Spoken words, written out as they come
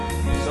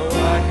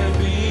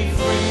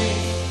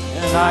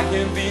and I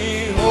can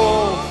be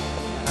whole.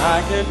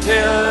 I can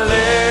tell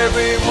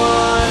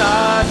everyone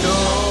I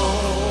know.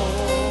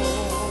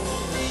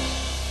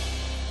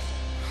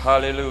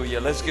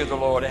 Hallelujah. Let's give the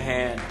Lord a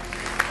hand.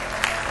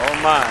 Oh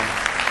my,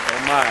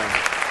 oh my,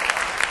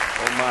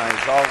 oh my.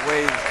 It's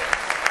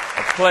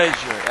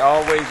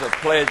always a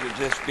pleasure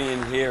just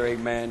being here.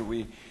 Amen.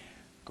 We're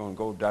going to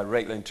go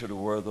directly into the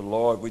word of the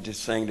Lord. We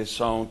just sang this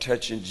song,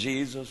 Touching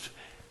Jesus.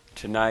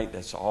 Tonight,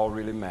 that's all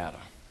really matter.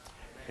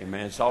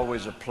 Amen. It's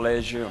always a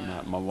pleasure.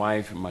 My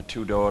wife and my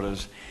two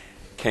daughters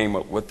came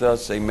up with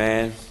us.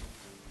 Amen.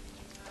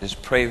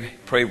 Just pray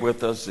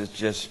with us. It's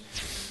just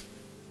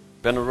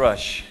been a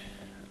rush.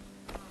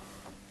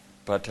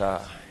 But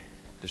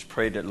just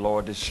pray that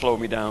Lord just slow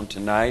me down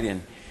tonight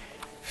and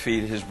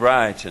feed his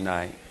bride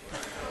tonight.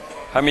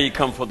 How many of you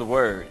come for the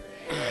word?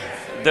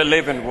 The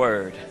living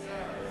word.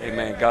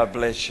 Amen. God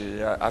bless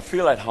you. I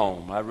feel at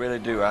home. I really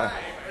do.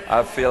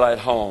 I feel at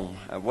home.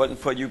 If it wasn't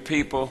for you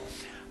people,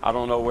 I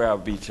don't know where I'll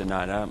be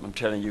tonight. I'm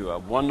telling you, a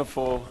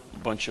wonderful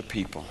bunch of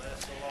people.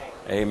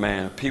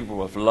 Amen.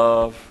 People of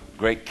love,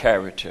 great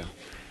character.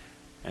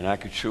 And I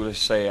could truly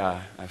say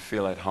I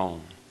feel at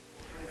home.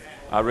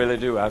 I really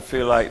do. I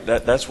feel like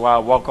that's why I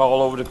walk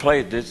all over the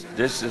place.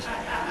 This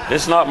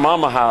is not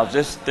mama house.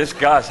 This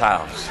God's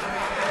house.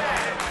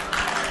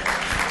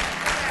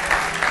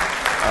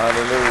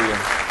 Hallelujah.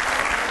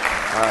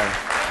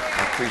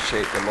 I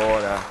appreciate the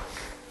Lord. I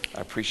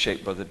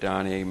appreciate Brother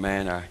Donnie.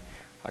 Amen.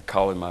 I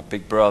call him my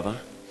big brother.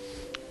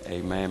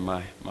 Amen.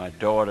 My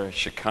daughter,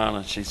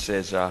 Shakana, she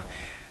says,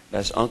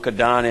 that's Uncle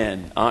Donnie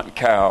and Aunt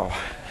Carol.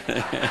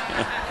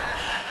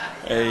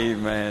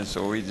 Amen.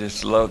 So we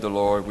just love the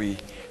Lord. We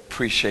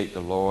appreciate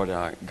the Lord.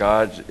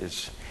 God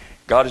is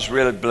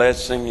really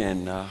blessing,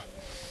 and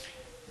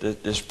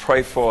just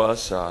pray for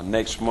us.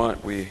 Next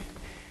month we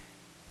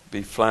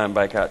be flying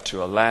back out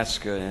to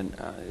Alaska, and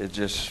it's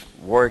just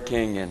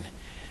working, and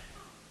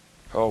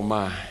oh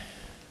my,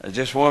 it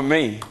just wasn't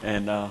me,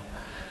 and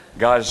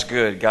God is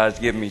good. God's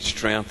given me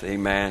strength.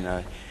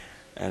 Amen.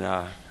 And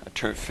I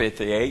turned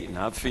 58, and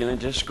I'm feeling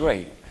just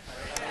great.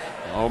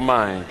 Oh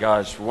my,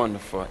 God's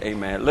wonderful.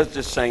 Amen. Let's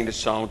just sing the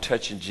song,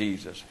 Touching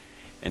Jesus,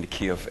 in the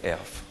key of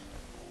F.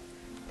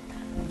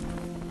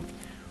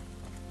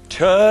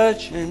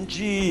 Touching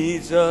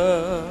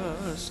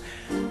Jesus,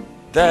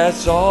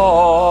 that's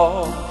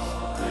all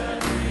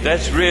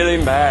that's really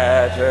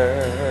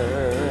matters.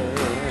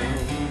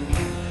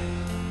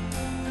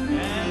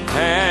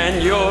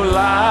 And your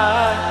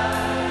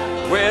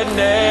life will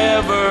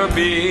never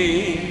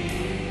be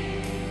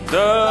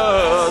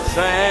the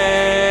same.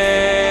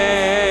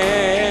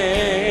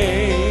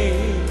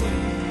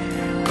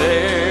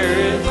 There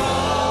is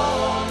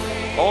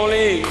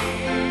only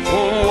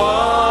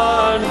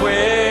one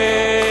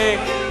way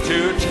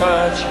to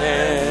touch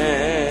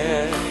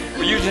him.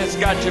 You just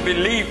got to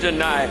believe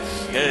tonight.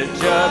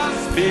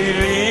 Just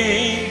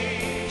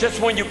believe. Just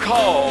when you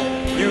call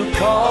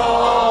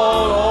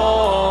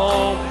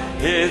on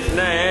his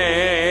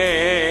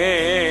name.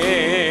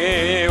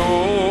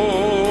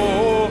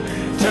 Oh,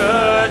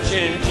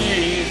 touching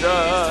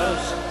Jesus,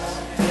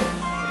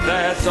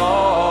 that's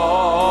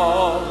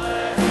all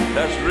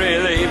that's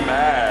really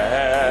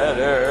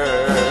matters.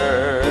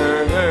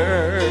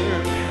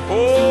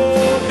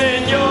 Oh,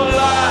 then your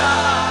life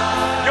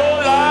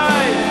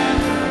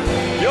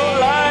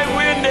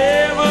will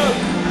never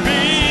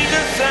be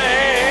the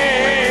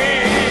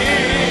same.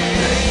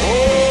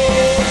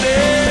 Oh,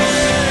 there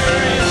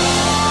is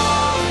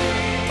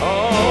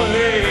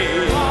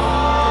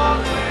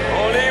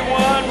only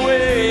one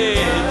way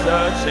to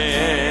touch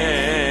him.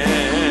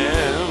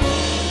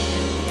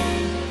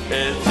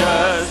 It's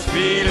just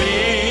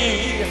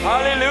believe,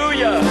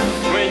 hallelujah,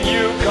 when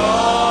you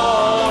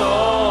call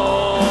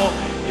on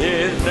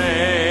his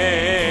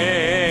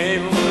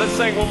name. Let's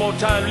sing one more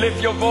time.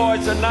 Lift your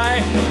voice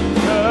tonight.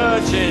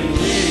 Touching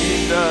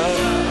Jesus,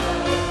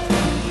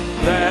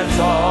 that's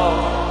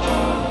all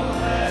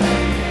that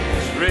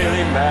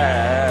really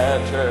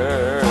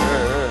matters.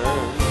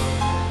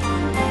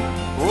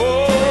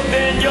 Oh,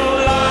 then your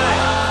life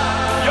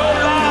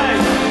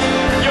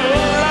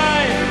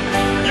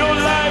will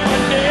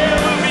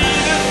never be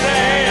the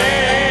same.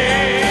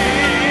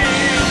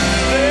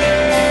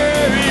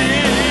 There is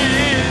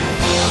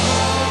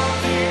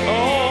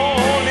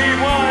only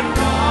one.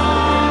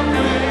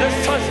 Let's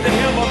touch the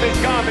hem of his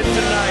garment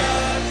tonight.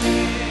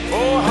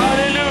 Oh,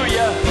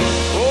 hallelujah.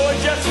 Oh,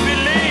 just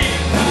believe.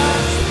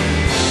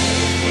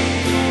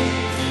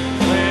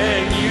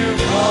 When you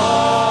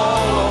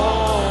call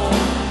on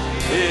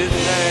his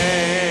name.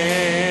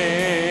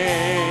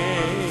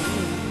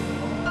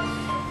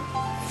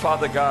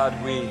 Father God,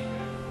 we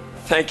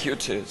thank you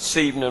this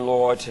evening,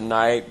 Lord,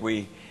 tonight.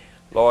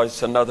 Lord,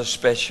 it's another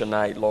special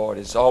night, Lord.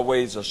 It's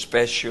always a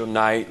special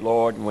night,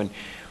 Lord, when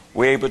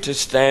we're able to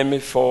stand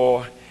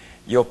before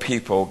your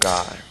people,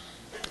 God.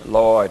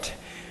 Lord,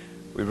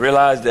 we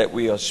realize that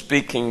we are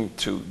speaking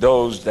to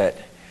those that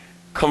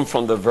come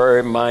from the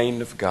very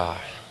mind of God,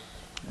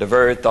 the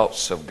very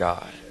thoughts of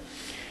God.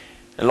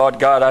 And Lord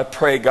God, I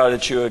pray, God,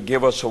 that you will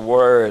give us a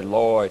word,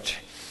 Lord,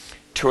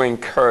 to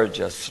encourage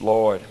us,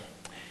 Lord,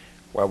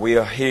 while we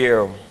are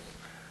here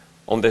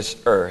on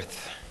this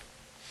earth.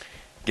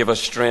 Give us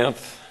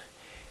strength.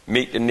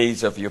 Meet the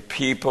needs of your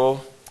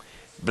people.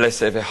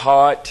 Bless every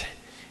heart.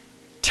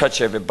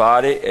 Touch every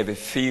body, every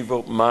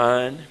feeble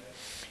mind.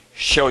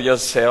 Show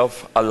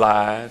yourself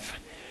alive.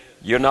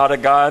 You're not a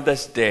God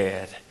that's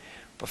dead.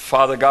 But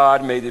Father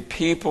God, may the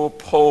people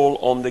pull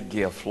on the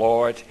gift,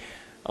 Lord.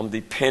 I'm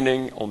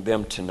depending on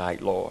them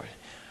tonight, Lord.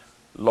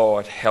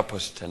 Lord, help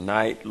us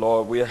tonight.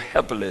 Lord, we are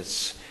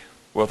helpless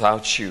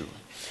without you.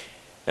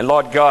 And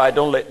Lord God,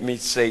 don't let me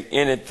say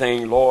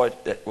anything, Lord,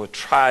 that will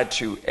try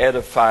to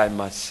edify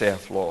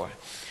myself, Lord.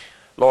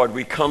 Lord,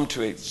 we come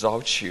to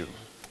exalt you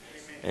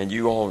and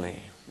you only.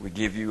 We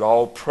give you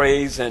all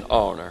praise and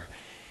honor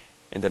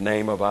in the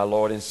name of our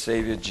Lord and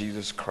Savior,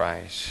 Jesus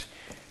Christ.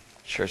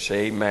 Church,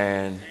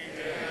 amen.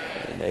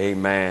 And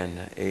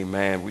amen.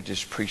 Amen. We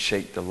just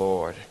appreciate the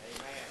Lord.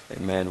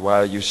 Amen.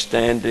 While you're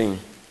standing,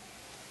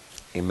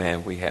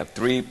 amen, we have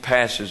 3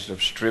 passages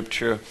of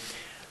Scripture.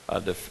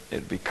 It'll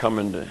be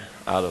coming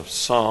out of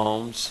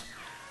Psalms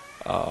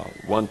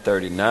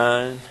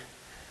 139.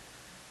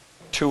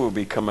 2 will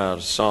be coming out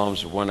of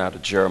Psalms, 1 out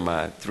of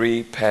Jeremiah.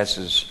 3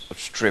 passages of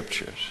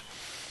Scriptures.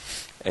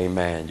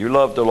 Amen. You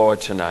love the Lord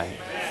tonight.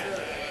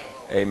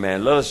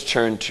 Amen. Let us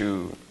turn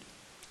to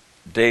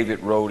David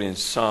wrote in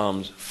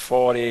Psalms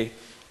 40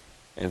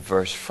 and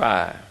verse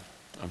 5.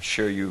 I'm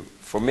sure you're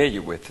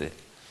familiar with it.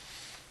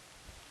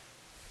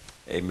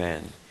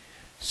 Amen.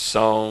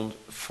 Psalm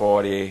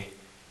 40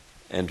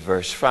 and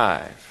verse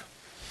 5.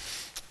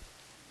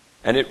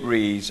 And it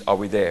reads, are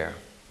we there?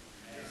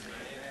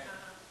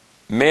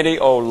 Many,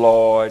 O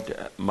Lord,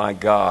 my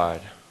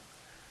God,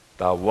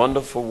 thy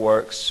wonderful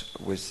works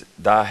which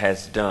thou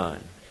hast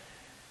done,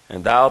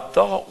 and thy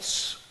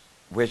thoughts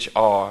which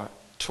are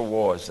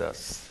towards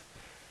us,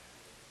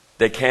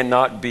 they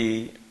cannot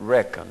be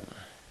reckoned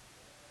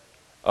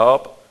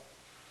up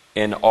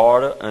in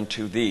order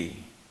unto thee.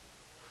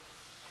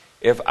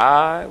 If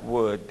I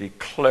would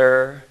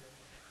declare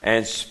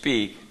and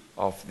speak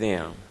of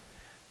them,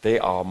 they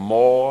are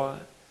more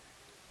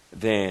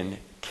than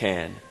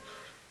can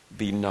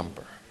be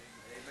numbered.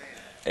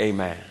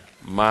 Amen.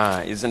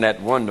 My, isn't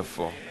that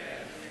wonderful?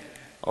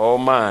 Oh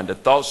my, the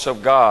thoughts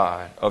of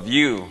God, of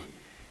you,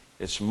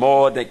 it's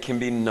more than can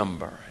be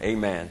numbered.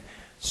 Amen.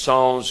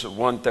 Psalms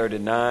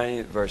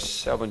 139, verse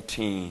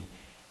 17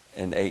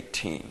 and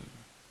 18.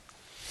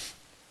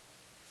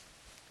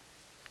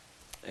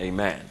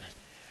 Amen.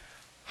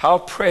 How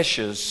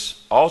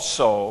precious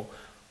also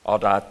are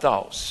thy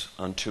thoughts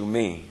unto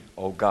me,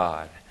 O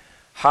God.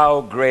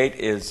 How great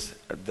is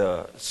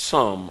the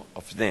sum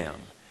of them.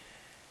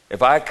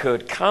 If I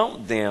could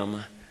count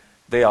them,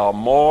 they are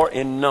more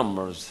in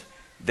numbers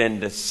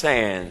than the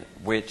sand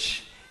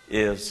which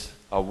is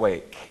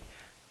awake.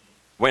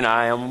 When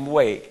I am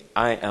awake,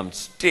 I am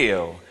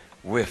still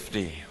with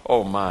thee.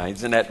 Oh my,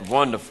 isn't that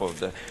wonderful?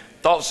 The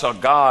thoughts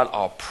of God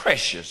are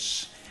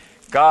precious.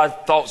 God's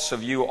thoughts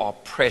of you are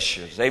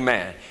precious.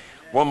 Amen.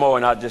 One more,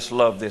 and I just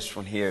love this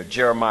one here.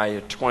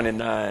 Jeremiah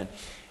 29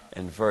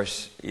 and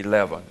verse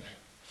 11.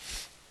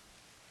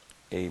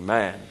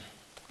 Amen.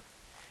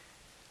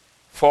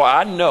 For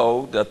I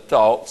know the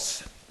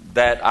thoughts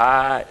that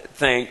I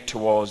think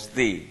towards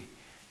thee,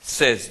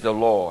 says the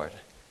Lord.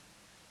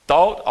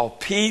 Thought of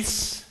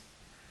peace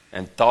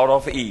and thought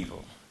of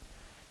evil,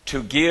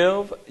 to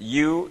give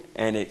you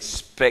an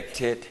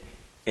expected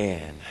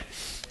end.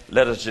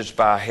 Let us just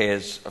bow our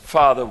heads.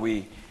 Father,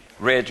 we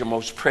read your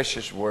most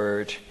precious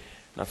word.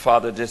 Now,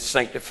 Father, just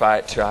sanctify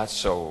it to our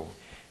soul.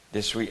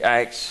 This we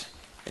ask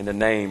in the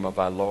name of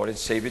our Lord and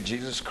Savior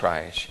Jesus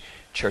Christ.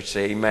 Church,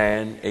 say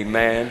amen,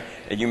 amen.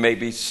 And you may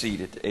be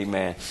seated.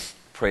 Amen.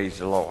 Praise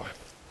the Lord.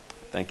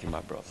 Thank you,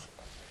 my brother.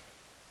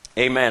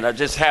 Amen. I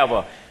just have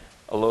a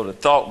little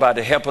thought by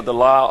the help of the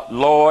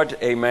Lord.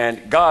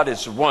 Amen. God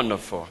is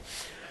wonderful.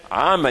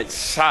 I'm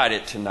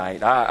excited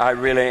tonight. I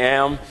really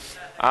am.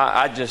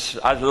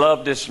 I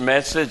love this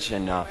message.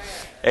 And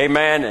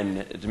amen.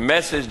 And the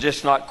message is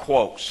just not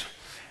quotes.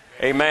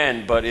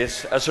 Amen. But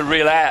it's a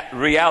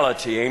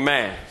reality.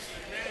 Amen.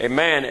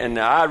 Amen. And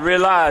I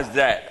realize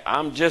that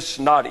I'm just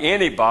not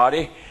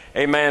anybody.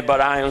 Amen.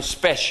 But I am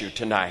special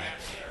tonight.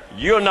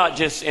 You're not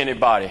just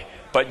anybody,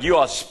 but you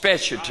are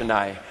special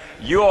tonight.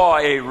 You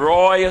are a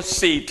royal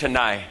seed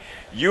tonight.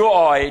 You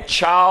are a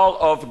child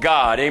of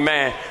God.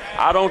 Amen.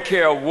 I don't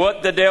care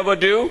what the devil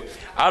do.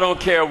 I don't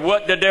care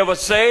what the devil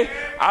say.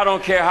 I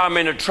don't care how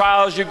many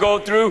trials you go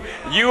through.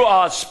 You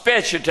are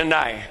special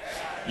tonight.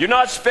 You're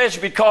not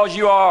special because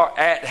you are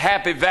at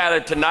Happy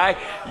Valley tonight.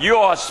 You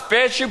are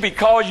special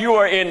because you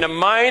are in the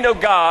mind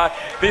of God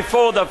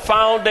before the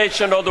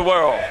foundation of the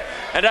world.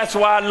 And that's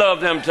why I love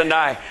them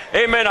tonight.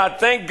 Amen. I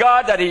thank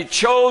God that he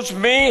chose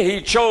me.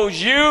 He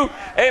chose you.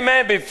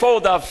 Amen.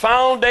 Before the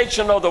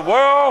foundation of the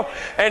world.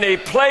 And he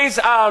placed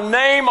our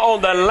name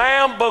on the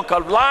Lamb Book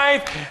of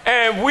Life.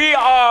 And we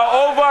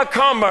are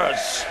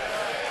overcomers.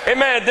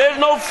 Amen. There's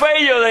no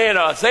failure in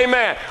us.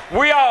 Amen.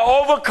 We are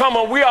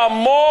overcomers. We are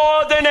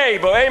more than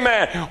able.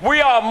 Amen.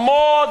 We are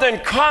more than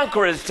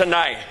conquerors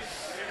tonight.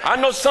 I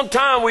know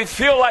sometimes we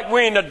feel like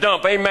we're in the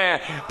dump,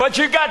 amen. But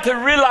you got to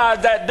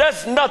realize that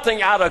there's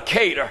nothing out of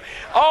cater.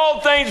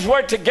 All things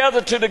work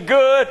together to the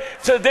good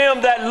to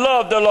them that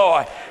love the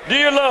Lord. Do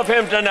you love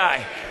him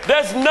tonight?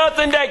 There's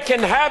nothing that can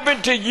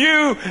happen to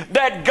you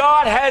that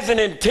God hasn't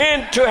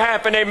intended to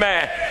happen,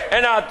 amen.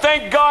 And I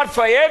thank God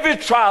for every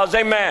trials,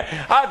 amen.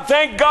 I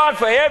thank God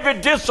for every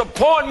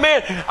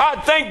disappointment.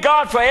 I thank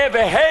God for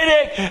every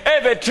headache,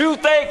 every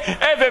toothache,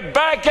 every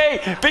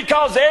backache,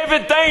 because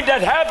everything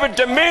that happened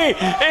to me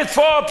is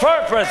for a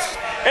purpose.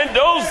 And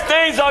those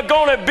things are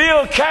going to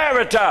build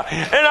character.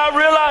 And I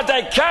realize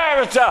that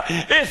character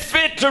is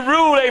fit to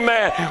rule,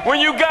 amen. When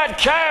you got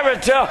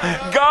character,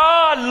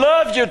 God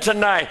loves you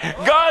tonight.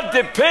 God's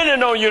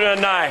depending on you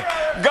tonight.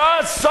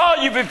 God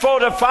saw you before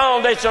the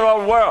foundation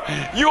of the world.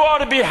 You ought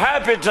to be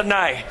happy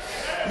tonight.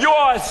 You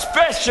are a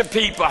special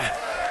people.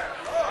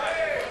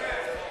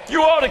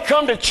 You ought to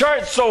come to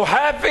church so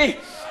happy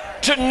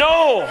to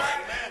know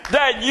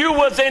that you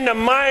was in the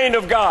mind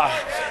of God.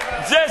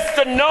 Just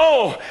to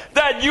know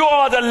that you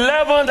are the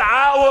 11th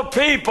hour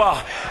people.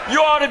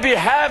 You ought to be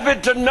happy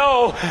to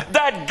know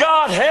that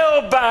God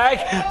held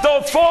back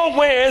the 4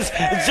 winds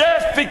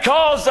just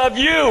because of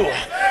you.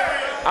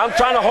 I'm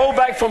trying to hold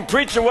back from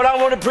preaching what I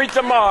want to preach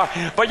tomorrow,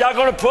 but y'all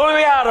going to pull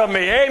me out of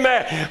me,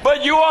 amen.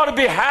 But you ought to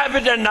be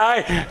happy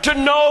tonight to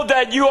know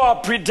that you are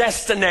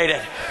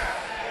predestinated.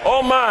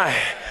 Oh my,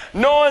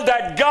 knowing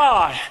that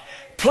God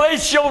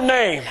placed your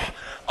name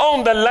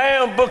on the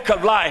Lamb Book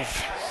of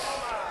Life.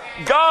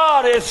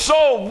 God is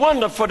so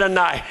wonderful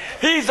tonight.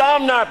 He's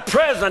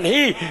omnipresent.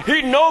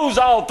 He knows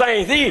all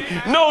things. He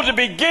knows the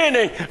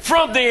beginning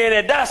from the end,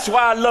 and that's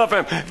why I love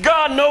him.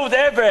 God knows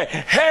every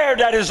hair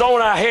that is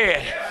on our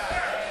head.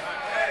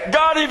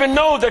 God even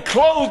knows the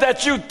clothes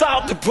that you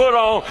thought to put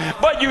on,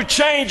 but you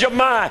changed your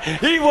mind.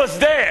 He was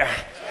there.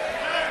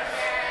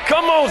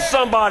 Come on,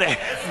 somebody.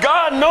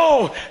 God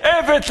knows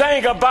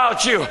everything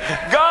about you.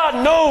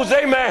 God knows,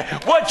 amen,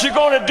 what you're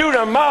going to do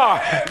tomorrow.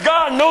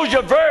 God knows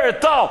your very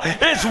thought.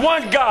 It's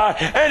one God,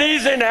 and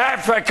he's in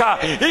Africa.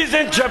 He's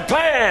in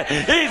Japan.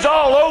 He's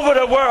all over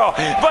the world.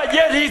 But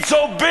yet he's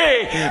so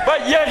big.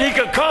 But yet he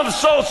could come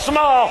so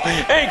small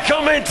and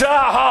come into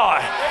our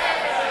heart.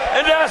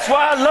 And that's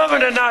why I love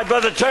him tonight,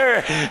 Brother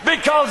Terry,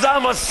 because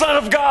I'm a son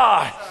of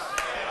God.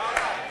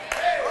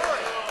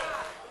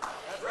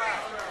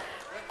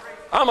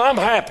 I'm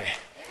happy.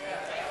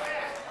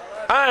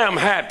 I am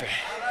happy.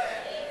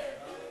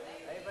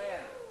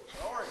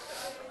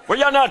 Well,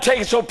 y'all not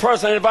taking so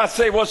personal if I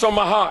say what's on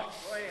my heart.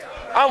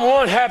 I'm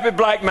one happy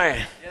black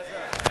man.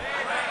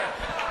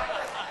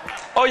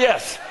 Oh,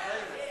 yes.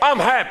 I'm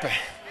happy.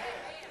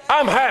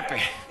 I'm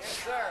happy.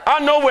 I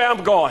know where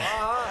I'm going.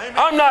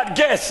 I'm not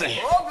guessing.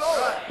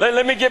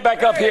 Let me get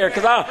back up here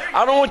because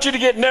I don't want you to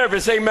get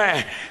nervous.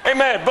 Amen.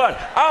 Amen. But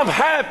I'm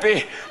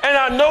happy and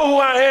I know who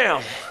I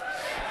am.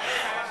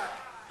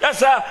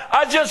 That's how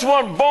I just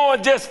wasn't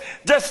born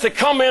just to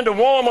come in to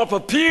warm up a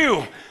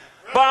pew,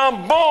 but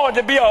I'm born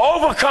to be an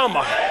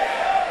overcomer.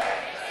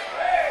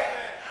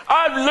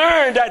 I've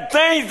learned that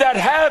things that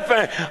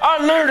happen, I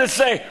learned to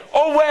say,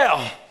 oh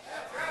well,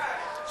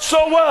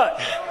 so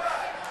what?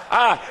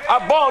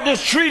 I bought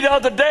this tree the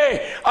other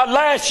day,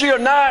 last year,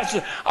 nice,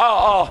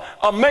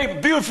 a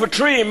beautiful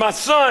tree, and my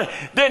son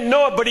didn't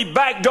know it, but he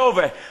backed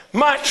over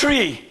my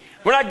tree.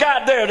 When I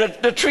got there,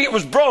 the tree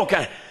was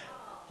broken.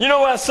 You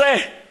know what I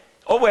said?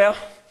 Oh, well,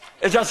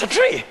 it's just a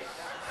tree.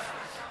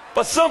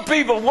 But some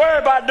people worry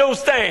about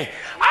those things.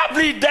 I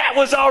believe that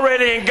was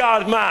already in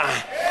God's mind.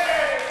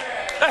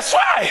 That's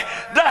right.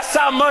 That's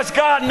how much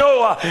God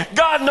knows.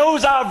 God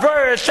knows our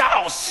very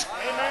thoughts.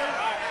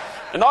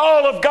 And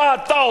all of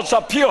God's thoughts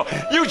are pure.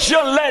 You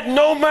shouldn't let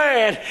no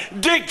man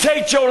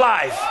dictate your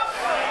life.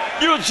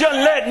 You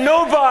shouldn't let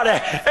nobody,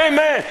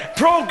 amen,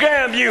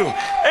 program you.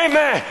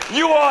 Amen.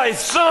 You are a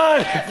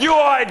son. You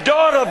are a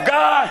daughter of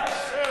God.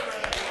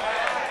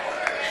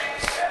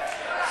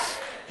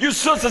 You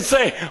sisters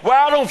say,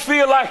 well, I don't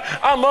feel like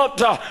I'm up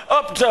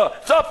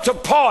to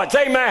parts.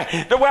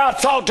 Amen. The way I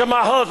talk to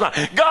my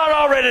husband. God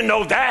already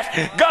knows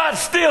that.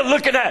 God's still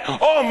looking at,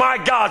 oh my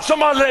God,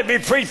 somebody let me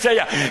preach to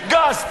you.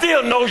 God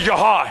still knows your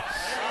heart.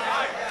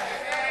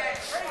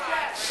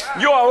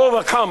 You are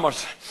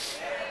overcomers.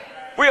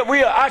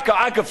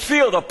 I could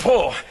feel the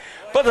pull.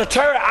 Brother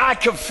Terry, I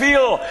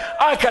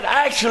could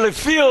actually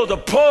feel the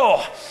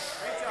pull.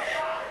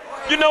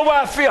 You know what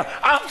I feel?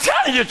 I'm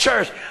telling you,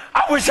 church,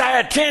 I wish I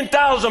had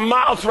 10,000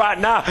 miles right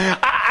now.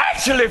 I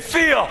actually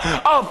feel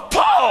a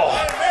pull.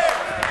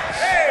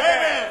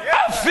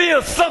 I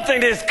feel something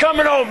that's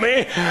coming on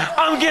me.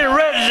 I'm getting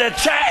ready to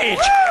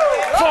change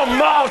from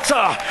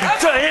Malta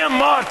to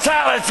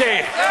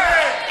immortality.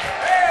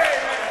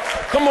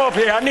 Come up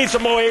here. I need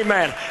some more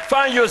amen.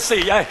 Find you a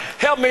seat.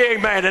 Help me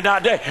amen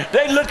tonight.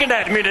 They looking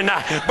at me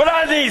tonight. But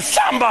I need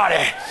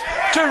somebody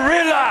to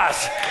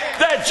realize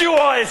that you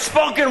are a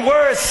spoken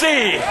word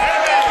seed.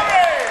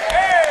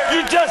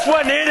 You just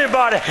wasn't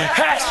anybody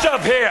hatched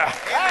up here.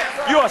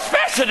 You're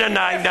special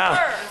tonight now.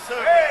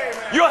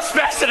 You're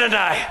special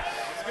tonight.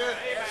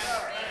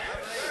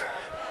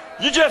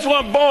 You just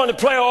weren't born to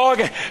play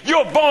organ. You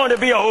were born to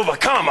be an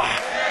overcomer.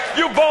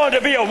 You were born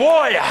to be a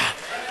warrior.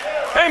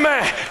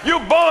 Amen. You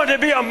were born to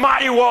be a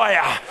mighty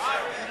warrior.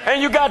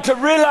 And you got to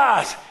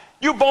realize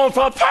you're born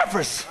for a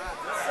purpose.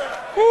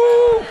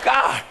 Woo,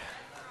 God.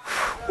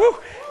 Woo.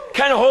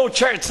 Can the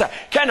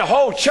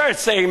whole church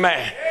say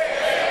amen?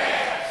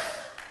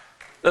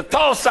 The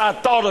thoughts I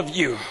thought of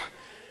you.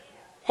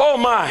 Oh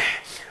my.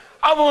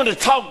 I want to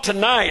talk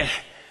tonight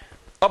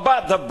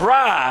about the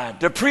bride,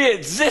 the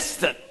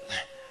pre-existent.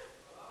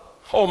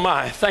 Oh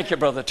my. Thank you,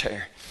 Brother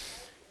Terry.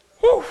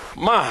 Woo,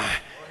 my.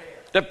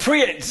 The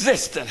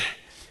pre-existent.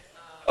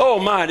 Oh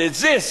my.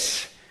 Is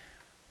this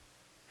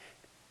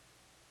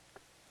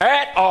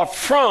at or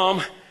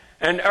from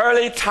an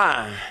early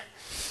time?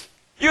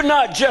 You're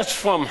not just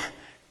from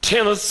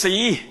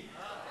Tennessee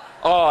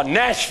or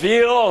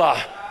Nashville or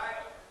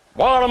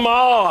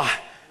Baltimore.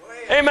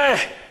 Amen.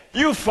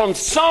 You from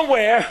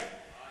somewhere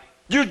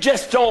you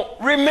just don't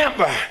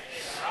remember.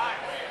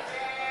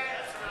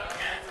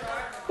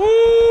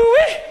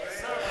 Woo-wee.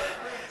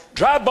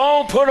 Dry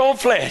bone put on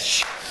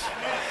flesh.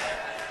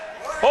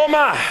 Oh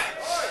my.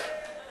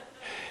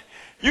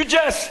 You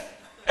just,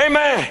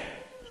 amen,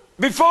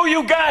 before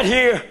you got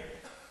here,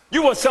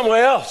 you were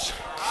somewhere else.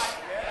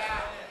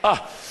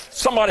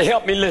 Somebody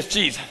help me lift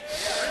Jesus.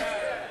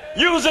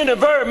 You was in the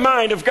very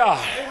mind of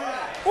God.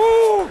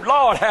 Woo,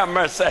 Lord have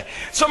mercy.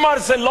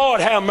 Somebody say,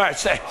 Lord have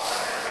mercy.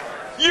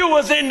 You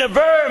was in the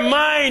very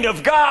mind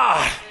of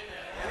God.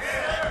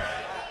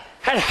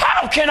 And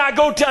how can I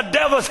go to a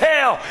devil's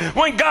hell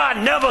when God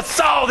never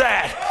saw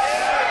that?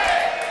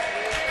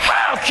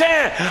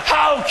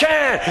 How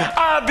can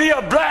I be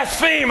a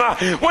blasphemer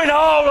when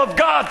all of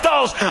God's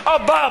thoughts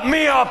about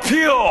me are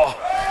pure?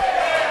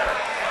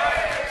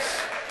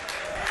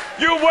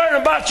 You're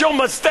worried about your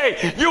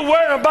mistake. You're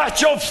worried about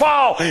your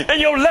fall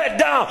and your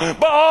letdown.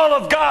 But all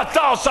of God's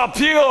thoughts are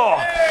pure.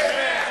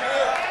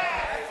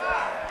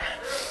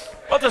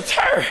 But the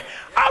third,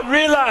 I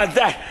realized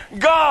that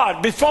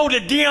God, before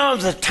the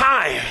eons of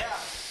time,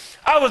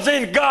 I was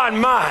in God's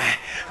mind.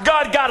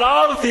 God got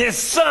all of his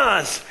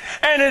sons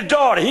and his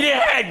daughter. He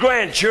didn't have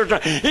grandchildren.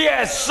 He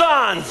had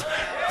sons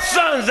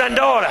and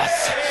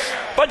daughters.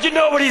 But you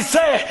know what he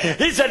said?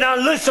 He said, now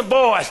listen,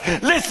 boys.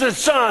 Listen,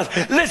 sons.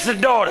 Listen,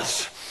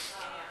 daughters.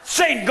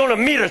 Satan's going to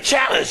meet a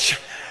challenge.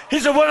 He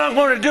said, what I'm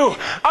going to do,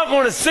 I'm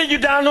going to send you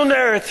down on the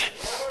earth.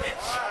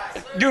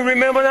 Do you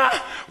remember now?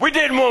 We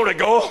didn't want to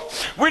go.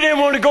 We didn't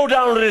want to go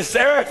down to this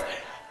earth.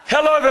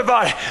 Hello,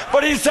 everybody.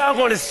 But he said, I'm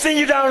going to send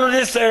you down to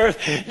this earth.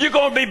 You're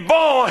going to be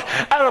born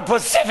at a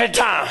Pacific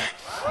time.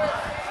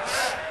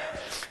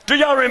 Do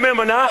y'all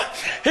remember now?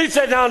 He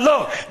said, now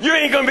look, you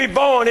ain't going to be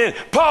born in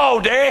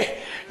Paul's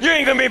day. You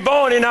ain't going to be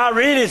born in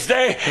Irenaeus'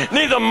 day.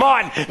 Neither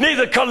Martin,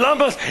 neither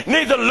Columbus,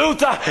 neither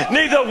Luther,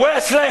 neither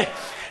Wesley,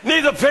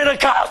 neither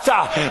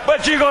Pentecostal.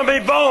 But you're going to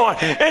be born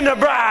in the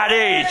bride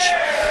age.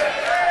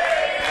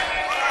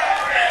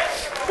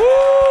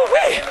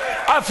 Woo-wee.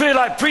 I feel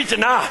like preaching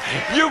now.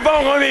 You're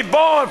going to be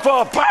born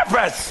for a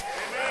purpose.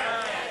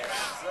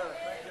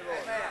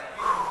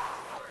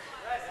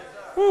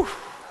 Woo.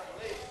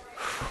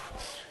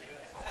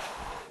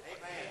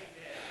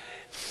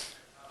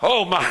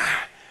 Oh my.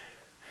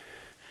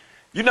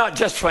 You're not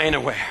just for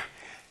anywhere.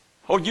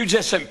 Oh, you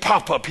just didn't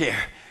pop up here.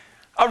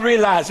 I'm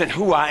realizing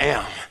who I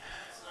am.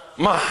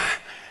 My.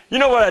 You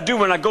know what I do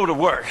when I go to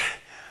work?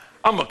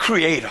 I'm a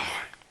creator.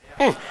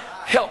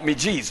 Help me,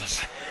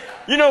 Jesus.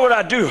 You know what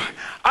I do?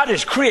 I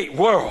just create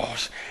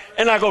worlds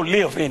and I go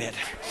live in it.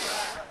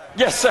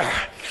 Yes, sir.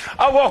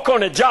 I walk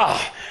on a job.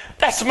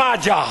 That's my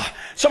job.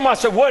 Somebody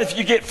said, what if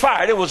you get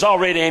fired? It was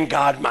already in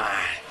God's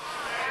mind.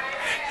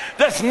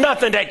 There's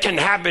nothing that can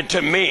happen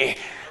to me.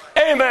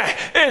 Amen.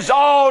 It's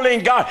all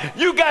in God.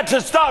 You got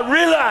to start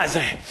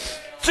realizing.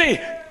 See,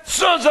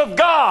 sons of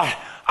God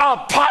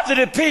are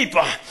positive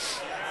people.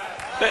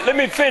 Let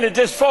me finish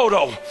this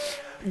photo.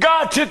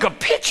 God took a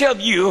picture of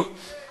you.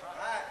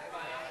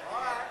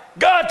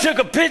 God took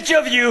a picture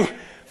of you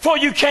before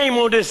you came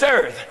on this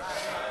earth.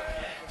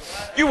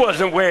 You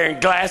wasn't wearing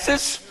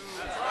glasses.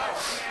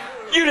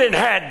 You didn't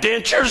have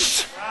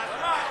dentures.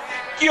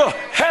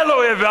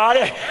 Hello,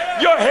 everybody.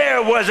 Your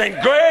hair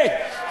wasn't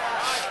gray.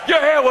 Your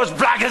hair was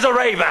black as a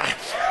raven.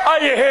 Are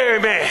you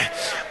hearing me?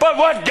 But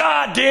what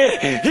God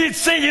did, he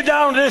sent you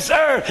down to this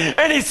earth,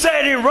 and he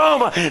said in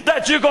Romans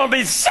that you're going to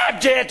be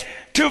subject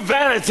to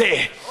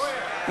vanity.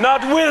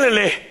 Not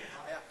willingly,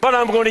 but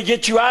I'm going to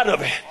get you out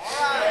of it.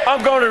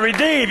 I'm going to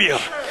redeem you.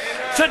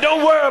 So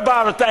don't worry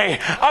about a thing.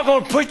 I'm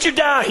going to put you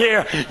down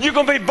here. You're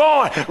going to be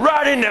born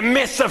right in the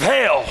midst of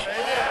hell.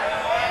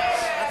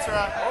 That's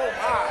right.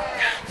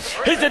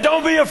 He said,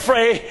 don't be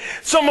afraid.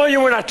 Some of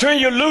you, when I turn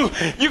you loose,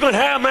 you're going to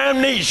have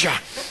amnesia.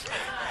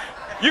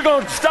 You're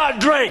going to start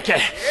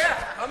drinking.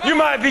 You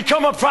might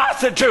become a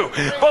prostitute.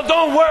 But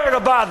don't worry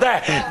about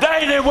that.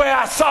 That ain't the way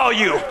I saw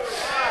you.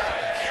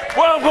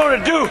 What I'm going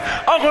to do,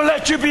 I'm going to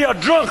let you be a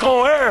drunk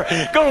on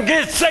air. Going to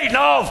get Satan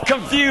all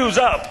confused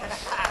up.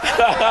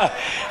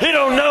 He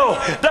don't know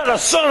that a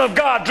son of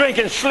God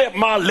drinking slip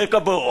my liquor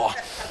bull.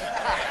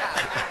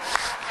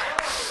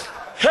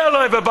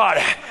 Hello,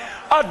 everybody.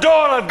 A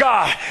daughter of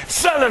God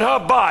selling her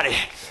body.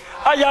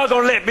 Are y'all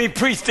going to let me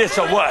preach this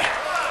or what?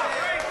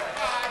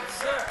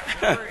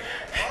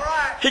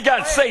 He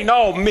got Satan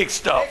all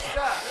mixed up.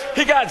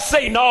 He got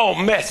Satan all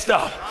messed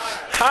up.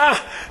 Huh?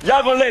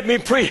 Y'all going to let me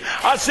preach?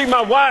 I see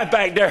my wife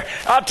back there.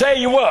 I'll tell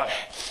you what.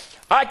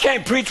 I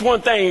can't preach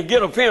one thing and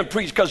get up here and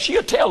preach because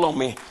she'll tell on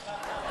me.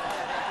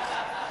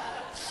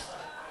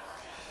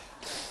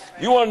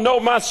 You want to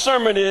know my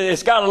sermon?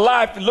 It's got a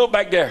life. Look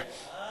back there.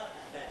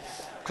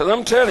 Because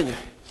I'm telling you,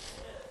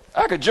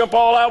 I could jump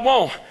all I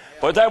want.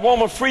 But if that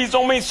woman freeze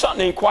on me,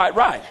 something ain't quite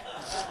right.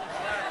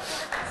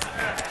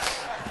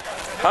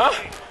 Huh?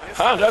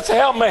 That's a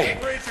help me.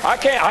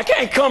 I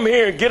can't come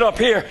here and get up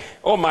here.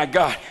 Oh my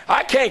God.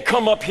 I can't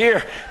come up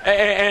here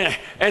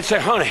and say,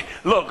 honey,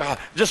 look,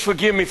 just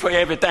forgive me for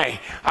everything.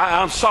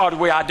 I'm sorry the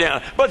way I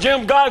did. But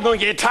Jim, God's going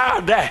to get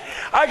tired of that.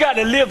 I got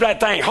to live that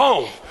thing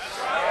home.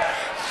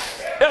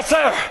 Yes,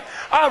 sir.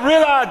 I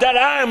realize that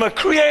I am a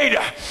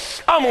creator.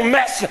 I'm a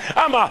mess.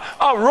 I'm a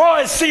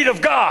royal seed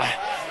of God.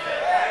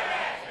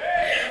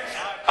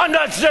 I'm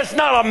not just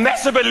not a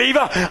messy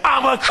believer.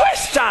 I'm a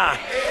Christian.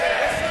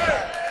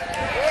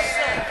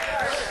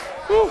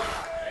 Whew.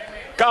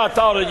 God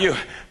thought of you.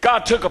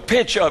 God took a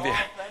picture of you.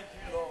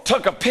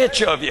 Took a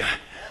picture of you.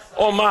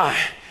 Oh my.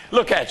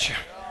 Look at you.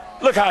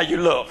 Look how you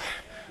look.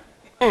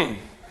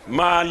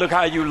 My, look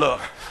how you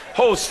look.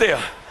 Hold still.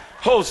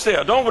 Hold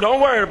still. Don't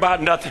worry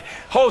about nothing.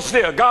 Hold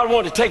still. God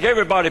wants to take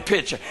everybody's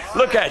picture.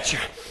 Look at you.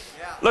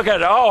 Look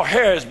at it. All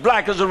hair is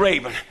black as a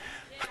raven.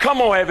 Come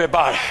on,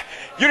 everybody.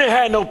 You didn't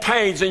have no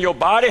pains in your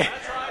body.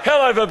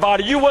 Hello,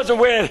 everybody. You wasn't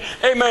wearing,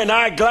 amen,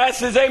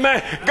 eyeglasses.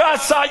 Amen. God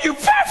saw you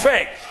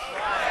perfect.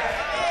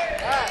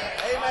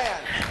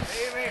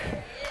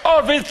 Amen. All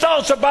of his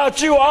thoughts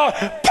about you are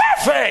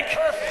perfect.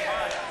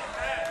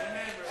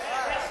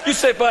 You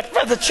say, but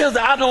Brother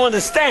Children, I don't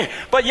understand.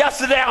 But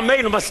yesterday I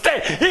made a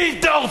mistake. He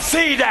don't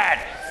see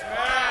that.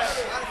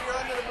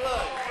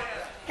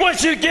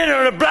 Once you get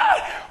in the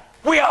blood,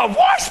 we are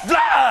washed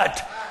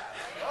blood.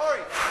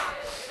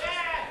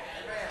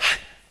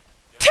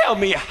 Tell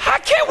me, how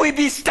can we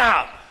be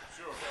stopped?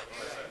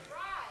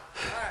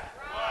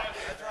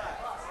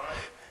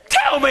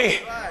 Tell me.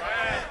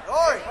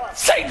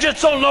 Satan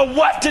just don't know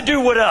what to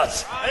do with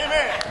us.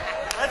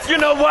 You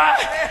know why?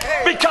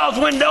 Because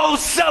when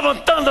those seven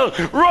thunders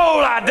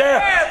rolled out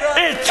there,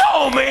 it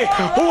told me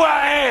who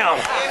I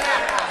am.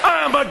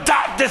 I am a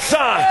adopted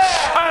son.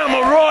 I am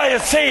a royal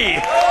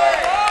seed.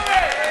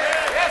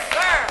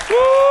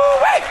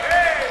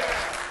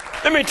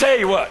 Let me tell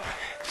you what.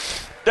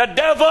 The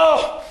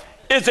devil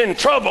is in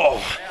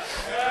trouble.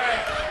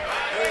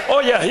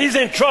 Oh yeah, he's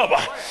in trouble.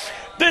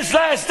 This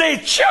last day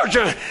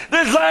children,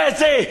 this last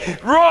day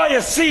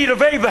royal seed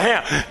of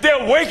Abraham,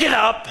 they're waking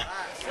up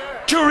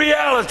to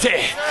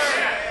reality.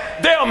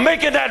 They're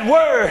making that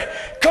word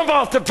come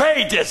off the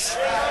pages.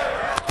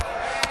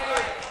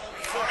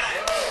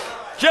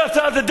 Just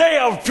the other day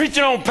I was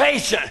preaching on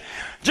patience.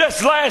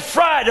 Just last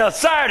Friday or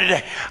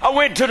Saturday, I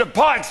went to the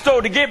parts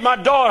store to get my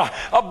daughter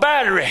a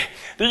battery.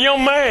 The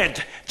young man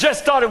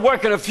just started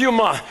working a few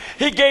months.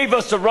 He gave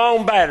us the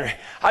wrong battery.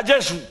 I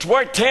just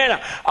worked 8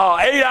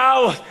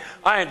 hours.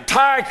 I am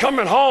tired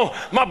coming home.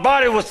 My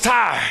body was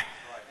tired.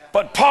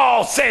 But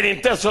Paul said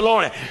in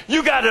Thessalonians,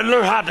 you got to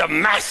learn how to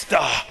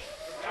master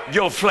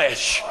your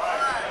flesh.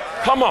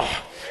 Come on.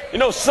 You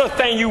know,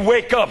 something you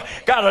wake up,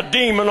 got a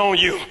demon on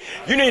you.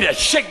 You need to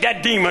shake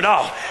that demon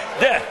off.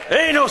 There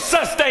ain't no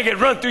such thing as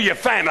run through your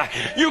family.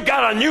 You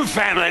got a new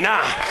family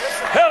now.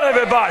 Hell,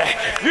 everybody,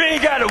 you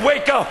ain't got to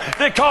wake up.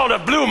 They call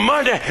it Blue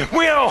Monday.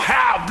 We don't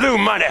have Blue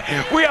Monday.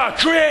 We are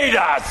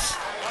creators.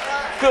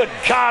 Good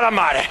God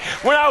Almighty.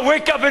 When I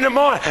wake up in the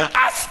morning,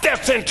 I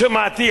steps into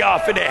my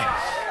theophany.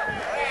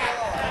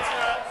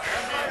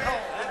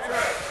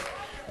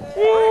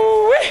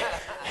 Woo-wee.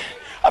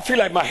 I feel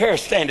like my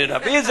hair's standing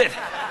up. Is it?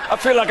 I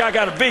feel like I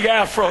got a big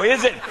afro.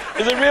 Is it?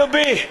 Is it real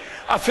big?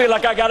 I feel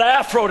like I got an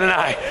afro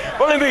tonight.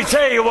 Well, let me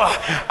tell you what.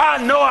 I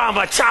know I'm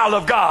a child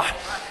of God.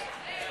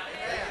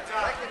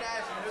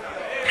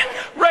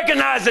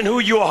 Recognizing who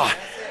you are.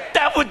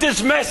 That's what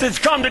this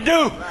message come to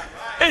do.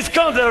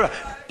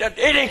 It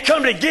didn't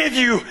come to give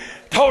you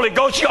the Holy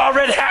Ghost. You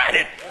already had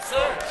it.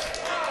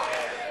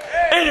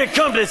 It didn't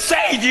come to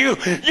save you.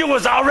 You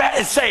was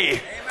already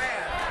saved.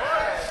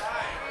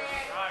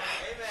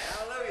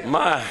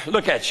 My,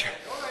 look at you.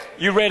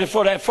 You ready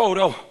for that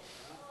photo?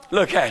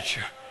 Look at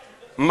you.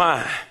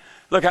 My,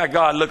 look how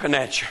God looking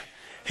at you.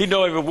 He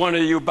know every one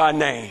of you by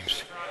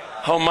names.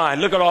 Oh my,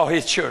 look at all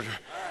his children.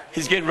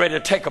 He's getting ready to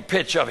take a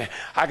picture of him.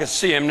 I can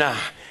see him now.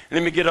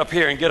 Let me get up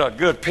here and get a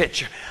good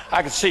picture.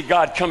 I can see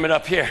God coming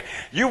up here.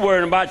 You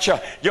worrying about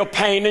your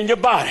pain in your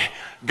body.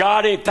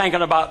 God ain't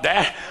thinking about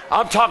that.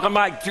 I'm talking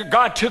about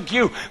God took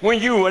you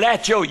when you were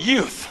at your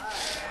youth.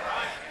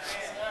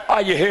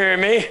 Are you hearing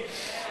me?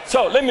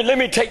 So let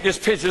me take this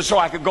picture so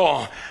I can go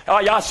on.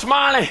 Are y'all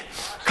smiling?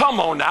 Come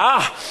on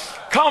now.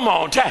 Come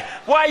on.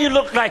 Why you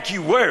look like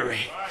you worry?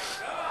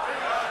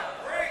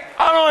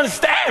 I don't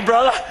understand,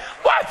 brother.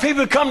 Why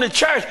people come to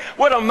church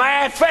with a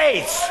mad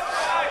face?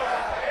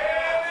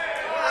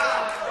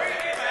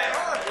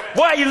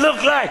 Why you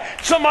look like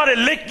somebody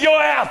licked your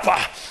apple?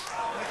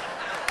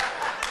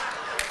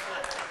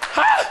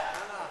 Huh?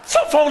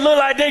 Some folks look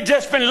like they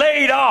just been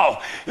laid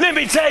off. Let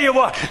me tell you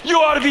what, you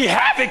ought to be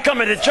happy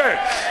coming to church.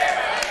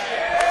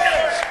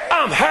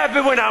 I'm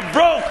happy when I'm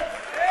broke.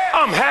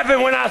 I'm happy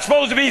when I'm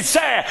supposed to be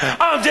sad.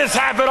 I'm just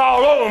happy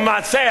all over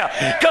myself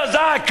because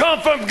I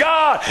come from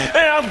God and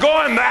I'm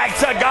going back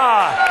to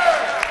God.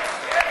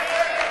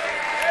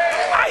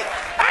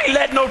 I ain't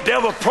let no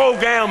devil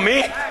program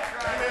me.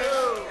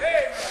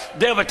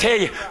 Devil tell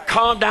you,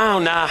 calm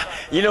down now.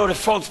 You know, the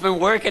folks been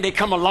working, they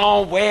come a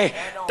long way.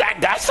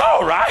 That's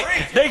all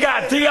right. They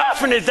got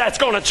Theophanies that's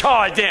going to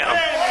charge them.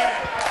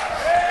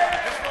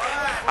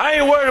 I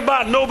ain't worried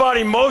about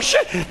nobody's motion.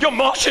 Your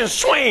motion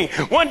swing.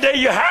 One day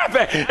you're happy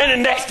and the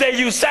next day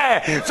you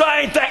sad. So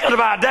I ain't thinking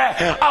about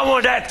that. I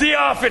want that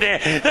Theophany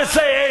to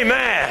say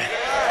amen.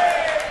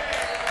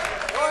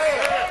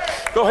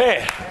 Go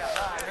ahead.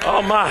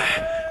 Oh my.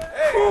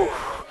 Whew.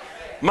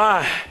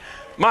 My.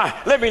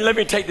 Let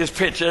me take this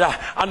picture.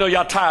 I know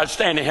y'all tired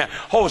standing here.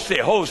 Hold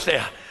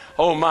still.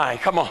 Oh my,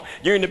 come on.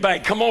 You're in the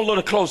back. Come on a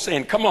little closer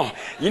in. Come on.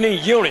 You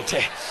need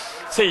unity.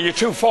 See, you're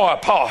too far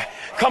apart.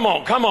 Come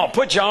on.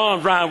 Put your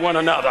arms around one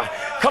another.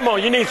 Come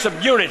on, you need some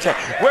unity.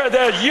 Where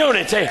there's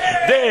unity,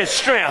 there is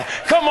strength.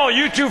 Come on,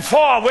 you too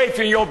far away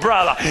from your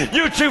brother.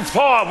 You too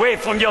far away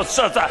from your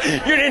sister.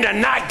 You need to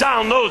knock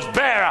down those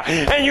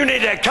barriers, and you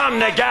need to come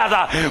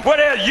together. Where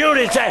there's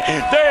unity,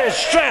 there is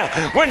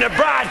strength. When the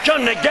bride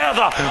come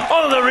together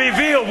on the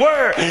revealed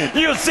word,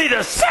 you'll see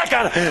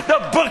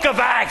the book of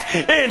Acts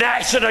in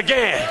action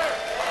again.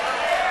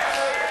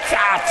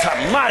 God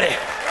almighty.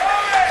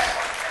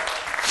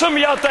 Some of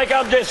y'all think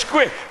I'm just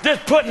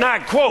putting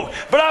out quote,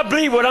 but I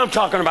believe what I'm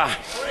talking about.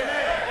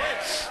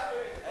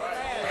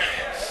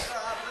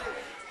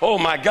 Oh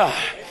my God.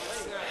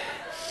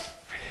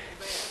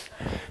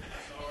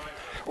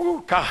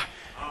 Oh God.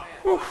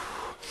 Ooh.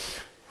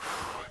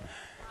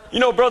 You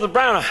know, Brother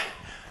Brown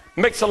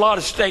makes a lot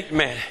of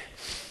statements.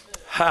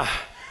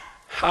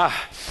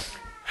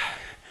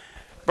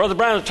 Brother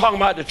Brown is talking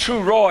about the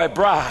true royal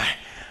bride,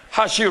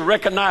 how she'll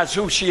recognize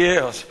who she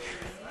is.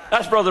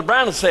 That's Brother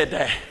Brown said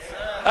that.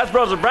 That's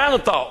Brother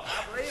Brown thought.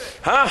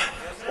 Huh?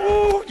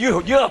 Ooh,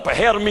 you're up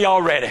ahead of me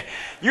already.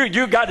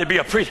 You got to be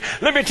a preacher.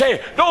 Let me tell you,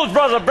 those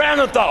Brother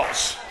Brown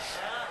thoughts.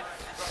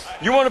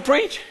 You want to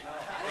preach?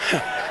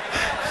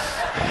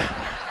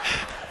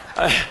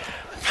 But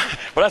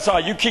that's all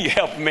right. You keep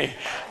helping me.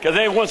 Because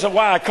every once in a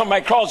while I come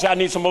back across here, I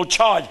need some more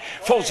charge.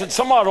 Folks said,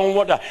 somebody don't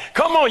want to.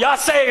 Come on, y'all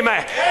say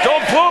amen.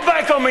 Don't pull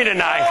back on me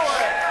tonight.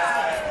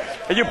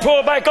 If you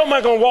pull back on me,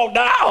 I'm going to walk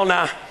the aisle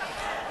now.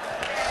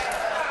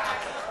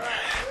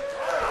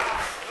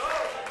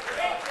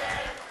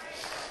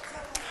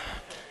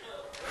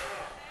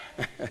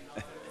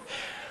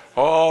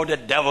 Oh, the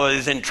devil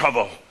is in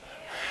trouble.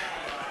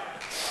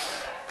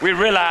 We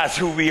realize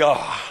who we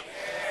are.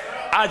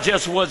 I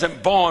just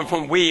wasn't born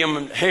from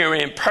William,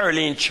 Henry, and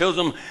Pearlie and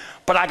Chisholm,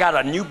 but I got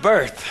a new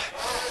birth.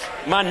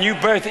 My new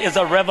birth is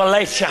a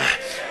revelation.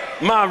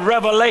 My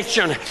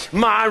revelation,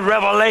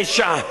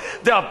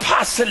 the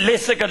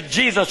apostolic of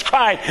Jesus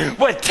Christ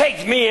will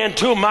take me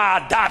into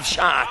my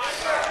adoption.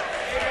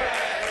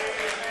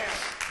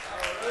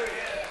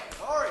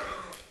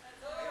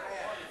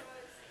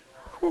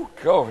 Ooh,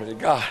 glory to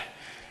God.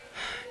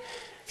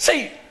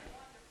 See,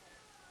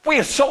 we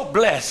are so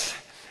blessed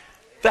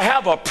to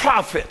have a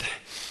prophet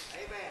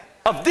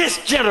of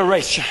this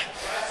generation.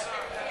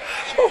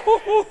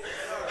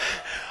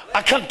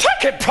 A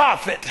Kentucky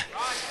prophet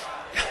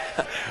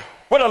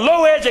with a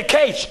low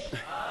education,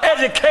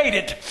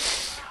 educated,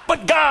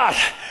 but God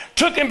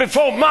took him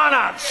before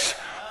monarchs,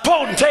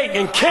 potentate,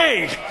 and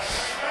king.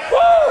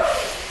 Woo!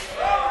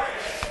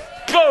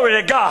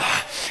 Glory to God.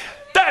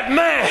 That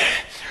man,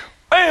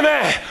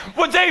 amen,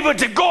 was able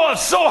to go up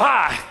so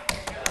high.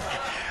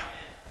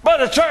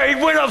 Brother Terry,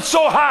 he went up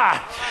so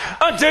high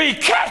until he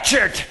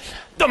captured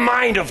the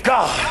mind of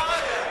God.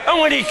 And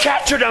when he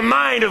captured the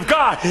mind of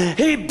God,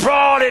 he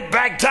brought it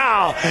back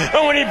down.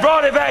 And when he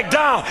brought it back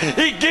down,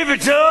 he gave it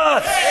to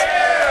us.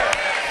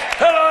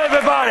 Hello,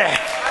 everybody.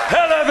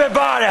 Hello,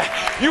 everybody.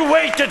 You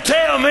wait to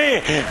tell me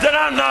that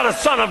I'm not a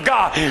son of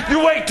God.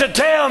 You wait to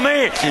tell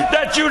me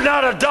that you're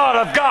not a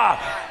daughter of God.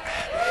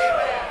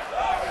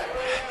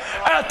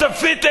 After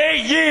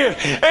 58 years,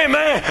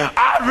 amen,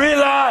 I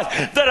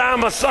realized that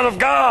I'm a son of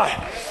God.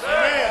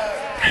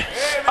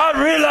 I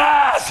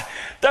realized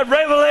that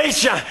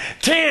Revelation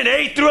 10,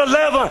 8 through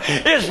 11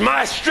 is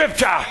my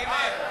scripture.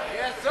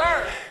 Yes,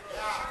 sir.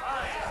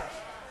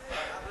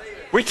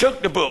 We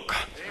took the book.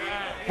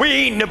 We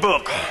eating the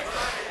book.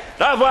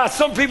 That's why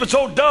some people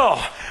so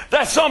dull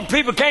that some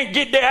people can't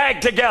get their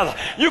act together.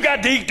 You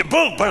got to eat the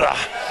book, brother.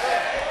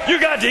 You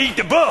got to eat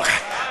the book.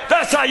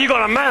 That's how you're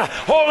going to manage.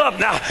 Hold up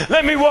now.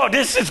 Let me walk.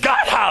 This is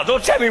God's house.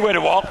 Don't tell me where to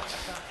walk.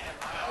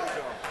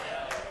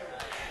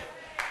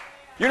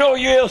 You know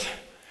who you is?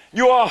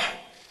 You are.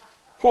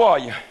 Who are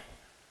you?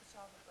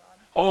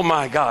 Oh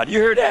my God. You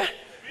heard that?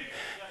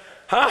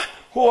 Huh?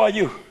 Who are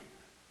you?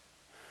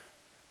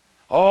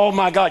 Oh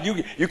my God.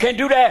 You can't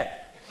do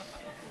that.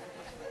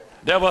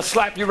 Devil will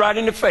slap you right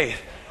in the face.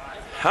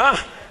 Huh?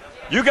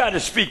 You got to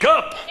speak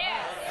up.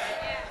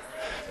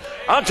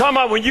 I'm talking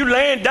about when you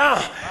laying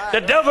down,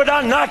 the devil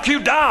done knock you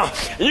down,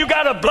 and you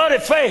got a bloody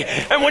face.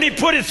 And when he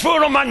put his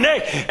foot on my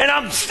neck, and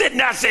I'm sitting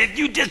there, I said,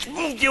 you just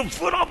moved your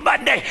foot on my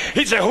neck.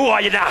 He said, who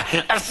are you now?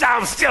 I said,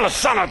 I'm still a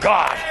son of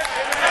God.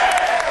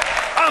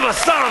 I'm a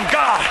son of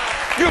God.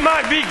 You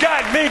might be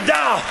got me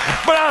down,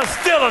 but I'm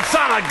still a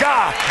son of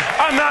God.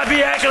 I might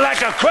be acting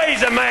like a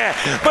crazy man,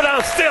 but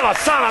I'm still a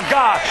son of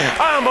God.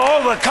 I'm an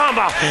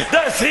overcomer.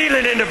 There's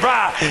healing in the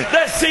bride.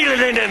 There's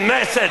healing in the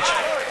message.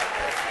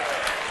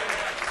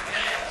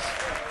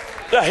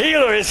 The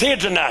healer is here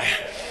tonight.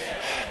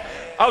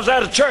 I was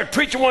at a church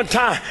preaching one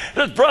time.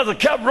 This brother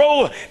kept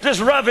rolling, just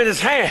rubbing his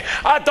hand.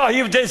 I thought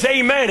he was just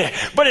amening,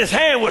 but his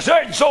hand was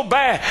hurting so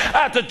bad.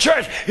 After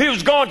church, he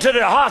was going to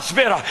the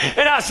hospital.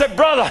 And I said,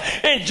 brother,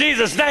 in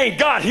Jesus' name,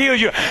 God heal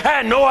you. I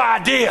had no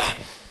idea.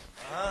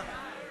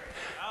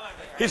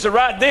 He said,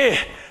 right there,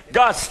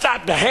 God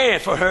stopped the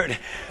hand for hurting.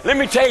 Let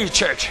me tell you,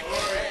 church.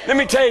 Let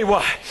me tell you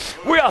what.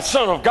 We are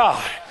sons of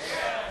God.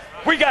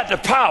 We got the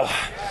power.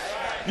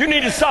 You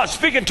need to start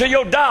speaking to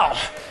your doubt.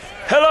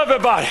 Hello,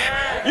 everybody.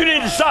 You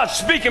need to start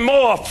speaking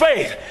more of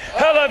faith.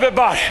 Hello,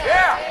 everybody.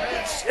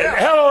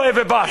 Hello,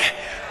 everybody.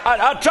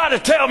 I try to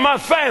tell my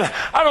family,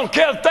 I don't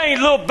care if things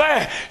look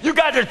bad. You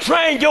got to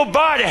train your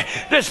body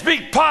to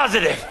speak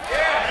positive.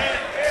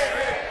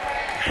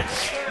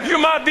 You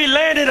might be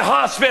laying in the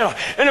hospital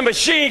and the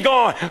machine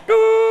going,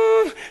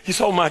 ooh. You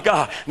say, oh my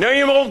God. No,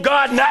 you won't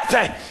God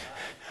nothing.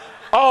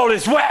 All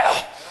is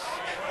well.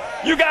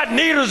 You got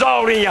needles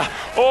all in you.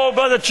 Oh,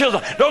 brother,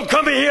 children, don't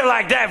come in here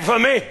like that for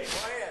me.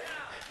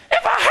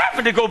 If I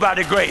happen to go by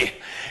the grave,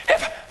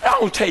 I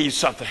will tell you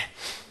something.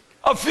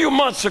 A few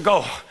months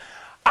ago,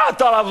 I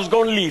thought I was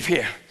going to leave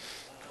here.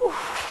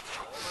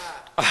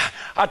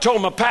 I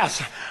told my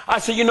pastor, I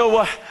said, you know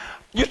what?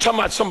 You're talking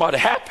about somebody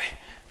happy.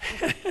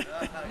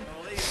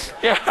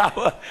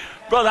 Yeah,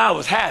 brother, I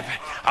was happy.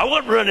 I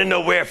wasn't running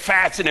nowhere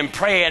fasting and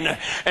praying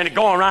and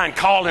going around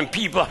calling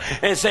people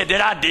and saying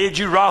that I did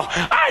you wrong.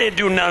 I didn't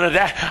do none of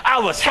that.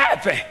 I was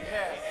happy.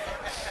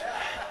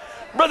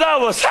 Brother, I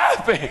was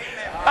happy.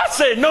 I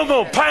said, no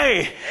more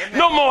pain,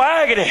 no more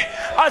agony.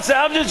 I said,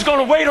 I'm just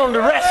going to wait on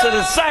the rest of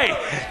the saints,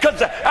 because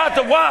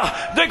after a while,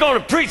 they're going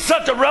to preach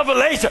such a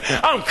revelation.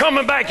 I'm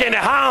coming back in the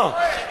house.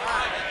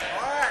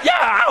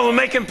 Yeah, I was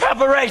making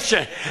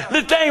preparation.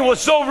 The thing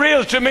was so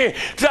real to me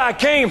till I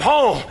came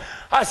home.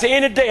 I said,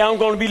 any day I'm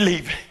going to be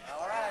leaving.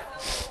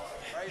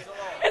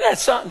 And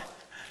that's something.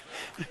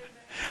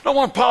 No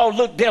one Paul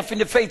looked death in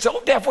the face.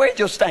 Oh, death, where's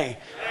your stain?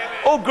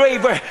 Oh,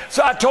 grave, where?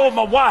 So I told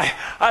my wife,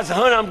 I said,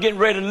 honey, I'm getting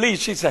ready to leave.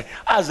 She said,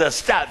 I said,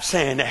 stop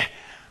saying that.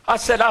 I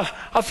said, I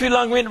feel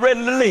like I'm getting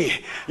ready to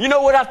leave. You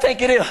know what I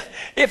think it is?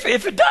 If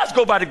it does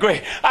go by the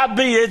grave, I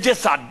believe it's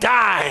just a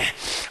dying.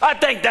 I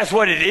think that's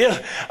what it is.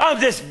 I'm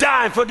just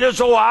dying for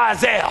this old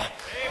Isaiah.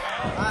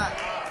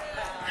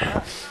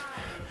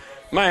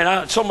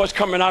 Man, so much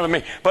coming out of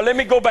me. But let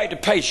me go back to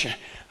patient.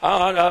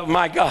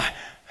 My God.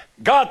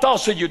 God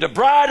thoughts of you. The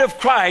bride of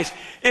Christ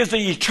is the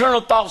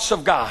eternal thoughts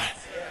of God.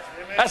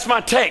 That's my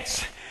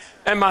text.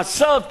 And my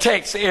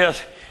subtext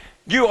is,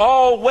 you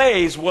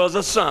always was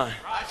a son.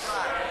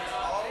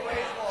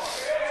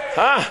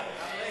 Huh?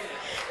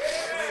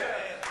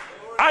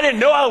 I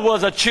didn't know I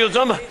was a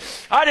children.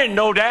 I didn't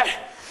know that.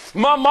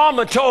 My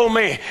mama told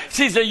me,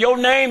 she said, your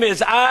name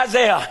is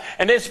Isaiah,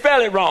 and they spell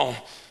it wrong.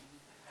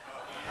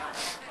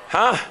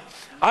 Huh?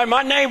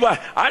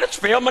 I just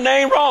spelled my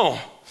name wrong.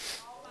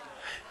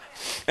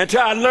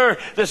 Until I learned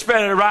to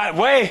spell it the right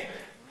way.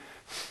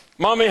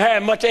 Mommy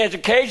had much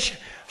education.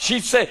 She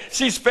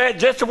spelled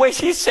just the way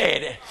she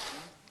said it.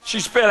 She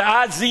spelled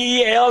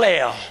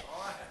I-Z-E-L-L.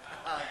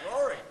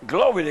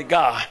 Glory to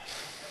God.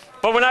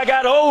 But when I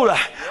got older,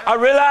 I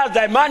realized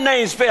that my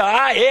name spelled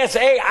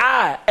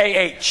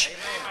I-S-A-I-A-H.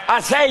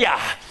 Isaiah.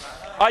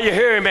 Are you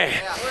hearing me?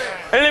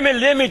 And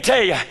let me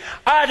tell you,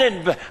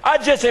 I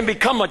just didn't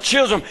become a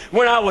children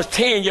when I was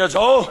 10 years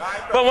old.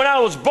 But when I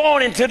was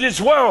born into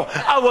this world,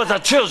 I was a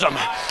children.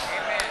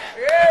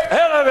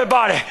 Hello,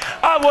 everybody.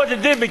 I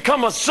didn't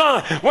become a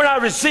son when I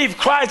received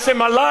Christ in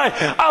my life.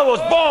 I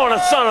was born a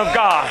son of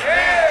God.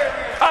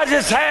 I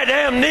just had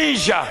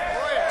amnesia.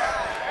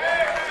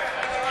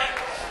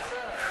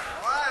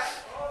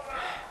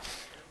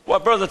 Well,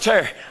 Brother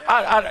Terry,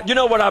 you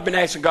know what I've been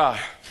asking God?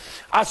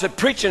 I said,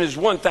 preaching is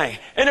one thing.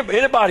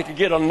 Anybody can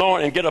get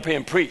anointed and get up here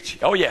and preach.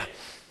 Oh, yeah.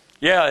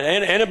 Yeah,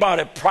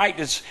 anybody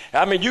practice.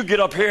 I mean, you get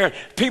up here,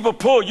 people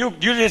pull, you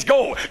just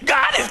go,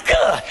 God is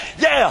good.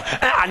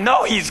 Yeah, I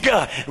know he's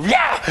good.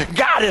 Yeah,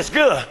 God is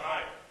good.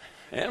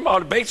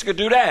 Anybody basically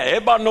do that.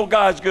 Everybody know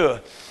God's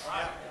good.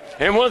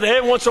 And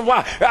every once in a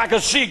while, I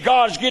can see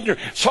God's getting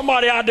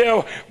somebody out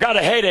there got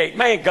a headache.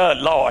 Man, God,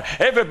 Lord,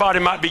 everybody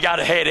might be got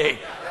a headache.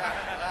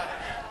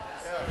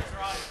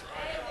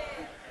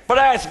 But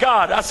I asked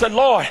God, I said,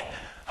 Lord,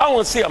 I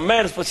want to see a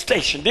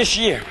manifestation this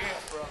year.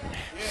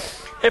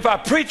 If I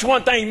preach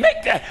one thing,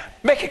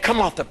 make it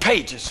come off the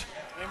pages.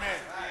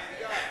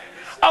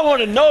 I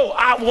want to know.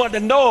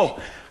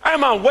 I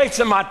Am I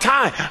wasting my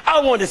time?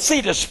 I want to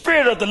see the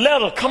spirit of the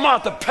letter come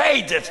out the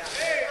pages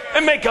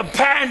and make a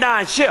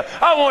paradigm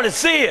shift. I want to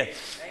see it.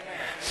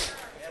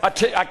 I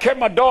carried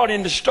my daughter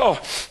in the store.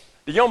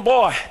 The young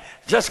boy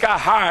just got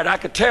hired. I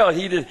could tell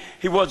he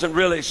wasn't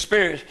really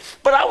experienced,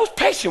 but I was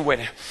patient with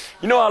him.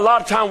 You know, a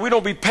lot of times we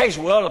don't be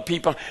patient with other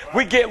people.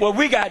 We get what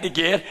we got to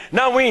get.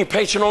 Now we ain't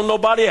patient on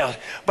nobody else.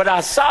 But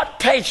I sat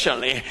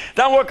patiently.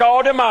 Done work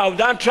all them hours.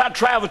 Done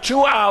travel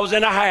 2 hours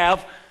and a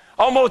half,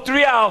 almost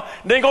 3 hours.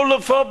 Then go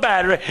look for a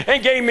battery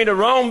and gave me the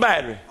wrong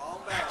battery.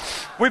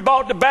 We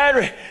bought the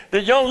battery.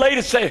 The young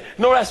lady said,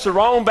 no, that's the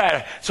wrong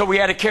battery. So we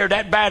had to carry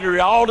that battery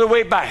all the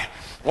way back.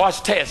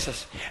 Watch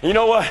Texas. And you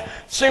know what?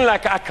 Seemed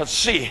like I could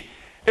see.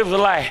 It was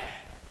like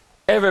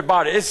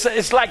everybody.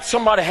 It's like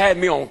somebody had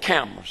me on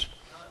cameras.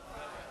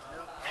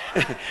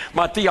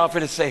 My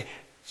theophany say,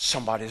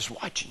 somebody's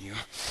watching you.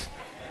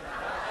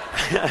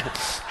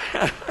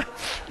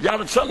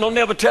 Y'all, something don't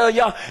never tell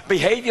y'all.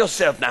 Behave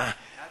yourself now.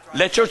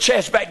 Let your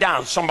chest back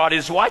down.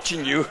 Somebody's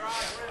watching you.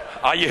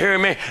 Are you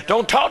hearing me?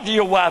 Don't talk to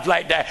your wife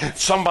like that.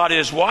 Somebody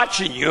is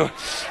watching you.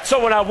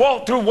 So when I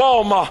walked through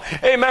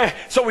Walmart, amen,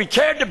 so we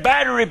carried the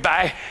battery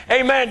back,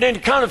 amen, then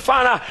kind of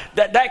find out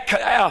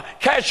that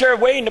cashier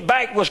way in the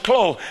back was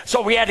closed.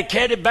 So we had to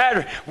carry the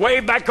battery way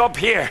back up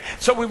here.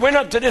 So we went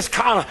up to this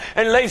counter,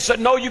 and the lady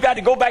said, no, you got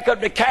to go back up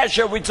to the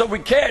cashier. So we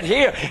carried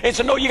here. And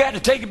said, no, you got to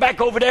take it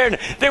back over there. And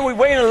then we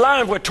waited in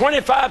line with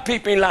 25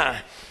 people in line.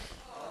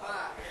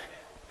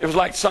 It was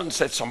like something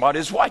said,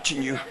 somebody's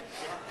watching you.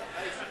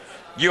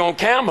 You on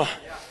camera,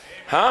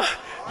 huh?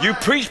 You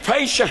preach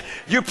patient.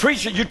 You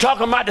preach it. You're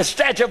talking about the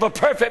stature of a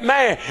perfect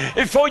man.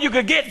 Before you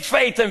could get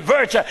faith and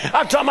virtue,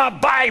 I'm talking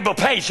about Bible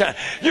patient.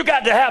 You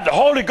got to have the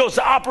Holy Ghost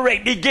to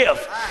operate the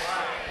gift.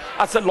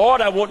 I said,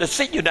 Lord, I want to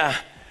see you now.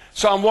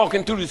 So I'm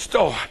walking through the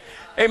store.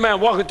 Amen.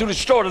 Walking through the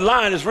store. The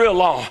line is real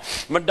long.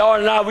 My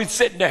daughter and I, we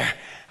sitting there.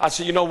 I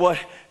said, you know what?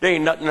 There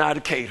ain't nothing out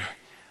of cater.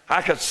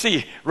 I could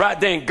see right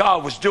then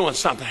God was doing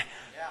something.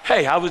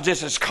 Hey, I was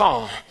just as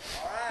calm.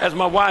 As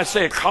my wife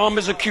said, calm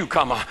as a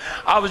cucumber.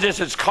 I was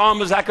just as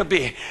calm as I could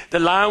be. The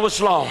line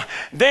was long.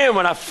 Then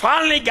when I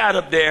finally got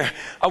up there,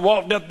 I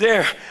walked up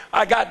there.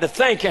 I got to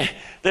thinking.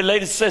 The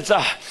lady says,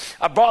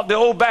 I brought the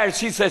old battery.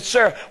 She said,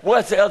 sir,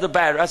 what's the other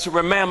battery? I said,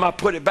 well, ma'am, I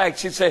put it back.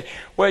 She said,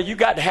 well, you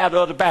got to have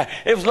the other battery.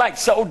 It was like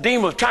some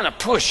demon was trying to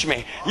push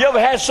me. You ever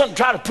had something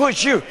try to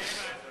push you?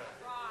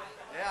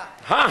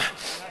 Huh?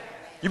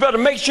 You better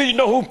make sure you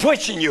know who's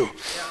pushing you.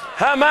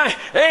 Amen.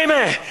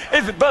 Amen.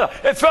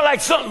 It felt like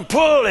something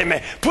pulling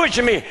me,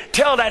 pushing me.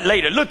 Tell that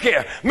lady, look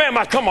here, ma'am,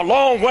 I come a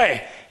long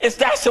way.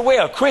 That's the way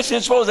a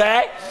Christian's supposed to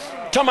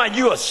act. Talking about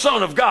you a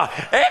son of God.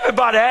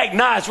 Everybody act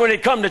nice when they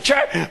come to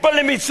church, but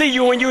let me see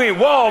you when you in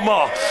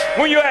Walmart,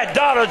 when you at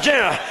Dollar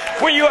General,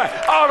 when you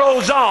at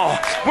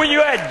AutoZone, when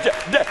you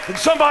at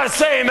somebody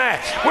say amen,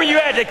 when you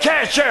at the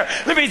cashier.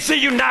 Let me see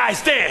you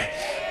nice then.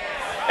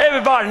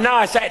 Everybody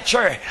nice at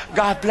church.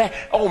 God bless.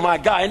 Oh my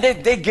God.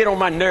 And they get on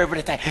my nerve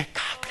with the thing.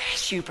 God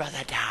bless you, Brother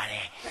Dottie.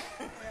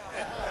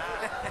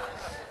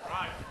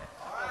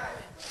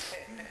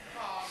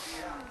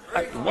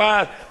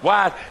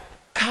 Why?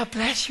 God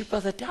bless you,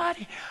 Brother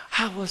Dottie.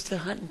 How was the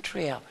hunting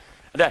trail?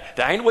 That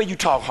ain't the way you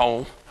talk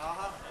home.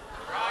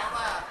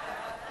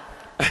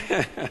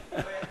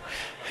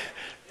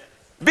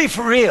 Be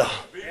for real.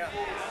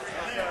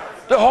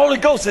 The Holy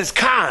Ghost is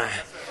kind.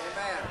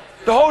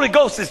 The Holy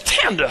Ghost is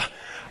tender.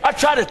 I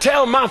try to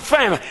tell my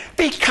family,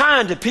 be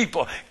kind to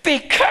people. Be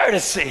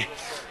courtesy.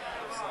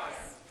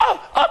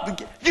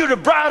 You the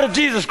bride of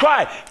Jesus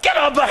Christ. Get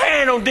up a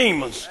hand on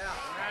demons.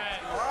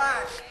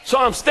 So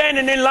I'm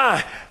standing in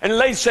line, and the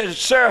lady said,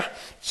 sir,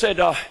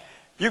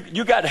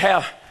 you got to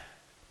have,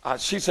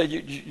 she said,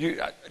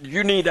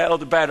 you need that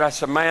other battery. I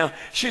said, ma'am.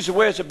 She said,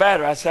 where's the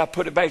battery? I said, I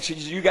put it back. She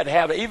said, you got to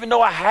have it. Even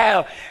though I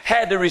have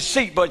had the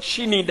receipt, but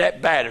she need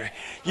that battery.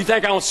 You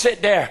think I'm going to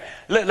sit there?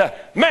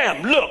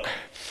 Ma'am, look,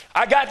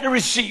 I got the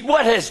receipt.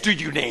 What else do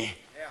you need?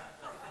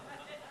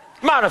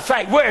 Matter of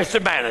fact, where's the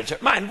manager?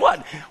 Man,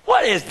 what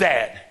is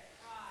that?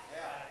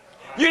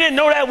 You didn't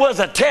know that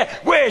was a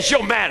test. Where's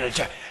your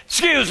manager?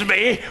 Excuse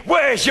me,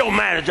 where's your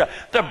manager?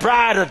 The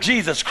bride of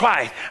Jesus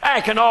Christ,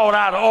 acting all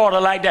out of order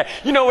like that.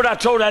 You know what I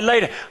told that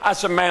lady? I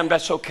said, ma'am,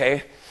 that's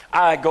okay.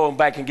 I go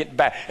back and get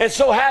back. And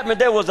so happened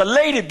there was a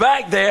lady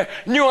back there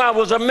knew I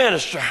was a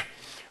minister.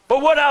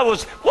 But what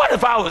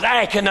if I was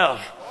acting up?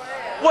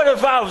 What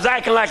if I was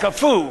acting like a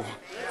fool?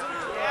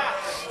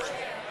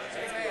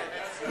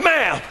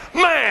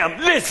 Ma'am,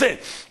 listen,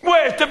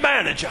 where's the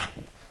manager?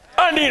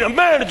 I need a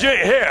manager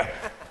in here.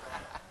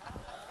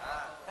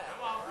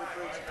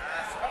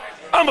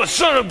 I'm a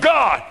son of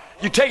God.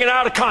 You're taking it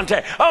out of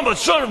context. I'm a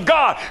son of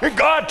God. And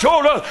God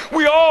told us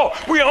we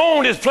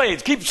own this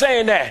place. Keep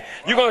saying that.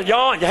 You're going to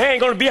yawn. Your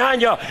hand going to be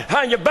behind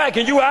your back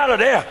and you out of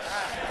there.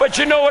 But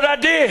you know what I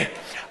did?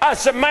 I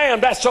said,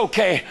 ma'am, that's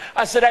okay.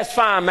 I said, that's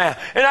fine, ma'am.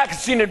 And I could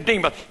see them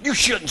demons. You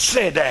shouldn't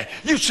say that.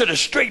 You should have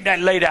straightened that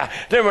lady out.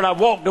 Then when I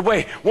walked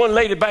away, one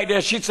lady back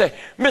there, she said,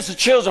 Mr.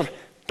 Chisholm,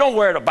 don't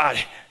worry about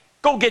it.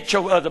 Go get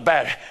your other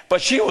battery.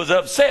 But she was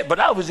upset, but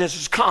I was just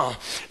as calm.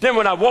 Then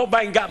when I walked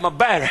back and got my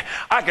battery,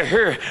 I could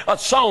hear a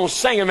song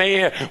singing in my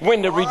ear,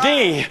 when the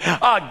redeemed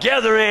are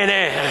gathering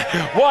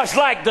in, washed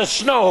like the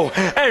snow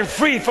and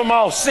free from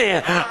all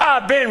sin.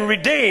 I've been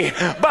redeemed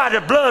by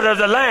the blood of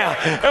the Lamb.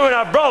 And when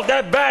I brought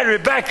that battery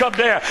back up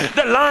there,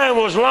 the line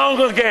was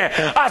long again.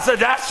 I said,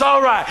 that's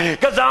all right,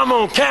 because I'm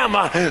on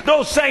camera.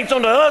 Those saints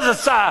on the other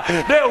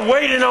side, they're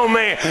waiting on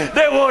me.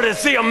 They want to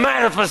see a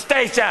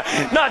manifestation,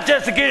 not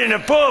just to get in the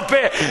pulpit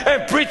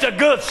and preach a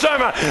good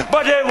sermon,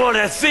 but they want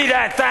to see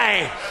that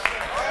thing.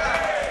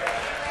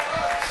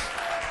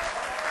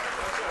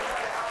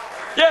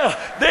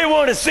 Yeah, they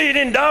want to see it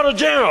in Dollar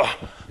General.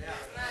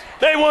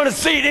 They want to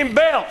see it in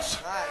Belts.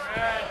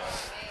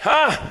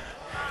 Huh?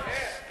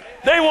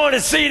 They want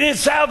to see it in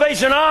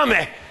Salvation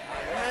Army.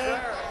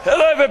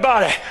 Hello,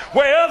 everybody.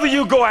 Wherever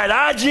you go at,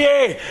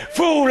 IGA,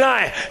 Food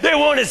Line, they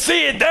want to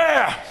see it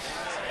there.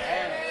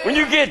 When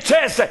you get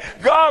tested,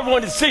 God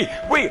wants to see.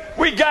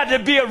 We got to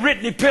be a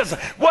written epistle.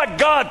 What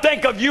God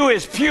think of you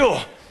is pure.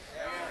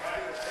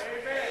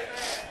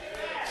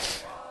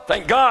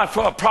 Thank God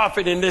for a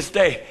prophet in this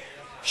day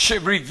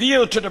should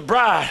reveal to the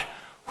bride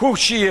who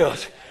she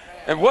is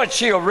and what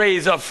she'll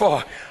raise up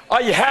for.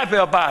 Are you happy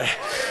about it?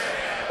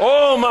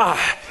 Oh my.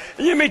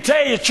 Let me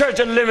tell you, Church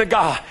of the Living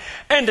God,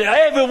 and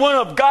every one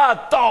of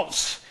God's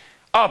thoughts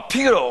are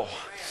pure.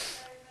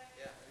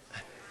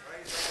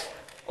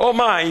 Oh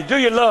my, do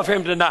you love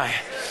him tonight?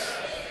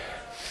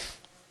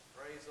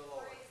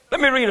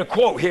 Let me read a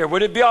quote here.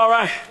 Would it be all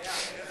right?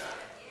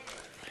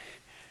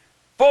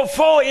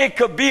 Before it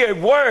could be a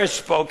word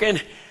spoken,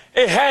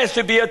 it has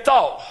to be a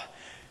thought.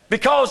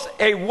 Because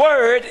a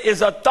word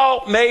is a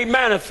thought made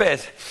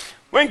manifest.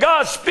 When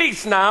God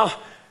speaks now,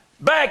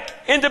 back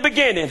in the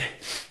beginning,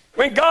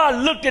 when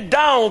God looked it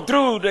down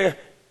through the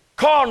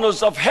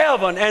corners of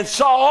heaven and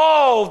saw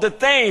all the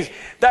things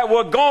that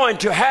were going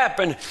to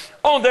happen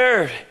on the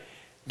earth,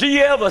 do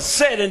you ever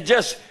sit and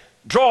just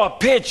draw a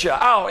picture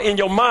out in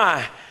your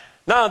mind?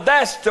 Now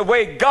that's the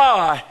way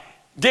God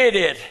did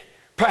it.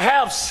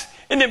 Perhaps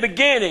in the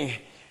beginning.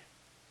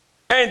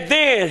 And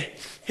then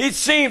it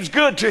seems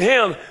good to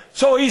him.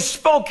 So he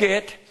spoke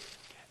it.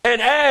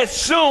 And as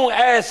soon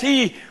as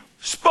he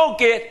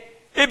spoke it,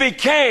 it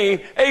became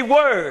a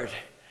word.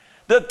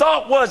 The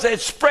thought was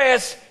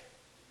expressed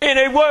in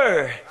a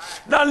word.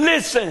 Now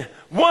listen,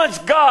 once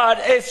God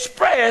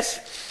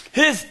expressed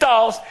his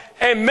thoughts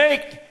and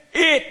make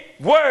it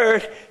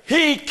word,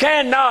 he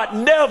cannot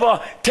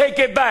never take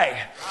it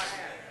back.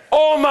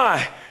 Oh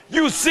my,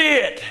 you see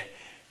it.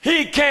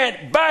 He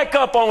can't back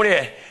up on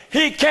it.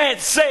 He can't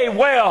say,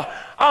 well,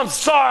 I'm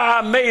sorry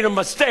I made a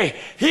mistake.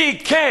 He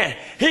can't.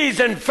 He's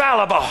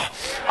infallible.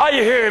 Are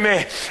you hearing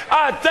me?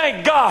 I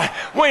thank God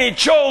when he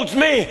chose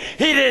me,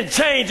 he didn't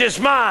change his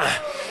mind.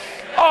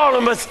 All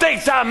the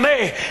mistakes I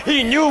made,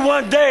 he knew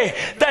one day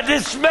that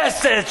this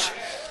message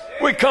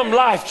would come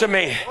life to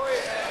me.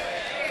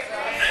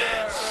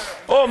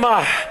 Oh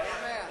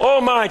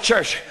my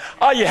church,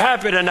 are you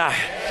happy tonight?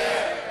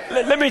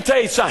 Let me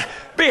tell you something.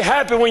 Be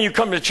happy when you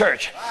come to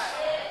church.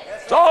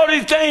 So all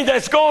these things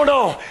that's going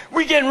on,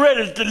 we getting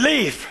ready to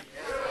leave.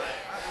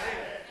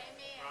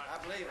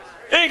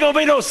 Ain't gonna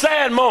be no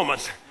sad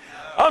moments.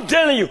 I'm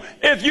telling you,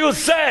 if you're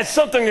sad,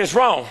 something is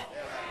wrong.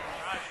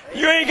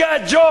 You ain't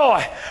got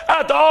joy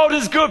after all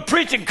this good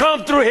preaching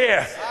come through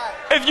here.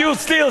 If you're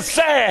still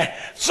sad,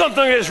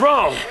 something is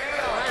wrong.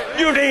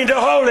 You need the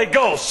Holy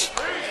Ghost.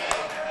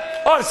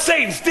 Or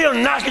Satan's still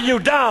knocking you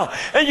down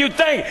and you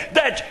think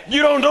that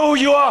you don't know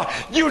who you are.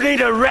 You need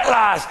to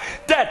realize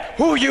that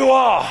who you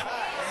are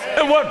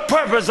and what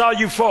purpose are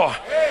you for.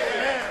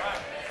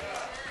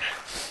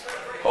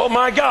 Oh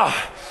my God.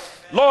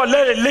 Lord,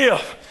 let it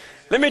live.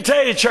 Let me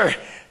tell you, church,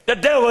 the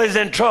devil is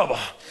in trouble.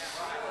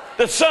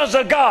 The sons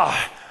of God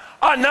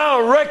are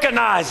now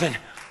recognizing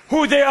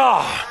who they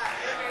are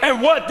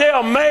and what they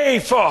are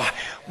made for,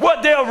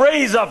 what they are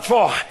raised up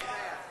for.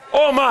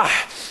 Oh my.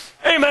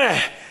 Amen.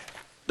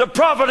 The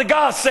prophet of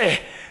God said,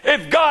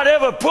 if God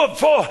ever put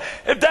forth,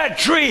 if that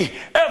tree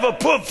ever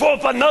put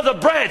forth another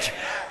branch,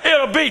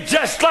 it'll be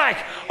just like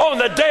on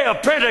the day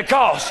of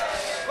Pentecost.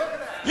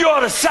 You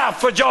ought to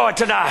shout for joy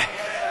tonight.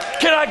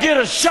 Can I get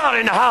a shout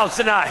in the house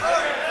tonight?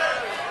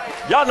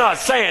 Y'all not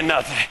saying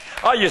nothing.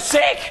 Are you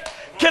sick?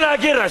 Can I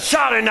get a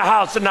shout in the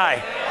house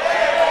tonight?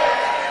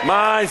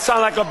 Mine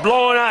sound like a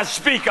blowing out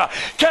speaker.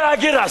 Can I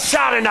get a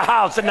shout in the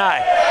house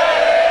tonight?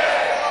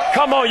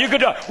 Come on, you can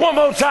do it. One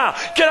more time.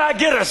 Can I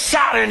get a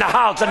shout in the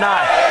house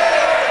tonight?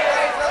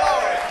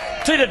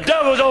 See, the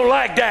devil don't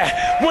like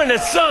that. When the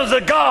sons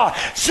of God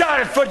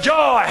shouted for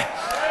joy,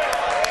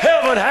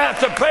 heaven has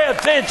to pay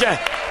attention.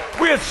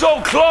 We're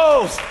so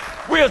close.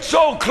 We're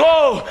so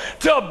close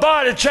to a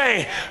body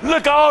change.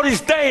 Look at all these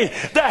things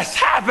that's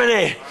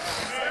happening.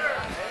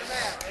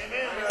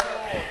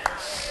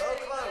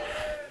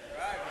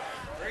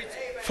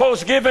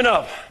 Folks giving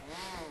up.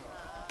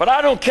 But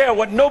I don't care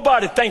what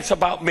nobody thinks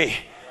about me.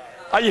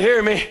 Are you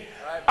hearing me?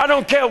 I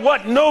don't care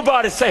what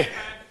nobody say.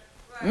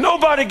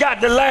 Nobody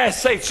got the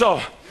last say so.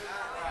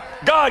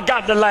 God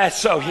got the last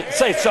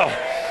say so.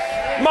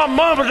 My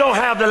mama don't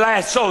have the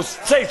last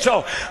say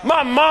so.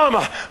 My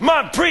mama,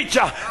 my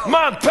preacher,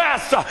 my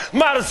pastor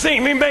might have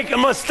seen me make a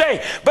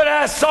mistake, but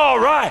that's all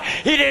right.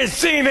 He didn't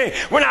see me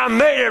when I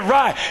made it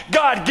right.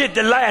 God get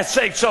the last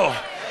say so.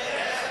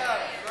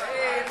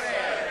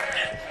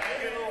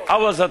 I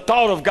was a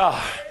thought of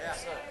God.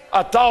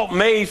 A thought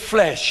made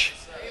flesh.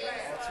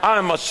 I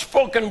am a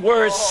spoken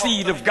word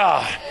seed of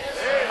God.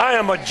 I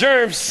am a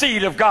germ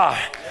seed of God.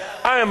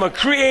 I am a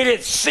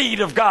created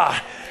seed of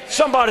God.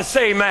 Somebody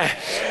say, man,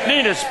 you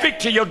need to speak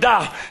to your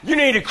doubt. You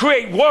need to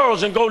create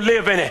worlds and go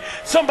live in it.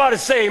 Somebody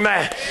say,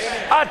 man.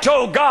 I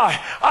told God,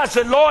 I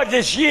said, Lord,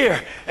 this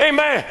year,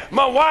 amen,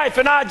 my wife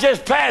and I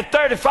just passed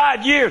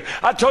 35 years.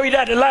 I told you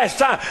that the last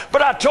time.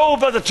 But I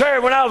told Brother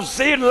Terry when I was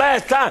seeing the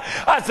last time,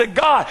 I said,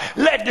 God,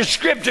 let the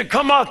scripture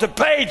come off the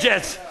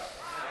pages.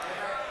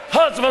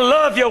 Husband,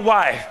 love your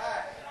wife.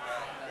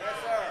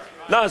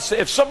 Now,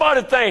 if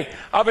somebody think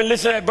I've been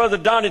listening to Brother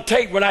Donnie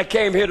Tate when I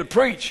came here to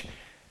preach,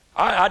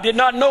 I did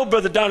not know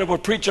Brother Donnie was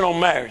preaching on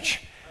marriage,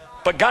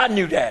 but God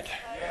knew that.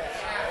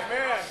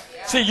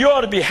 See, you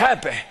ought to be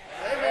happy.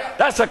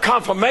 That's a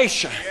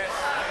confirmation.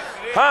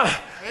 Huh?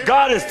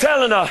 God is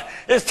telling us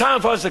it's time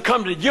for us to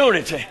come to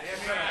unity.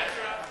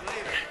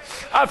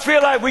 I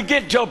feel like we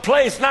get to a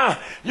place now,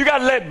 you got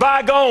to let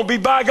bygone be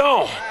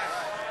bygone.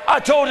 I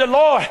told the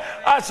Lord,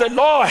 I said,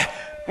 Lord,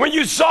 when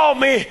you saw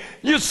me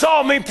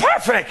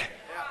perfect.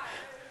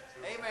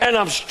 And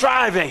I'm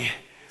striving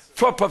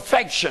for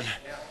perfection.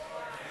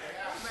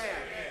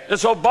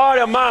 This old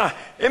body of mine,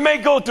 it may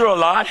go through a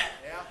lot.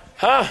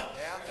 Huh?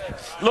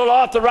 A little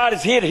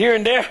arthritis here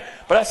and there,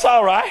 but that's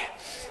all right.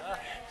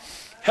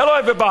 Hello,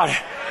 everybody.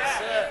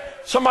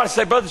 Somebody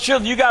say, Brother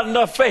Children, you got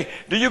enough faith.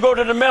 Do you go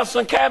to the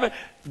Melson cabin?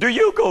 Do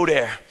you go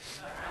there?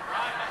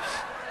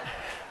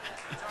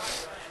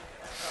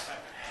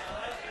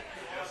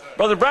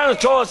 Brother Brown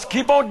told us,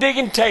 keep on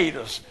digging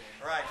taters.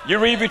 You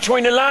read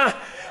between the lines.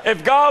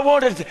 If God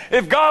wanted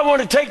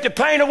to take the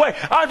pain away,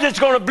 I'm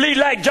just going to bleed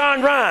like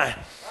John Ryan.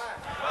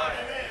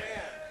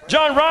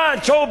 John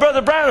Ryan told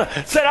Brother Brown,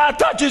 said, I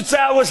thought you'd say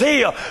I was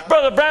healed.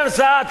 Brother Brown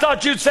said, I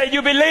thought you'd say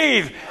you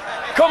believe.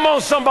 Come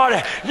on,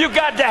 somebody. You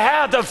got to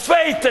have the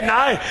faith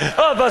tonight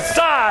of a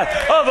size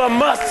of a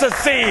mustard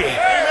seed.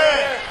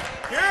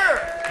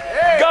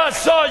 God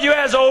saw you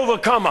as an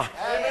overcomer.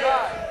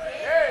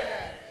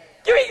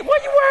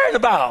 What are you worried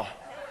about?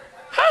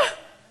 Huh?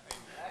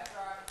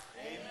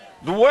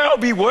 The world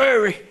be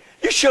worried.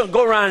 You shouldn't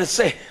go around and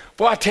say,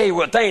 boy, I tell you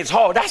what, things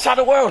hard. That's how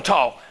the world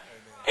talk.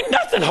 Ain't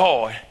nothing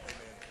hard.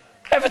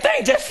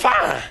 Everything's just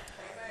fine.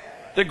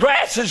 The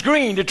grass is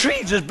green. The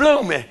trees is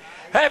blooming.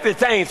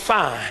 Everything's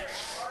fine.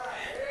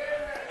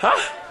 Huh?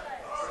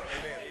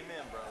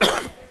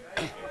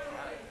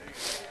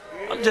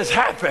 I'm just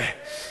happy.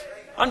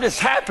 I'm just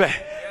happy.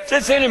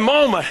 Just any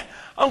moment,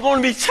 I'm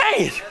going to be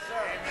changed.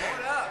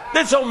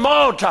 This old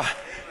altar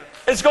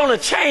is going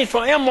to change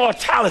for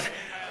immortality.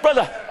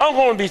 Brother, I'm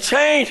going to be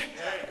changed.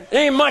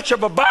 Ain't much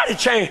of a body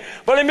change.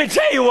 But let me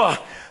tell you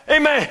what.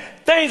 Amen.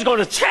 Things going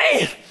to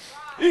change.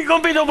 You're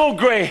going to be no more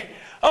gray.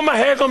 Oh, my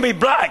hair going to be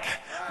black.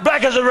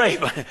 Black as a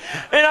raven.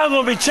 And I'm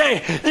going to be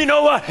changed. You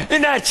know what?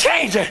 In that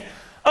changing,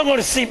 I'm going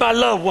to see my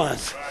loved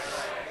ones.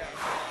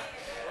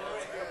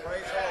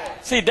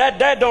 See,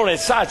 that don't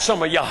excite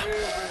some of y'all.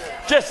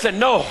 Just to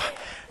know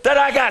that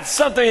I got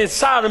something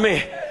inside of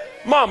me.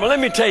 Mama, let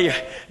me tell you,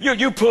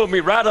 you pulled me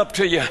right up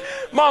to you.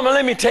 Mama,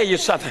 let me tell you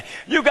something.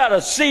 You got a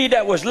seed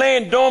that was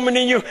laying dormant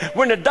in you.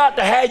 When the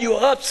doctor had you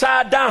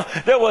upside down,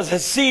 there was a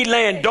seed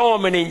laying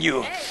dormant in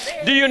you.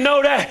 Do you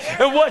know that?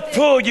 And what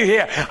pulled you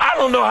here? I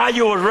don't know how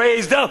you were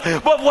raised up,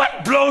 but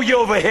what blew you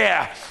over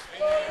here?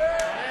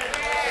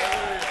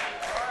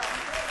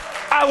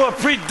 I was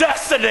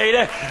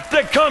predestinated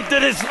to come to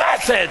this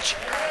message.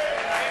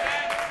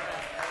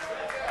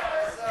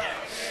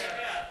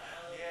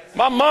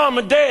 My mom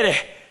and daddy,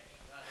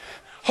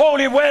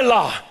 holy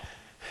wedlock.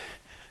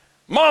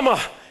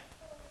 Mama,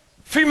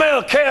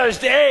 female carries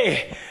the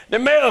egg, the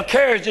male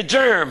carries the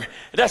germ.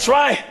 That's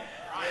right.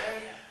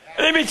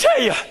 Let me tell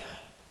you,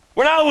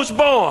 when I was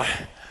born,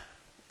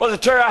 Brother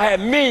Terry, I had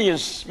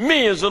millions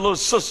of little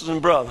sisters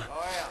and brothers.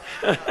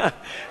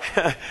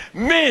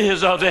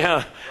 Millions of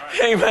them.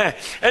 Amen.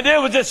 And they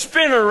would just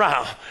spin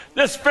around.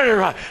 Just spin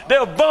around.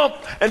 They'll bump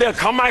and they'll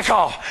come back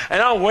off.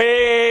 And I'm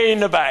way in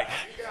the back.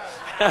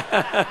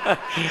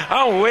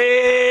 I'm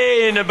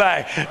way in the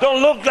back.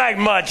 Don't look like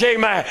much,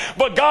 amen.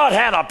 But God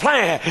had a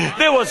plan.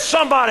 There was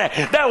somebody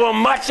that was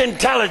much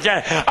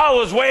intelligent. I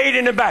was way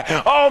in the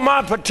back. All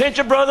my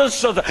potential brothers,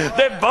 so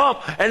they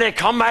bump and they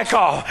come back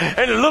off.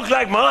 And it looked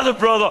like my other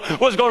brother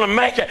was going to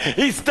make it.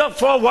 He stuck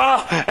for a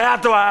while, and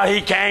after a while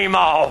he came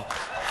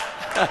off.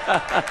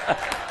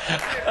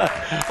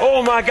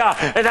 Oh my God.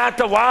 And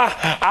after a while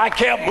I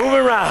kept moving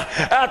around.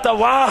 After a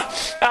while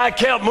I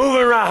kept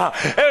moving around.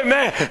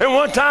 Amen. And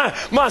one time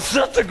my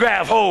sister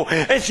grabbed hold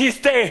and she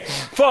stayed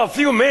for a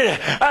few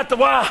minutes. After a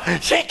while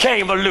she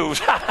came loose.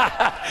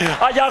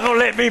 Are y'all gonna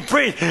let me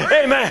preach?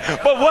 Amen.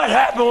 But what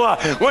happened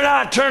was when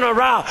I turned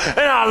around and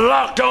I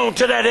locked on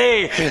to that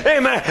egg,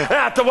 amen, and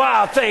after a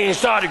while things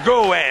started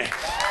growing.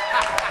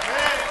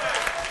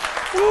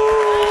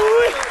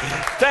 Ooh,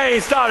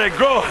 things started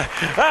growing.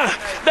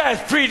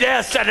 That's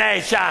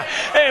predestination.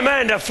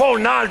 Amen. The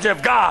foreknowledge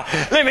of God.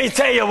 Let me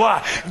tell you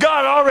what.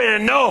 God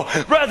already know.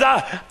 Brother,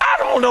 I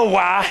don't know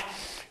why.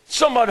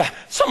 Some of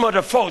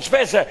the folks,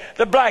 especially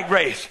the black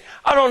race,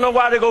 I don't know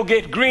why they go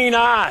get green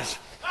eyes.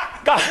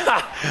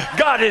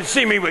 God didn't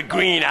see me with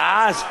green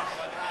eyes.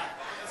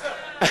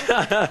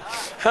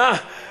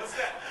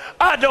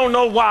 I don't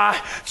know why.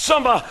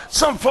 Some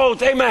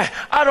folks, amen,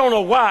 I don't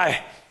know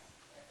why.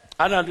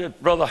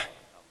 Brother.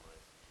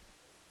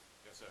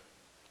 Yes, sir.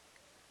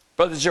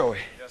 Brother Joey.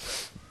 Yes,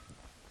 sir.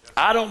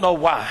 I don't know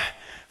why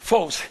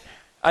folks,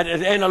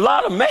 and a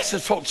lot of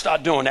Message folks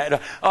start doing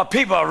that.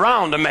 People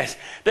around the mess,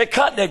 they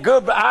cut their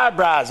good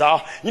eyebrows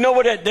off. You know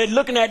what? They're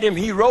looking at them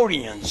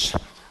Herodians.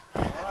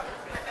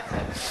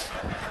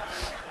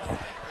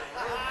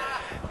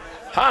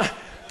 Huh?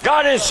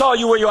 God didn't saw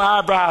you with your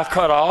eyebrows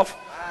cut off.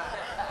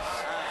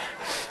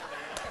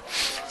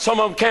 Some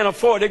of them can't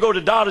afford. They go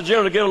to Dollar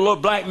General to get a little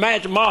black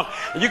magic mark.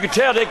 And you can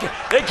tell they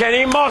can't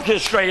even mark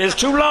it straight. It's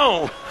too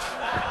long.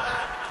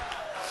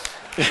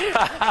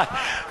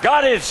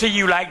 God didn't see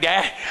you like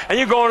that. And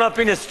you're going up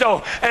in the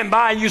store and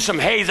buying you some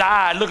hazel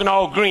eyes looking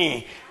all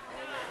green.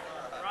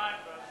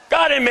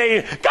 God didn't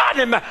make.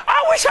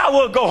 I wish I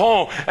would go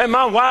home and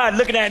my wife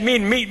looking at me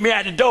and meet me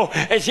at the door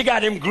and she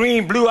got them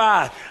green blue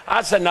eyes.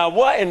 I said, now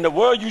what in the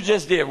world you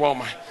just did,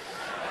 woman?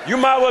 You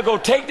might well go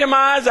take them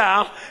eyes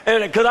out,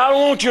 and because I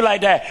don't want you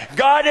like that.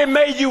 God didn't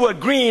make you with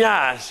green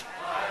eyes.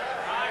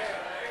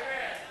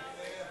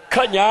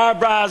 Cutting your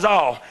eyebrows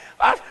off.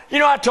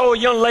 I told a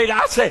young lady,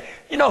 I said,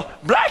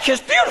 black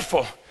is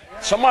beautiful.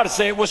 Somebody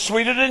said it was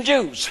sweeter than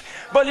juice.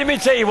 But let me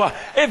tell you what,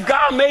 if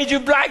God made you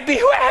black, be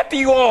happy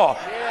you are.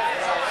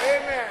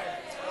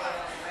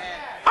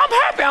 I'm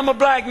happy I'm a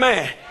black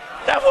man.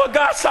 That's what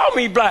God saw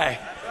me black.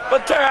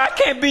 But Terry, I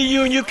can't be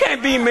you and you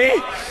can't be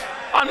me.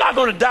 I'm not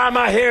going to dye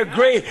my hair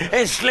gray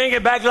and sling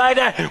it back like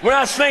that. When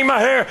I sling my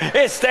hair,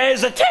 it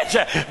stays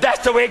attention.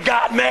 That's the way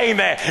God made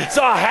me.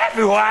 So I'm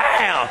happy who I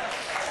am.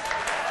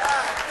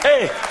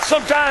 Hey,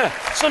 sometimes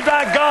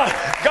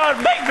God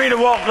make me to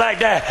walk like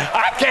that.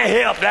 I can't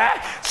help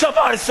that.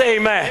 Somebody say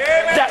amen.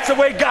 That's the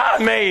way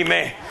God made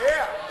me.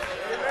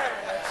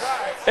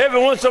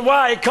 Every once in a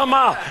while it come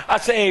out. I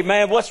say, hey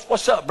man,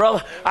 what's up,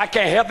 brother? I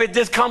can't help it.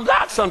 Just comes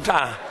out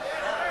sometime.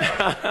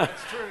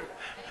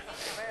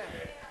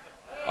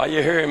 Are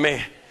you hearing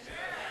me?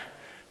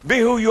 Be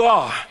who you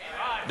are.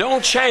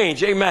 Don't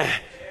change. Amen.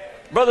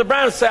 Brother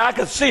Brown said, I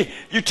could see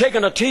you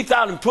taking a teeth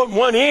out and putting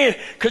one in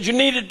because you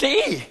needed to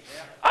eat.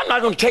 I'm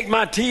not going to take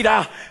my teeth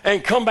out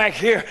and come back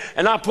here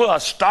and I put a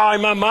star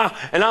in my mouth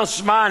and I'm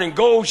smiling and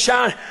gold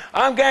shining.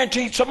 I'm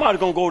guaranteed somebody's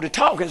going to go to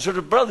talking to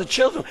the brother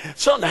children.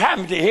 Something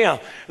happened to him.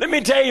 Let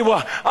me tell you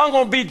what, I'm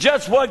going to be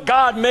just what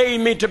God made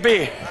me to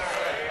be.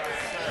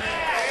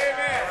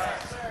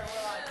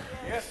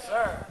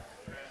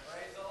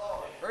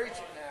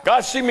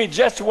 God see me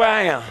just where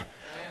I am.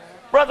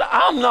 Brother,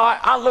 I'm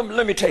not,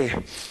 let me tell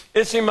you,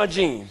 it's in my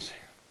genes.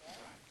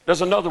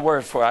 There's another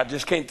word for it. I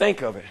just can't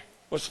think of it.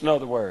 What's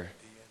another word?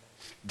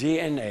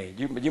 DNA.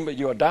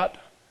 You a doctor?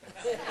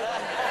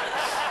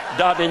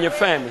 Doctor in your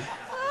family.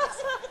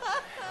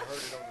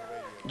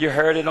 You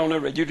heard it on the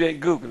radio. You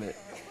didn't Google it.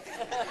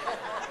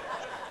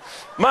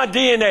 My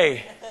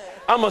DNA,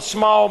 I'm a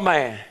small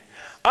man.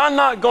 I'm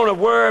not going to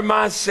worry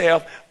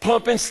myself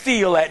pumping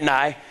steel at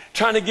night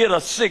trying to get a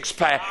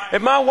six-pack.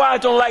 If my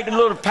wife don't like the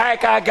little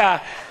pack I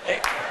got,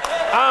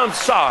 I'm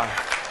sorry.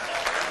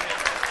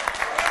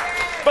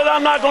 But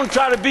I'm not going to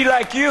try to be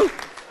like you.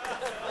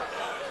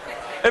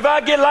 If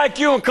I get like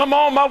you and come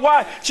on, my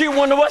wife, she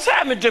wonder what's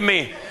happened to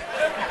me.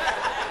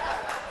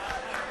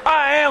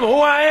 I am who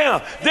I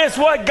am. This is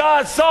what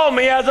God saw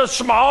me as a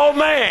small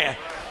man.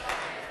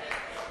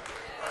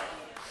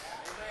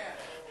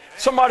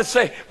 Somebody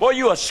say, well,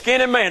 you a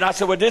skinny man. I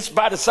said, well, this is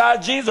by the size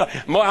of Jesus.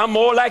 I'm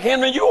more like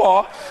him than you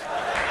are.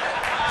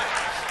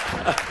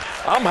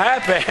 I'm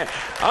happy.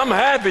 I'm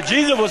happy.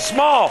 Jesus was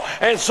small,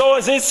 and so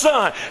is his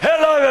son.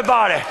 Hello,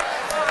 everybody.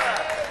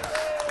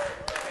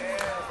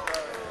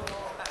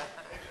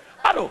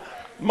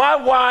 My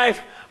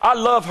wife, I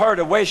love her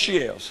the way she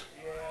is.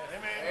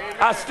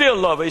 I still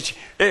love her.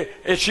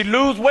 If she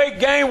lose weight,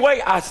 gain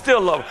weight, I still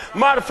love her.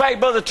 Matter of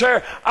fact, Brother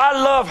Terry,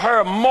 I love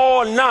her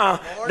more now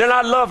than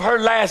I loved her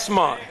last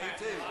month.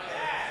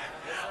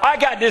 I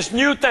got this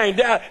new thing.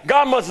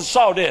 God must have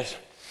saw this.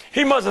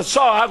 He must have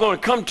saw I'm going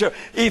to come to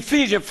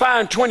Ephesians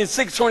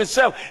 5:26,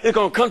 27. It's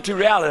going to come to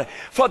reality.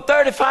 For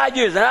 35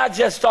 years, and I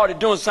just started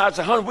doing something. I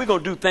said, honey, we're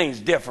going to do things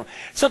different.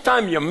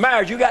 Sometimes in your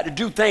marriage, you got to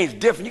do things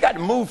different. You got to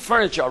move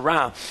furniture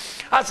around.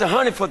 I said,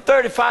 honey, for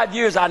 35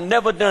 years, I've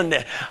never done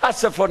that. I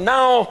said, for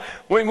now,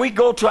 when we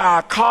go to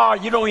our car,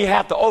 you don't even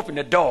have to open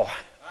the door.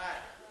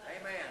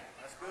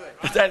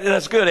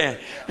 That's good, Ann.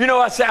 You know,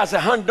 I said,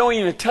 honey, don't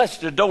even touch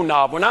the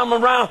doorknob. When I'm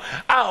around,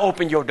 I'll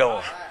open your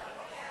door.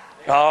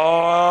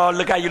 Oh,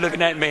 look how you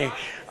looking at me.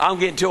 I'm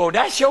getting too old.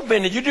 That's your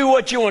business. You do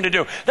what you want to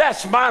do.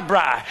 That's my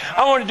bride.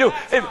 I want to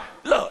do.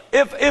 Look,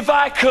 if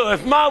I could,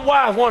 if my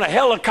wife want a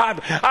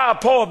helicopter,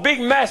 I'd pour a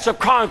big mass of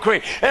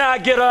concrete and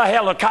I'd get her a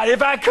helicopter.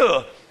 If I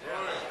could,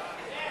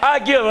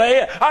 I'd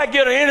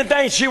give her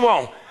anything she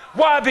wants.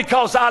 Why?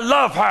 Because I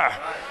love her.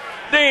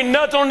 There ain't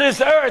nothing on this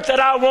earth that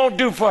I won't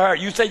do for her.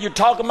 You say you're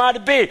talking mighty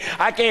big.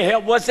 I can't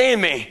help what's in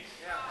me.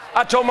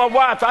 I told my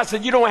wife, I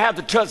said, you don't have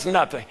to touch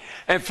nothing.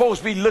 And folks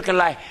be looking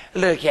like,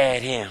 look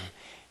at him.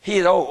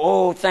 He's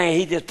old thing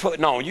he just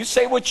putting on. You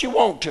say what you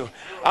want to.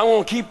 I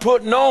want to keep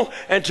putting on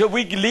until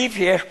we leave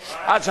here.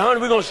 I said,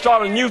 honey, we're going to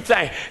start a new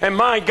thing. And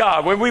my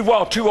God, when we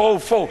walk two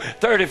old folk,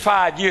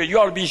 35 years, you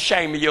ought to be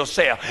ashamed of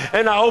yourself.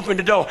 And I opened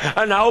the door.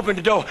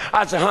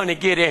 I said, honey,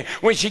 get in.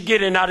 When she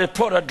get in, I just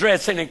put her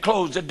dress in and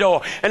closed the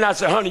door. And I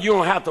said, honey, you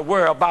don't have to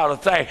worry about a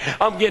thing.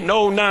 I'm getting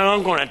old now.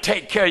 I'm going to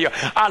take care of you.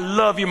 I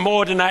love you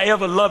more than I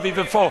ever loved you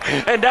before.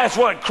 And that's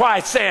what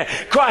Christ said.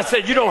 Christ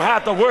said, you don't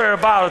have to worry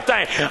about a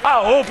thing.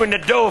 I'll open the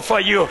door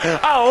for you.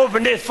 I'll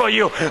open this for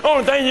you.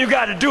 Only thing you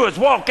got to do is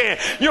walk in.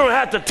 You don't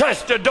have to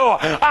touch the door.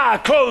 I'll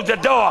close the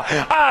door.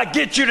 I'll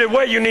get you to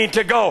where you need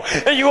to go.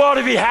 And you ought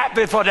to be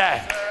happy for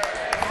that.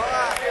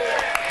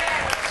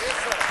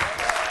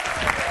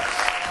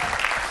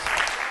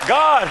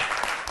 God,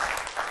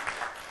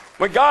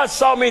 when God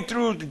saw me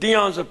through the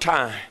eons of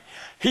time,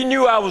 he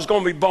knew I was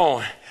going to be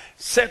born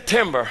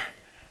September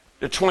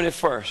the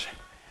 21st,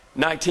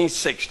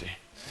 1960.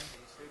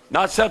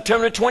 Not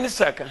September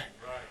 22nd.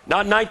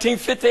 Not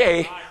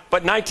 1958,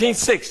 but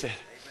 1960.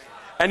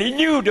 And he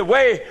knew the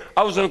way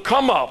I was going to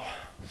come up.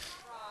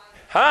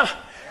 Huh?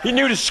 He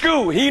knew the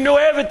school. He knew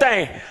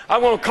everything. I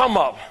was going to come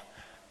up.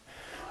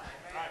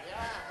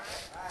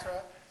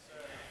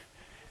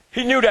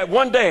 He knew that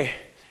one day,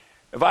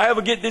 if I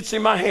ever get this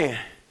in my hand,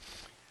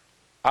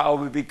 I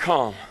will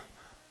become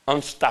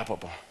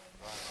unstoppable.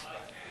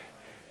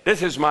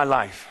 This is my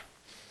life.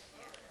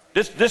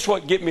 This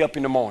what get me up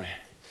in the morning.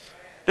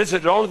 This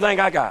is the only thing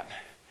I got.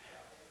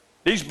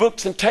 These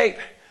books and tape,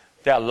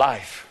 they're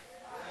life.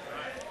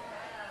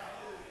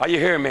 Are you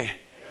hearing me?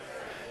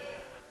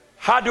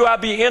 How do I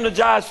be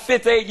energized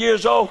 58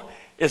 years old?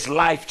 It's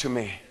life to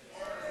me.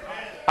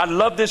 I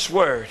love this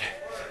word.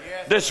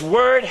 This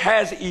word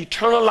has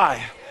eternal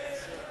life.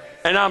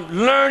 And I'm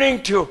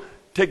learning to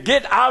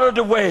get out of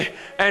the way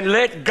and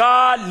let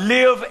God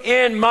live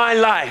in my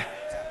life.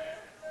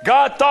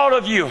 God thought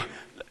of you.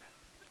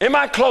 In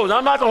my clothes,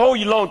 I'm not going to hold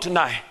you long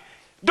tonight.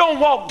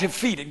 Don't walk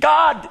defeated.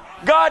 God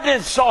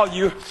didn't saw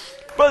you.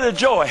 Brother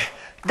Joy,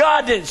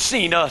 God didn't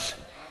see us.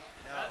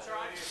 That's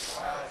right.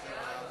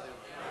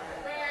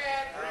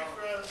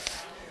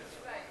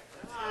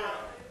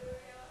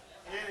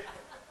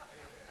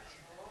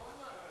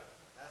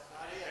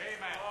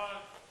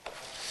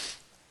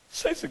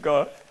 Say to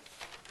God, I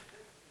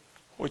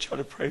want y'all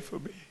to pray for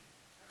me.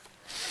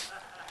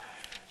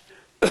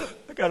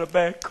 I got a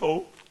bad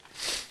cold.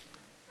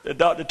 The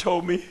doctor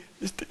told me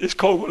this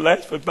cold will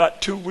last for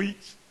about 2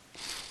 weeks.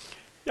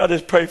 Y'all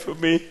just pray for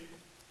me.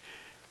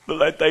 Look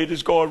like things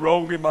is going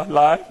wrong in my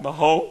life, my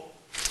home,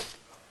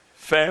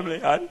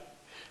 family,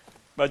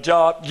 my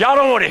job. Y'all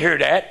don't want to hear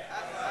that.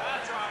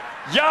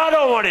 Y'all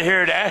don't want to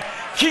hear that.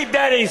 Keep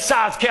that in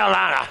South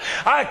Carolina.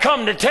 I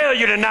come to tell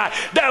you tonight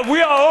that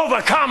we are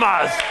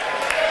overcomers.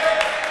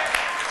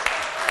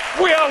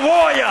 We are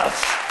warriors.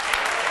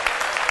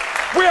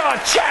 We are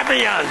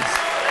champions.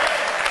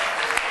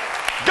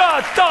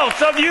 God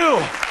thoughts of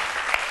you.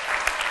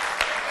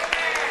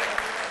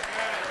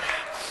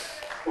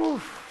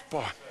 Ooh,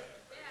 boy.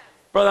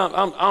 Brother,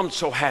 I'm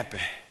so happy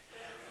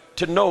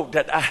to know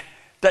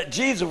that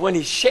Jesus, when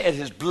he shed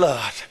his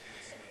blood,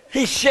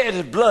 he shed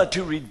his blood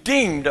to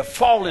redeem the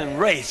fallen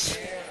race.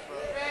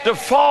 The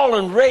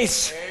fallen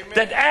race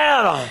that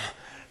Adam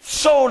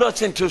sold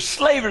us into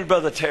slavery,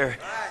 Brother Terry.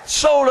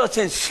 Sold us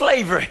in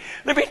slavery.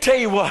 Let me tell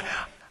you what.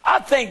 I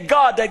thank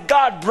God that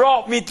God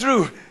brought me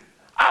through.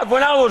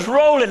 When I was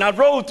rolling, I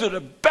rolled through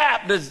the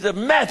Baptist, the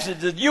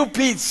Methodist, the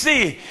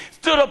UPC,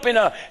 stood up in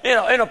a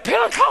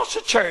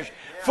Pentecostal church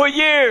for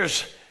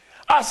years.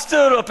 I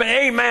stood up and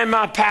amen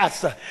my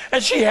pastor,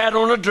 and she had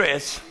on a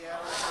dress.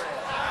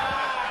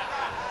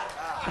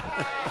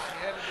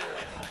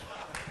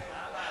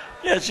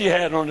 Yeah, she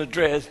had on a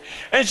dress.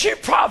 And she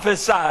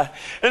prophesied.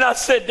 And I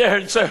sat there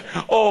and said,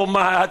 oh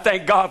my, I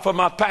thank God for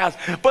my past.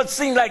 But it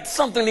seemed like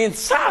something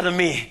inside of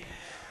me.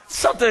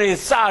 Something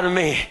inside of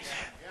me.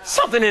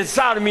 Something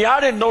inside of me. I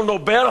didn't know no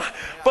better.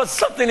 But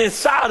something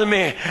inside of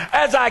me.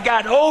 As I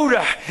got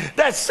older,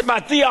 that's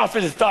my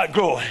theophany started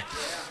growing.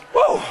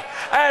 Whoa.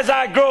 As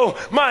I grow,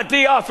 my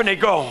theophany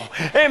grow.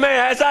 Amen.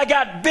 As I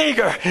got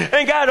bigger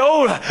and got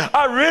older,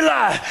 I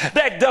realized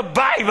that the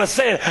Bible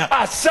said,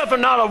 I suffer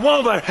not a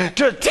woman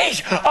to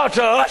teach or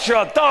to usher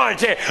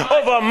authority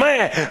over a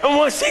man. And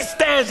when she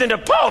stands in the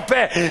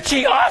pulpit,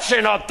 she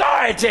ushering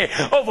authority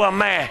over a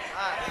man.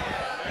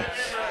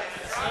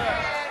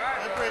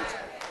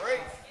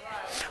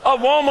 A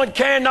woman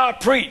cannot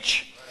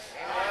preach.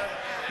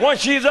 Once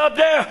she's up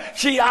there,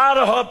 she's out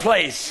of her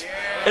place.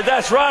 If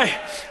that's right.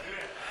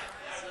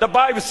 The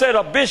Bible said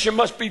a bishop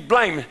must be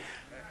blameless.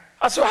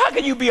 I said, how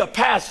can you be a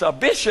pastor? A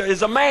bishop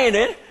is a man,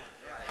 isn't it?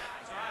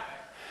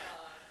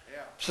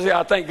 See,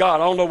 I thank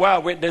God. I don't know why I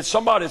went there.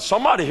 Somebody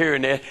here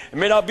and there. It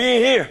may not be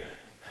in here.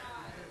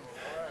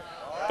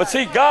 But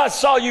see, God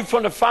saw you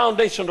from the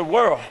foundation of the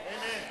world.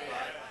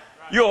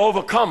 You're an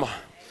overcomer.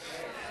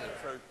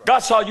 God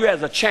saw you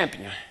as a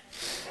champion.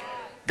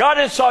 God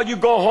didn't saw you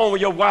go home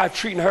with your wife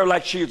treating her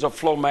like she was a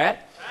floor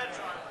mat.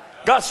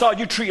 God saw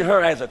you treating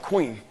her as a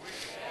queen.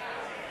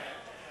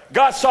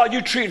 God saw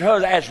you treating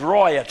her as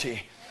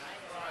royalty.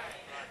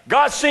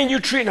 God seen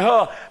you treating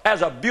her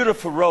as a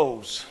beautiful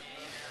rose.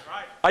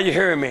 Are you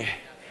hearing me?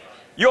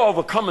 You're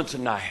overcoming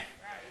tonight.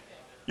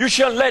 You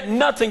shouldn't let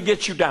nothing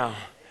get you down.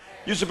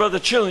 You say, Brother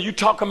Children, you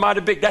talking mighty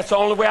big. That's the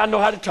only way I know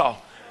how to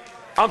talk.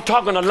 I'm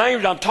talking a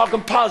language. I'm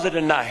talking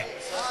positive tonight.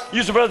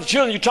 You say, Brother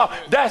Children, you talk.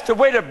 That's the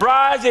way the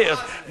bride is.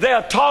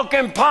 They're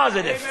talking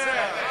positive.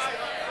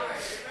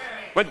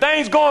 When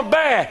things going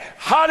bad,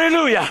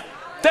 hallelujah,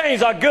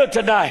 things are good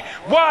tonight.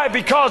 Why?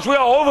 Because we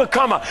are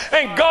overcomer.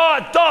 And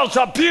God's thoughts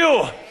are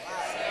pure.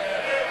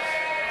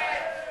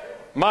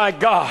 My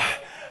God.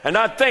 And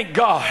I thank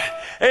God,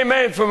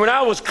 amen, from when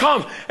I was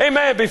come,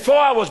 amen, before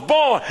I was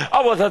born,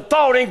 I was a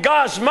thought in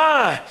God's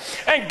mind.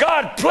 And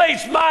God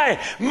placed my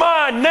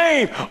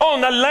name on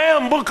the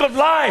Lamb Book of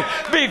Life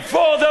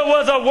before there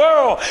was a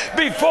world.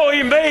 Before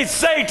he made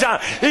Satan,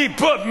 he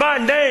put my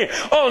name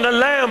on the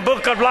Lamb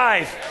Book of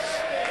Life.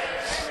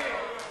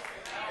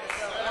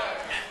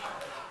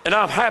 And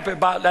I'm happy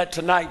about that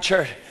tonight,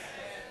 church.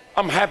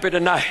 I'm happy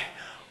tonight.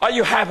 Are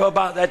you happy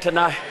about that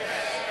tonight?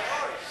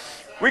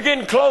 We're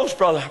getting close,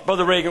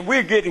 Brother Reagan.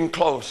 We're getting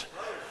close.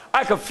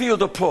 I could feel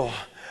the pull.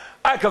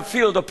 I could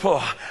feel the pull.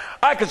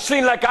 I could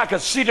seem like I could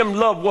see them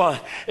loved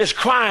ones is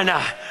crying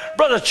out.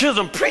 Brother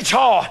Chisholm, preach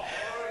hard.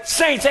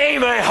 Saints,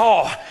 amen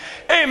hard.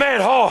 Amen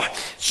hard.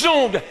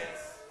 Soon,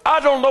 I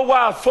don't know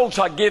why folks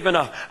are giving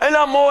up. And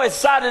I'm more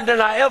excited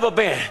than I ever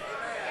been.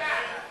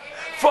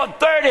 For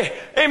 30,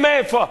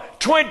 amen, for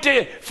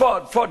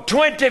 24,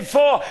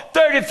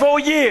 34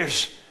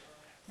 years.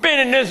 Been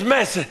in this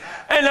message,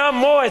 and I'm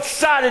more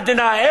excited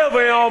than I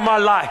ever in all my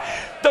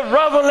life. The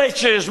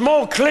revelation is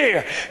more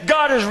clear.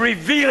 God is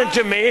revealing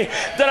to me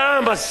that I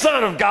am a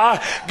son of God.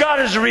 God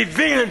is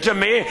revealing to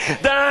me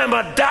that I am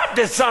an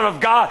adopted son of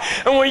God.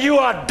 And when you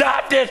are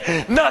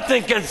adopted,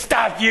 nothing can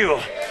stop you.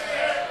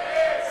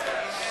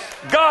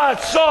 God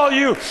saw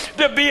you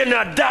to be an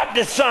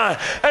adopted son,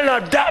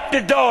 an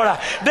adopted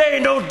daughter. There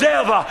ain't no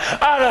devil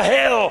out of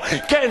hell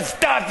can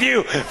stop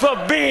you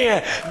from being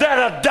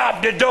that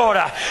adopted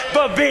daughter,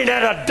 from being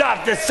that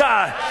adopted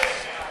son.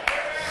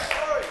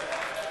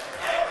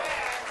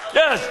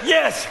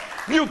 Yes,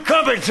 you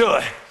coming to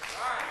it.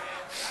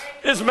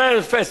 It's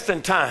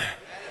manifesting time.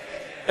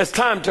 It's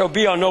time to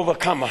be an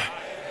overcomer.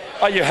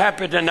 Are you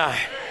happy tonight?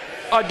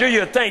 Or do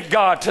you thank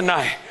God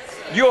tonight?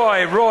 You are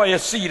a royal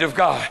seed of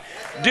God.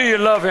 Do you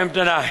love him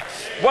tonight?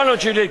 Why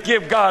don't you just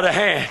give God a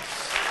hand?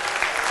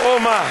 Oh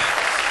my.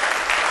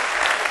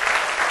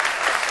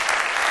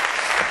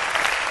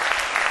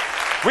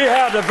 We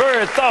have the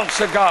very thoughts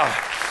of God,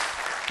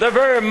 the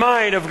very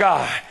mind of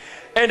God,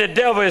 and the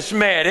devil is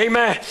mad.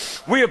 Amen.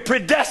 We are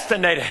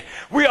predestinated.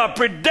 We are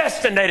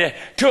predestinated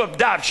to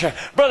adoption.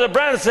 Brother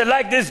Brown said,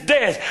 like this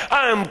death,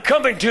 I am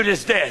coming to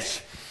this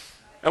death.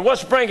 And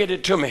what's bringing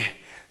it to me?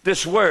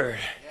 This word.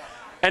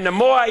 And the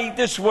more I eat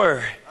this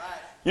word,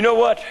 you know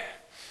what?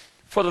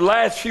 For the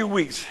last few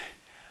weeks,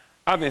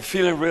 I've been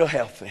feeling real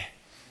healthy,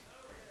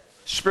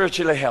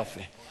 spiritually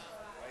healthy.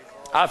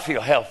 I feel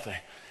healthy.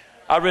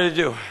 I really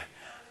do.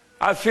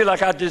 I feel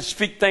like I just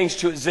speak things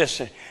to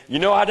existence. You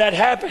know how that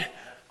happened?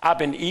 I've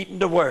been eating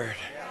the word.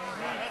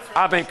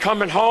 I've been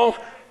coming home.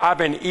 I've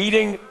been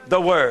eating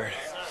the word.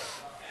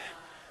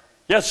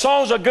 Yes,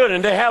 songs are good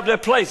and they have their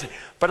place,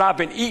 but I've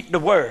been eating the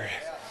word.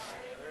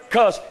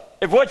 Because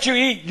if what you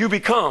eat, you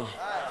become.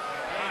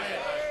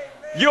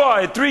 You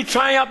are a three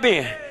triumph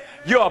being.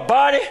 Your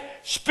body,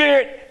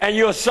 spirit, and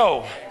your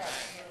soul.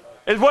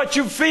 It's what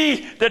you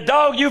feed, the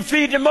dog you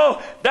feed the most,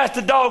 that's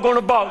the dog going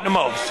to bark the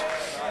most.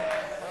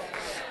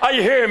 Are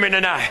you hearing me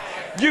tonight?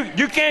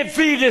 You can't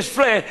feed this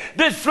flesh.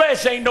 This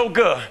flesh ain't no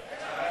good.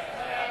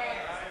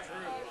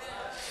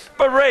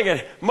 But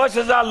Reagan, much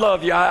as I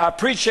love you, I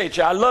appreciate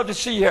you, I love to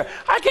see you here,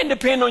 I can't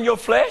depend on your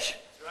flesh.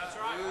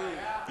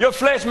 Your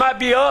flesh might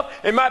be up,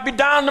 it might be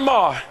down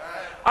tomorrow.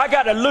 I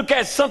got to look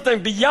at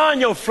something beyond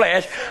your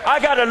flesh. I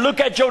got to look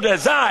at your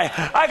desire.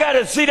 I got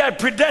to see that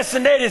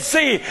predestinated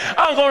seed.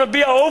 I'm going to be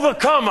an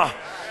overcomer.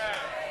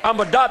 I'm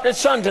adopted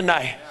son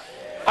tonight.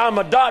 I'm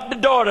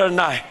adopted daughter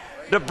tonight.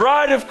 The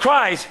bride of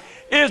Christ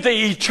is the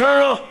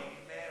eternal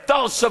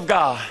thoughts of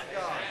God.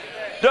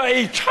 The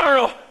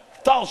eternal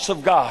thoughts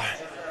of God.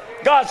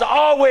 God's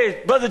always,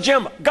 Brother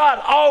Jim,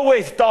 God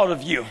always thought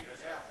of you.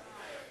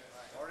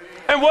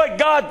 And what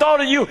God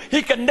thought of you,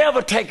 he could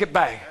never take it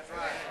back.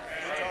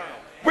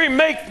 We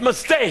make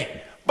mistakes,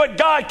 but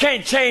God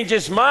can't change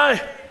his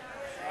mind.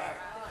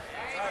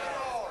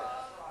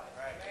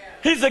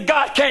 He's a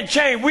God can't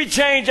change. We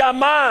change our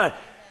mind,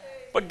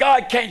 but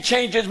God can't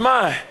change his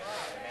mind.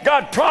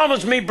 God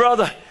promised me,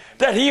 brother,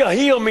 that he'll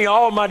heal me of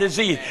all my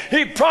disease.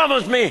 He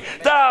promised me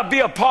that I'll be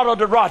a part of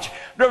the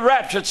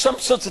rapture. Some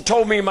sister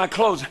told me in my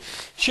closing,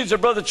 she said,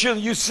 Brother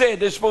Children, you said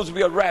there's supposed to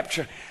be a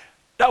rapture.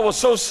 That was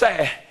so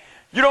sad.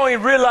 You don't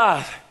even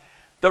realize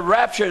the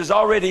rapture is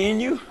already in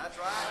you. That's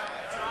right.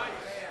 That's right.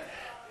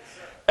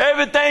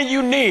 Everything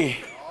you need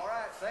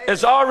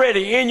is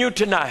already in you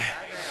tonight.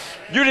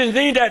 You just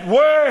need that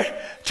word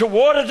to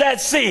water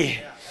that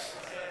seed.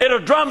 It'll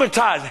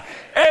dramatize it.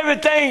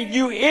 Everything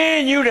you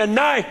in you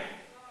tonight,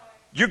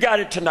 you got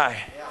it tonight.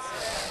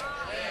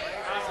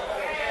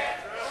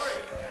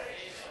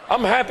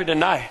 I'm happy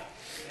tonight.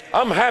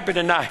 I'm happy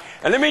tonight.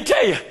 And let me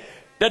tell you,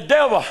 the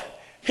devil,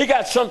 he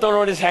got something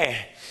on his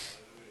hand.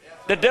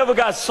 The devil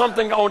got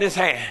something on his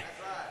hand.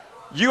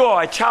 You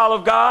are a child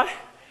of God.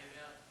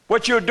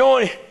 What you're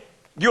doing,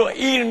 you're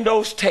eating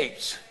those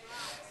tapes.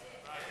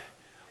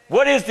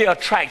 What is the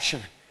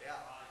attraction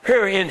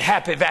here in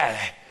Happy Valley,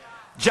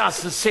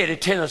 Johnson City,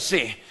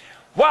 Tennessee?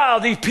 Why are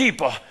these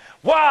people,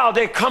 why are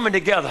they coming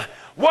together?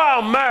 Why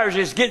are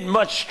marriages getting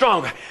much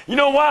stronger? You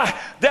know why?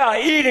 They are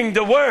eating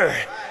the word.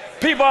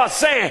 People are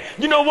saying,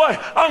 you know what?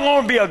 I'm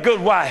going to be a good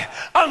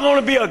wife. I'm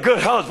going to be a good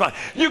husband.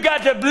 You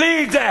got to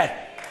believe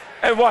that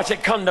and watch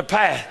it come to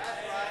pass.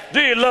 Do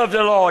you love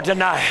the Lord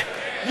tonight?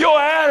 Your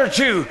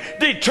attitude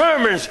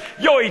determines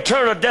your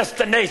eternal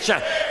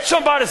destination.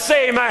 Somebody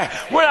say, man,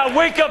 when I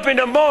wake up in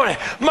the morning,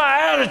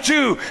 my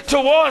attitude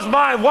towards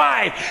my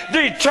wife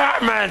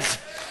determines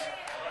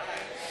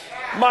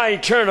my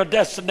eternal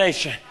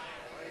destination.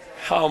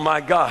 Oh my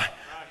God.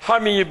 How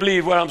many of you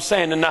believe what I'm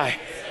saying tonight?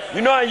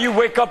 You know how you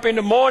wake up in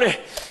the morning?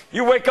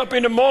 You wake up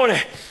in the morning.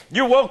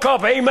 You woke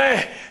up,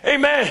 amen,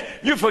 amen.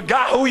 You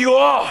forgot who you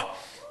are.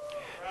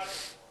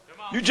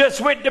 You just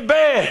went to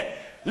bed.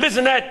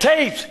 Listen to that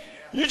tapes.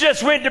 You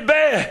just went to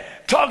bed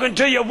talking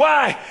to your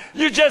wife.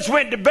 You just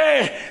went to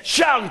bed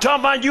shouting,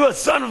 talking about you a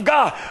son of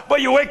God.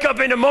 But you wake up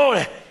in the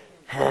morning.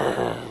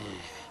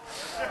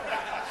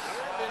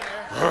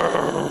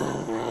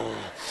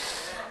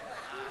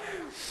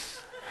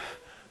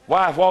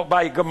 Wife walk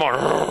by you, good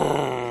morning.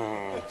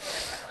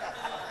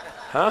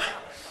 Huh?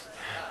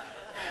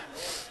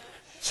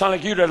 Sound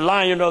like you the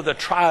Lion of the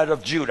tribe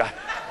of Judah.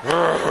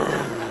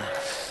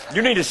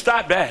 You need to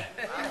stop that.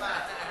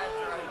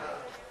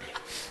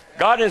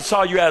 God didn't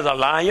saw you as a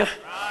lion.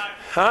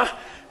 Huh?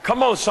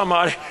 Come on,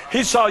 somebody.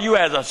 He saw you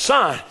as a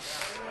son.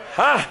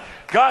 Huh?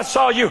 God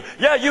saw you.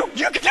 Yeah, you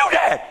could do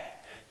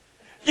that.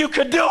 You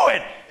could do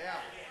it.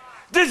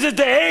 This is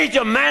the age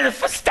of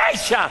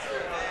manifestation.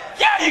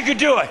 Yeah, you could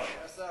do it.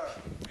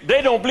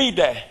 They don't believe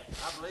that.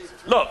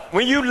 Look,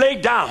 when you lay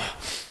down,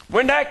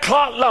 when that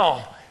clock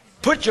long,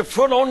 put your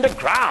foot on the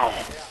ground.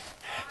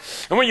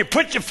 And when you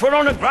put your foot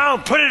on the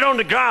ground, put it on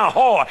the ground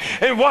hard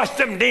and watch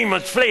them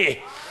demons flee.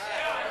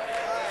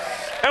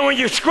 And when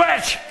you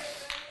scratch,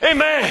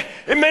 amen,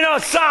 it may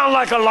not sound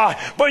like a lot,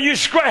 but you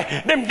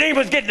scratch, them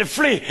demons get to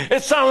flee.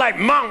 It sounds like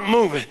mountain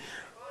moving.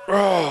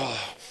 Oh,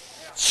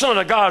 Son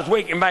of God is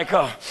waking back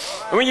up.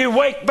 And when you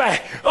wake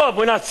back up,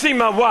 when I see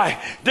my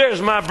wife,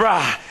 there's my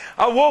bride.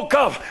 I woke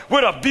up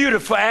with a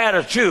beautiful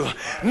attitude,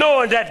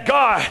 knowing that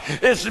God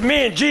is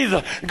me and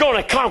Jesus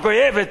going to conquer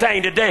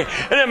everything today.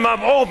 And then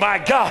oh my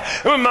God,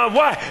 with my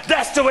wife,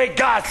 that's the way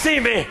God see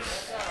me.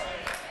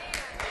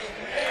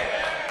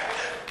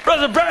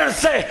 Brother Brown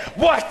say,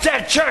 watch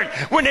that church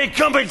when they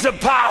come into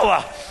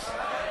power.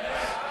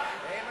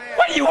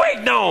 What are you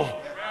waiting on?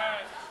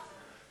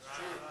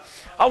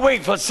 I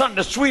wait for something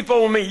to sweep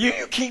over me.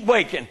 You keep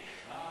waiting.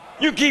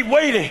 You keep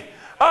waiting.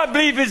 I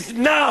believe it's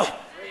now.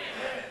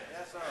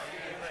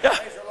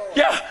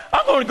 Yeah,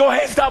 I'm going to go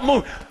ahead and stop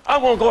moving.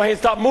 I'm going to go ahead and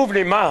stop moving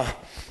in mouth.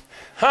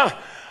 Huh?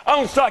 I'm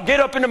going to start, get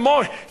up in the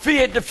morning, feet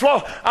hit the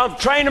floor. I'm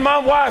training my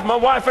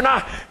wife and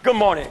I. Good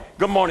morning.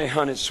 Good morning,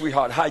 honey,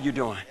 sweetheart. How you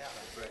doing?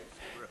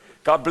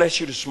 God bless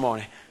you this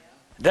morning.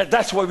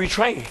 That's where we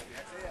train.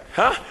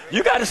 Huh?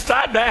 You got to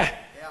start there.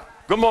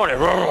 Good morning.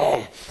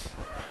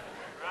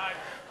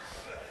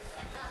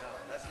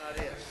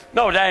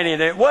 No, that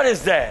ain't it. What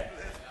is that?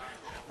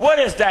 What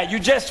is that? You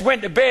just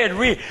went to bed.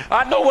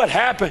 I know what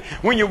happened.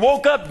 When you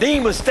woke up,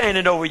 demons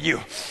standing over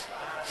you.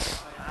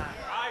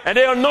 And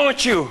they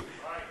anoint you.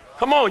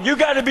 Come on, you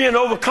got to be an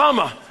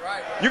overcomer.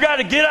 You got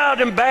to get out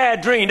of them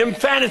bad dreams, them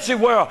fantasy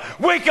world.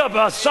 Wake up,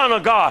 a son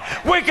of God.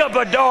 Wake up,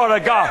 a daughter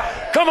of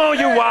God. Come on,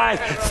 you wives.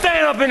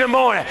 Stand up in the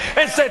morning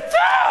and say,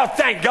 oh,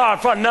 thank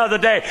God for another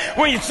day.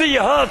 When you see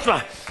your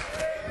husband.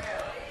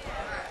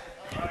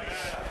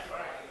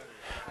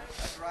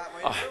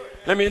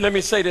 Let me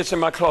say this in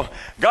my close.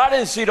 God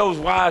didn't see those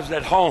wives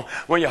at home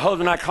when your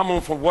husband and I come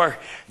home from work.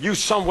 You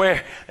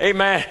somewhere,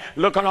 amen,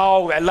 looking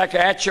all like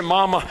at your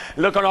mama,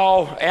 looking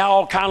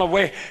all kind of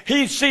way.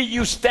 He see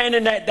you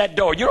standing at that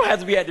door. You don't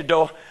have to be at the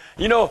door.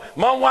 You know,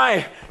 my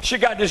wife, she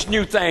got this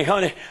new thing,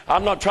 honey.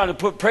 I'm not trying to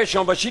put pressure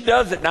on, but she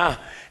does it now.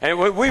 And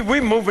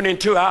we moving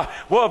into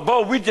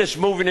we just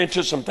moving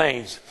into some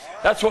things.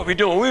 That's what we're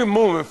doing. We're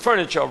moving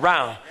furniture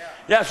around.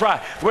 That's right.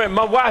 When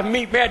my wife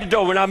meet me at the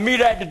door, when I meet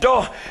her at the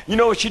door, you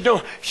know what she's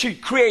doing? She's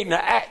creating an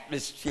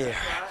atmosphere.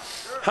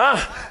 Huh?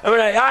 I mean,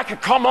 I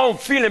could come home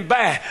feeling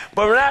bad.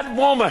 But when that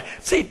woman,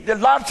 see, a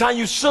lot of times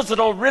you sisters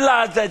don't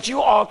realize that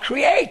you are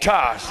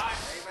creators.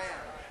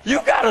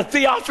 You got a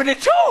theophany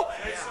too.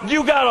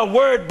 You got a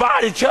word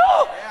body too.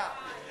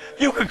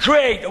 You can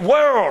create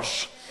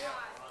worlds.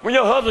 When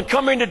your husband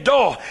come in the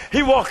door,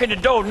 he walk in the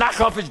door,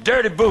 knock off his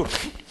dirty boot.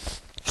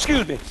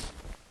 Excuse me.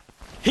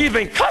 He's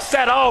been cussed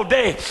at all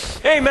day.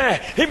 Amen.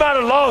 He might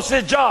have lost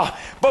his job.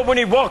 But when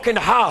he walk in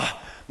the house,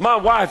 my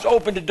wife's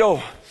opened the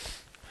door.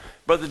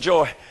 Brother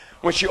Joy,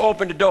 when she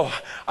opened the door,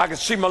 I could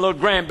see my little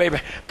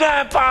grandbaby.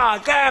 Grandpa,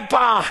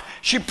 Grandpa.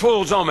 She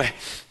pulls on me.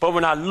 But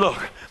when I look,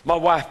 my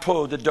wife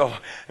pulled the door.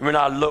 And when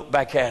I look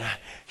back at her,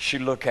 she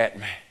look at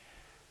me.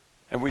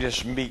 And we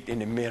just meet in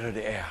the middle of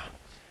the air.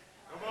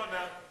 Come on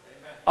now.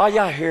 Are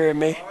y'all hearing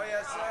me? Oh,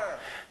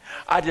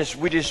 yes, sir.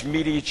 We just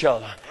meet each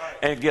other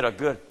and get a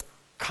good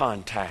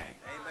contact.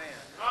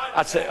 Amen.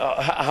 I say,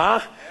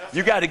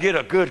 You got to get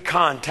a good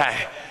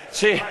contact.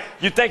 See,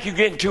 you think you're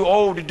getting too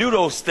old to do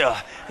those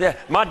stuff. Yeah,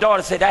 my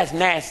daughter said, that's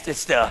nasty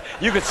stuff.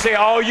 You can say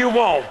all you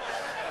want.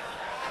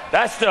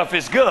 That stuff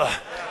is good.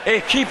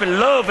 It's keeping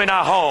love in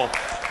our home.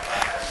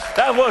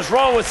 That's what's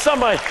wrong with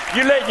somebody.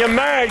 You let your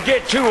marriage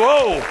get too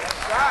old.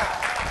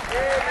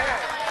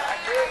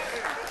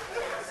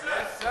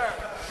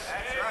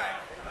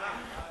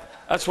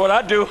 That's what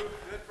I do.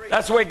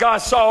 That's the way God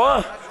saw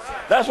us.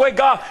 That's the way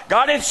God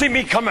didn't see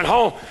me coming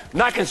home,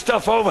 knocking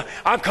stuff over.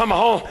 I'm coming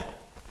home.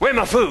 Where's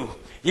my food?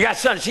 You got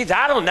something? She said,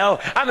 I don't know.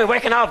 I've been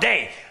working all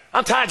day.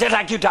 I'm tired just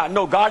like you tired.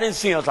 No, God didn't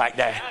see us like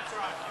that.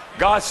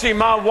 God see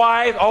my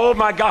wife. Oh,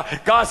 my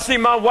God. God see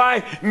my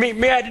wife meet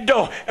me at the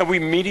door. And we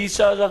meet each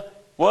other.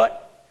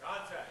 What?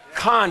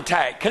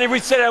 Contact. Can we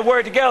say that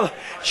word together?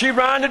 She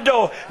ran the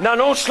door. Now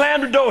don't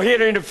slam the door, hit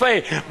her in the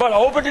face, but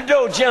open the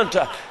door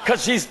gentle,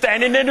 because she's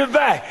standing in the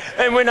back.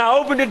 And when I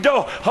open the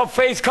door, her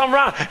face come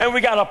around, and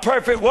we got a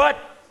perfect what?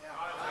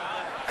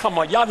 Come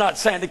on, y'all not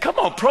saying it. Come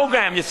on,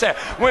 program yourself.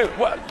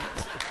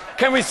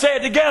 Can we say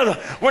it together?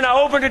 When I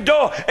open the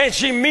door and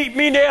she meet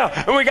me there,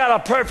 and we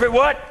got a perfect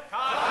what?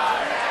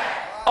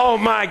 Oh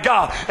my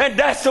God. And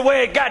that's the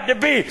way it got to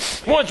be.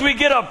 Once we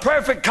get a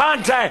perfect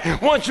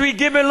contact, once we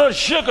give it a little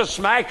sugar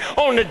smack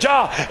on the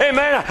jaw,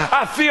 amen,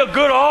 I feel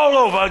good all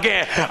over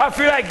again. I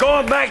feel like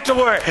going back to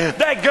work.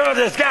 That girl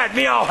just got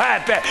me all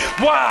happy.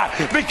 Why?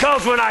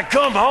 Because when I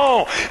come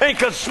home and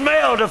could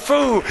smell the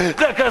food,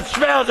 that could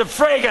smell the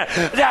fragrance,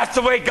 that's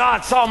the way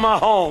God saw my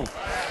home.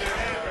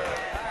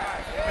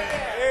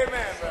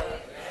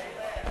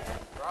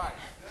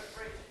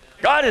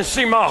 God didn't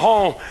see my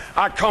home.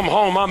 I come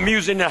home, I'm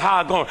music in the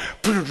house going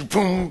boom,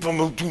 boom, boom,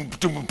 boom, boom,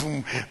 boom,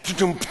 boom,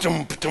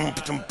 boom, boom,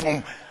 boom,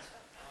 boom.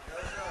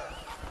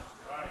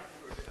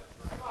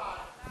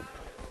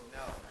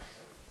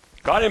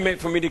 God didn't mean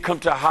for me to come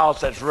to a house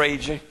that's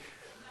raging,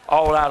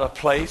 all out of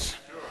place.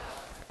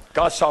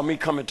 God saw me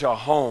coming to a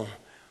home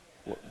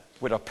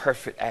with a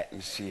perfect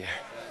atmosphere.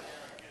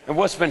 And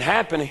what's been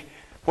happening,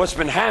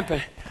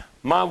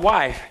 my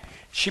wife,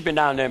 she been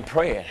down there and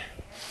praying.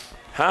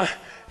 Huh?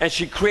 And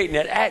she creating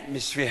that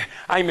atmosphere.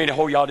 I ain't mean to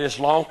hold y'all this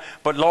long,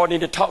 but Lord need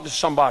to talk to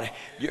somebody.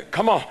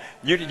 Come on.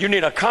 You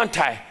need a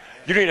contact.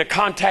 You need a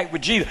contact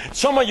with Jesus.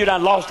 Some of you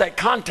done lost that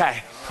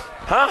contact.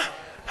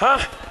 Huh?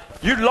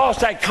 You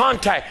lost that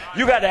contact.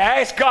 You got to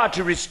ask God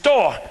to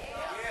restore.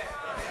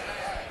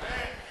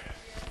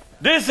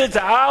 This is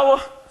the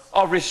hour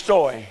of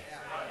restoring.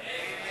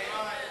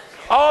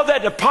 All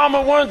that the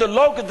palmer worm, the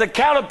locust, the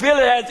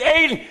caterpillar has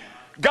eaten,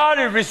 God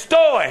is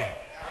restoring.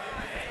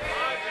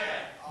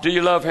 Do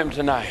you love him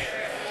tonight?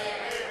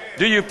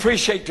 Do you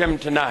appreciate him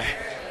tonight?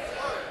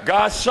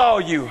 God saw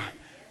you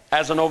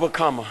as an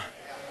overcomer.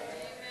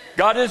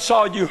 God didn't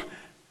saw you.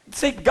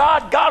 See,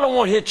 God don't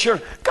want his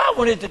children. God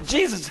wanted to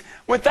Jesus.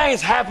 When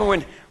things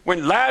happen,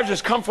 when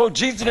Lazarus come forth,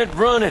 Jesus didn't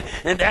run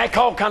and act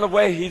all kind of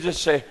way. He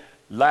just said,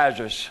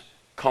 Lazarus,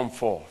 come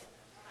forth.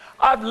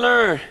 I've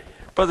learned,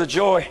 Brother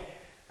Joy,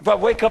 if I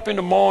wake up in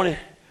the morning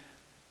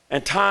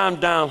and time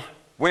down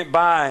went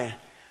by and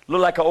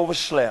looked like I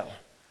overslept,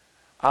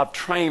 I've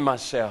trained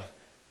myself,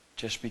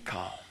 just be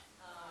calm.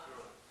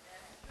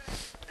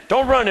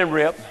 Don't run and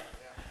rip.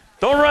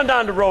 Don't run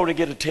down the road and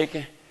get a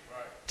ticket.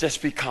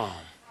 Just be calm.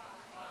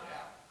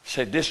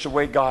 Say, this is the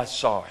way God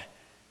saw it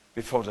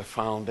before the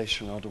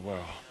foundation of the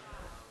world.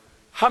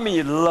 How many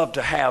of you love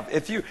to have,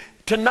 if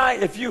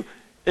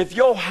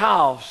your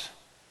house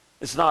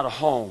is not a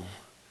home,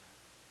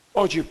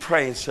 won't you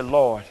pray and say,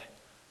 Lord,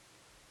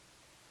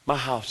 my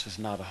house is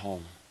not a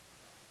home.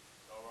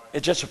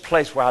 It's just a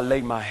place where I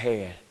lay my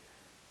head.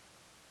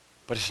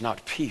 But it's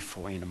not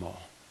peaceful anymore.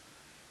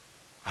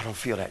 I don't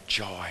feel that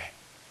joy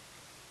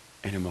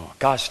anymore.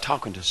 God's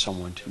talking to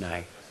someone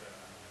tonight.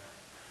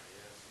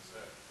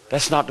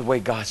 That's not the way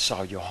God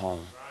saw your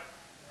home.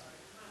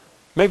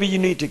 Maybe you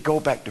need to go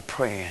back to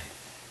praying.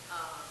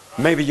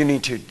 Maybe you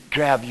need to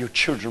grab your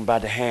children by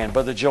the hand.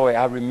 Brother Joey,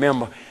 I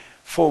remember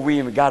before we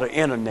even got an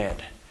internet,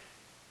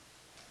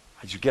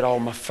 I used to get all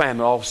my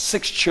family, all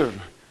 6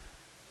 children,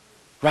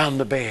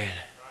 round the bed.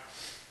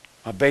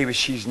 My baby,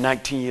 she's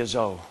 19 years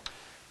old.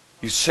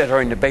 You set her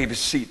in the baby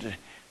seat.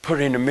 put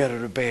it in the middle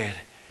of the bed,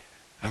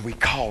 and we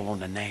call on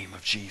the name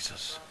of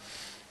Jesus.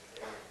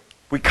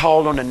 We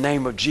called on the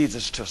name of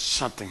Jesus till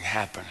something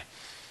happened.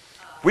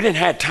 We didn't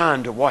have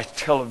time to watch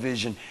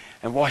television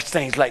and watch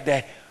things like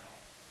that.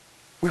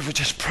 We were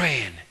just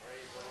praying.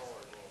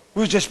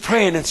 We were just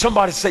praying, and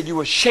somebody said you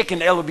were shaking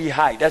LB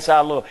Height. That's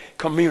our little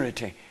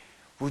community.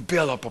 We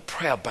built up a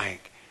prayer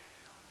bank.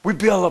 We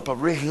built up a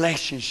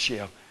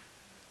relationship,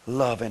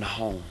 love in a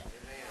home.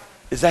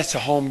 Is that the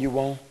home you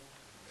want?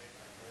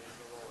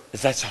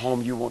 Is that the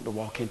home you want to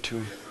walk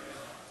into?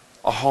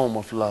 A home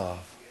of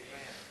love.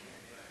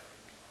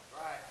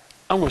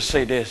 I'm going to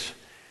say this,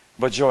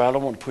 but Joy, I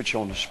don't want to put you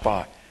on the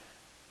spot,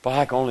 but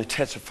I can only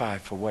testify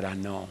for what I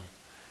know.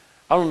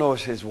 I don't know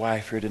if his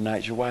wife here tonight.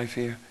 Is your wife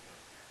here?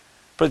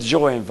 Brother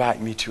Joy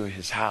invited me to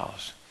his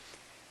house.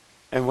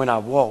 And when I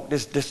walk,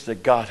 this is the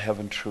God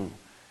heaven truth.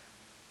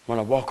 When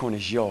I walk on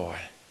his yard,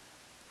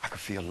 I can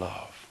feel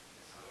love.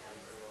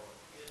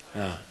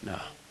 No.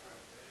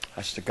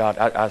 That's the God.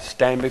 I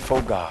stand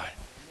before God.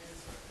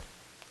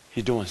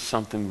 He's doing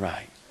something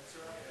right.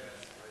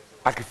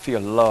 I can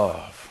feel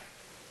love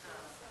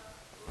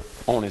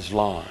on his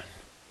lawn.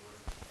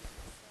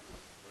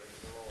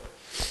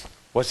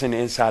 What's in the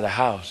inside of the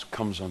house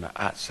comes on the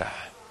outside.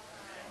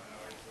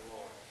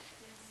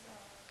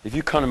 If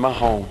you come to my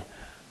home,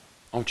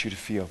 I want you to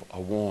feel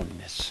a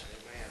warmness.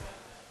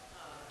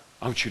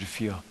 I want you to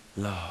feel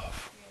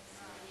love.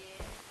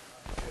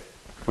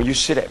 When you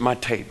sit at my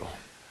table,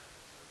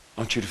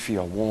 I want you to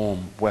feel a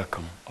warm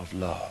welcome of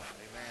love.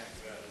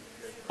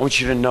 I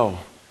want you to know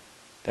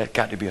that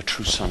got to be a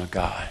true son of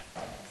God.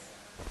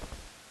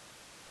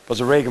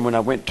 Brother Reagan, when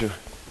I went to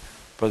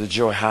Brother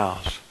Joy's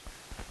house,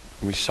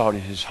 and we saw it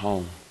in his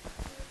home,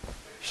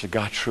 he said,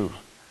 God, true,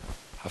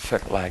 I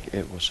felt like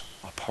it was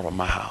a part of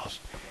my house.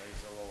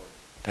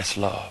 That's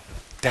love.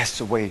 That's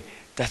the way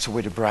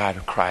the bride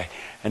of Christ.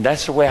 And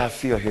that's the way I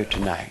feel here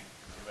tonight.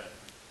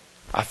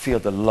 I feel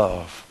the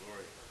love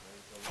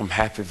from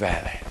Happy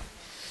Valley.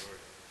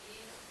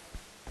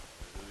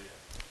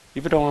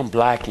 Even though I'm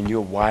black and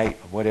you're white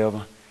or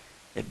whatever,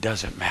 it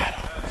doesn't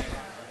matter.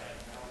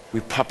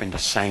 We're pumping the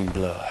same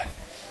blood.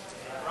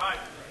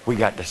 We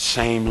got the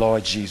same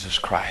Lord Jesus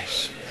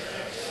Christ.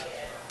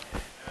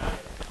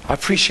 I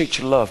appreciate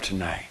your love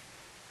tonight.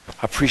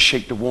 I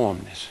appreciate the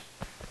warmness.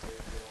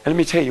 And let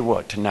me tell you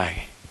what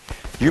tonight.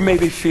 You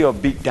maybe feel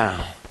beat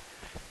down.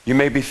 You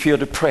maybe feel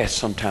depressed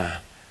sometime.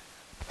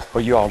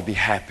 But you ought to be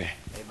happy.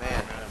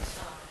 Amen.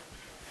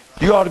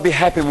 You ought to be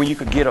happy when you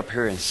could get up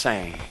here and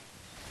sing.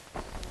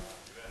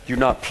 You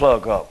not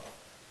plug up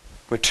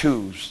with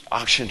tubes,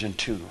 oxygen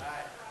tube.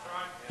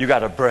 You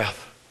got a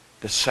breath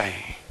to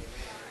sing.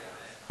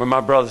 When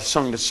my brother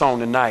sung the song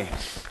tonight,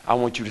 I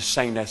want you to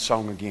sing that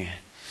song again.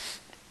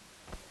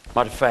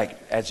 Matter of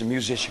fact, as the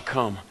musician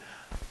come,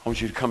 I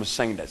want you to come and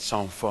sing that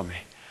song for me.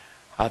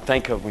 I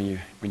think of when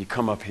you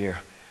come up here,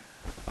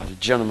 the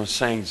gentleman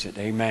sings it,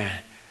 amen.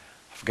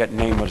 I forgot the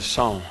name of the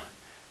song.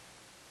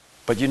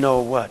 But you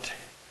know what?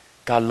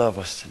 God loves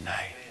us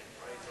tonight.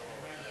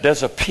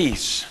 There's a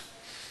peace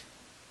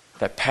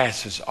that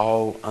passes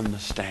all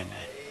understanding.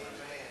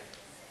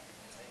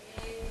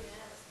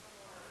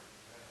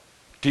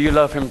 Do you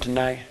love him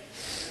tonight?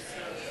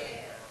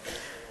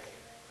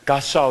 God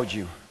saw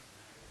you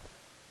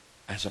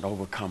as an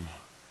overcomer.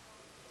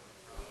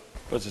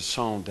 There's a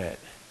song that,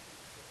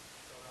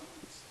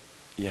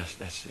 yes,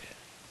 that's it.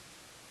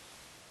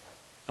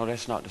 No,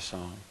 that's not the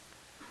song.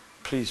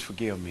 Please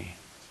forgive me.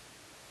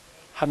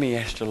 How many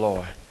ask the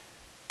Lord,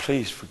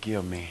 please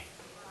forgive me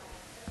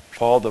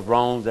for all the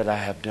wrongs that I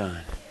have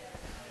done?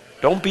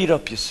 Don't beat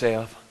up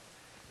yourself.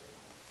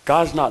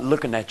 God's not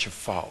looking at your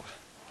fault.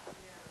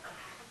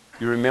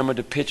 You remember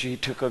the picture he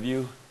took of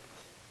you?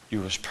 You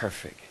was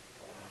perfect.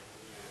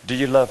 Do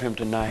you love him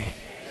tonight?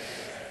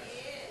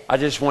 I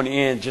just want to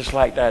end just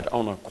like that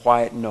on a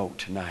quiet note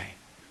tonight.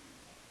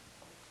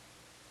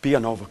 Be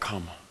an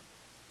overcomer.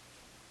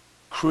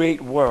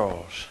 Create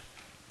worlds.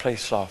 Play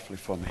softly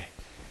for me.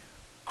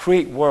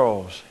 Create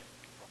worlds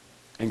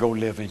and go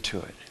live into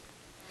it.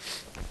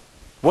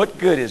 What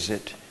good is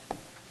it,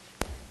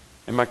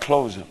 in my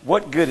closing,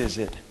 what good is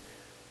it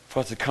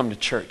for us to come to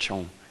church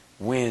on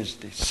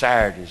Wednesdays,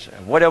 Saturdays,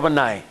 or whatever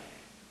night,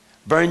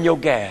 burn your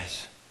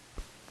gas,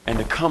 and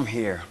to come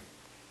here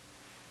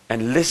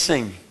and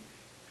listen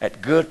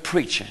at good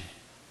preaching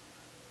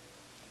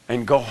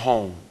and go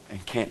home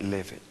and can't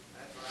live it?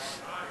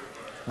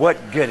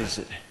 What good is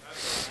it?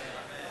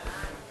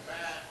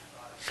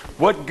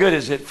 What good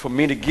is it for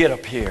me to get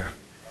up here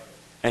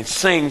and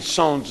sing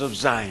songs of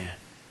Zion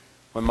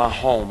when my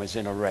home is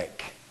in a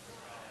wreck?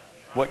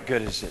 What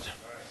good is it?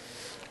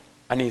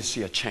 I need to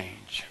see a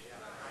change.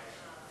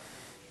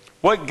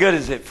 What good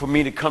is it for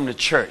me to come to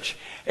church?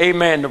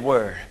 Amen, the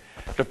word.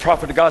 The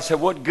prophet of God said,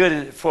 what good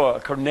is it for a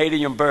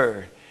Canadian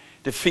bird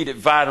to feed it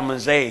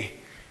vitamins A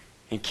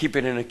and keep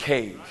it in a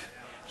cage?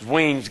 His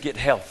wings get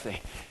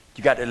healthy.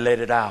 You got to let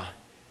it out.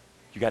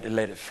 You got to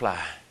let it fly.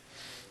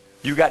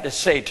 You got to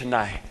say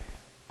tonight,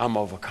 I'm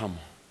overcomer.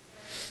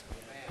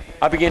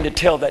 I began to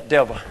tell that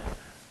devil,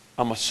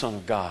 I'm a son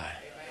of God.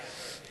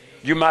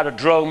 You might have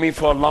drugged me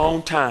for a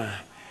long time.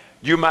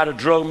 You might have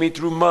drugged me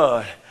through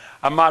mud.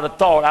 I might have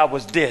thought I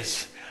was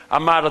this. I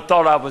might have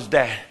thought I was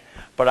that.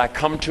 But I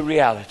come to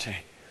reality.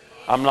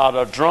 I'm not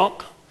a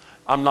drunk.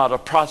 I'm not a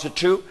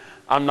prostitute.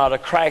 I'm not a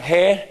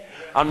crackhead.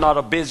 I'm not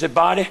a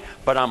busybody.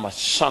 But I'm a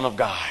son of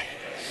God.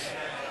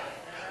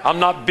 I'm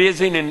not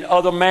busy in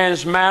other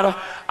man's matter.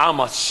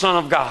 I'm a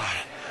son of God.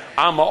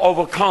 I'm an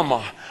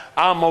overcomer.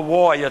 I'm a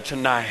warrior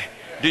tonight.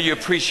 Do you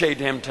appreciate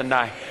him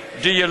tonight?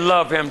 Do you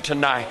love him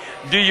tonight?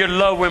 Do you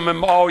love him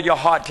with all your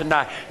heart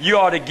tonight? You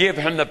ought to give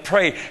him the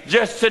praise.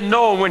 Just to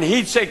know when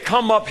he said,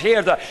 come up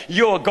here,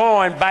 you're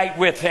going back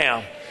with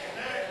him.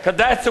 Because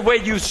that's the way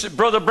you,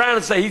 Brother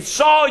Brown said, he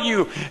saw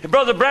you.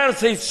 Brother Brown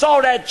said he saw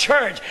that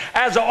church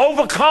as an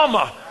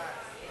overcomer.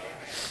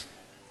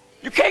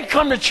 You can't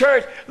come to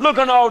church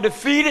looking all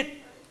defeated.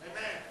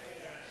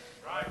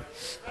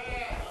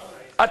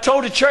 I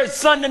told the church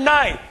Sunday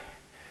night,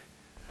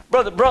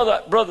 brother,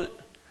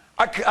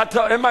 I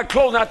told, in my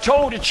closing, I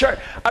told the church,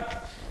 I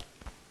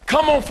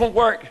come home from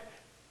work,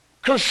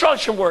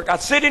 construction work. I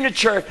sit in the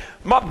church,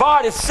 my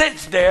body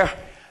sits there,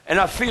 and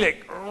I feel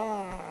it.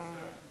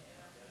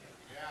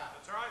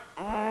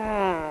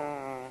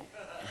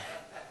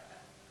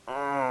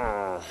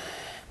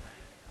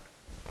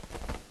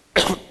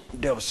 The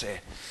devil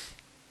said,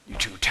 "You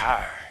too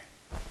tired.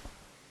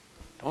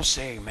 Don't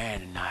say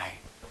amen tonight.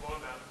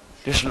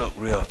 This look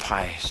real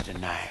pious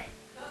tonight.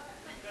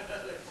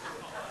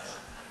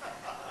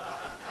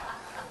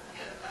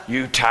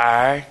 You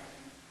tired?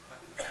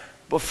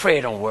 But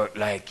Fred don't work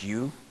like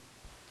you.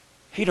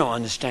 He don't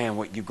understand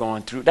what you're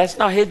going through. That's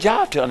not his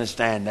job to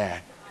understand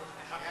that."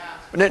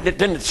 And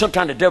then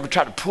sometimes the devil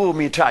tried to pull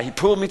me tight. He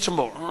pulled me some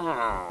more.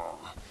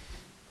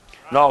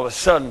 And all of a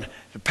sudden,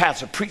 the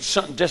pastor preached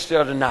something just the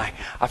other night.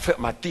 I felt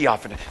my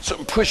theophany.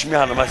 Something pushed me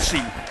out of my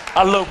seat.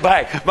 I looked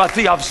back. My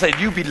theophany said,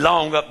 "You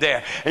belong up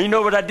there." And you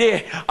know what I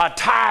did? A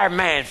tired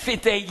man,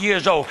 58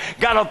 years old,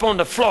 got up on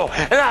the floor.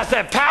 And I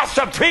said,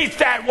 "Pastor, preach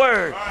that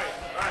word."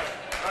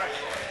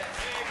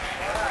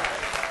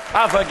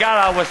 I forgot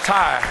I was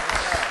tired.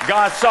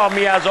 God saw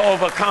me as an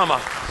overcomer.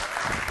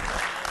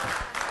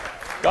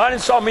 God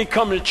didn't saw me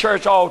coming to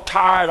church all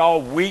tired,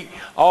 all weak,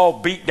 all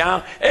beat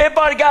down.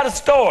 Everybody got a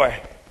story.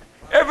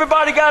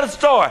 Everybody got a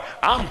story.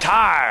 I'm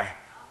tired.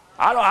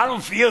 I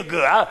don't feel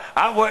good.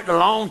 I worked a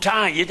long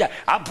time.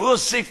 I pulled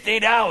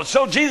 68 hours.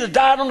 So Jesus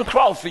died on the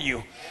cross for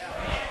you.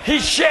 He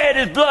shed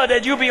his blood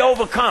that you be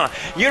overcome.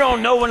 You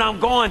don't know what I'm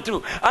going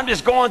through. I'm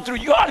just going through.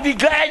 You ought to be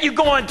glad you're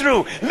going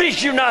through. At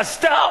least you're not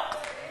stuck.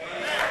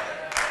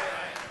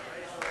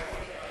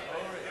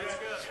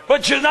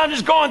 But you're not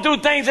just going through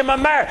things in my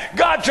marriage.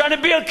 God trying to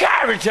build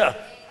character.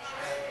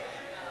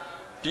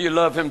 Do you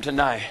love him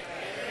tonight?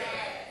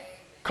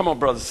 Come on,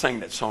 brother, sing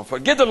that song for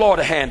us. Give the Lord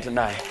a hand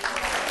tonight.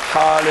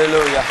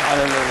 Hallelujah,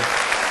 hallelujah.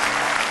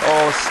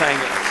 Oh, sing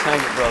it,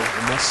 brother.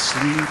 My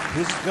sleep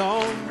is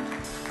gone.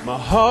 My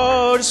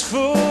heart is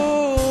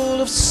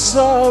full of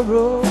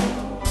sorrow.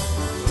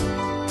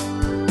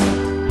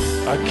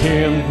 I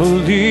can't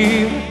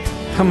believe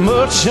how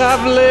much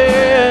I've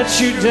let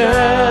you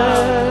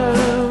down.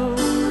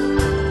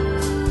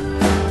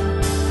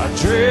 I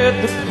dread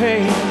the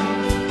pain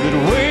that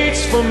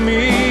waits for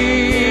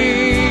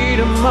me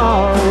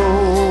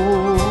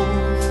tomorrow,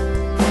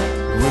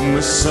 when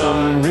the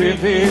sun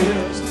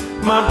reveals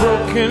my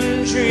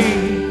broken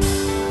dreams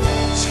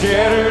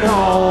scattered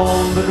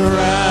on the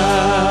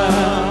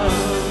ground.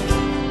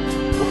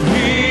 Oh,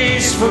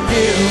 please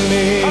forgive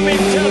me. I mean,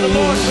 tell the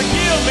Lord,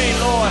 forgive me,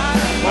 Lord.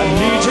 I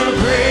need your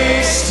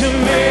grace to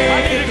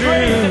make it through. I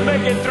need your grace to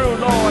make it through,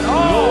 Lord.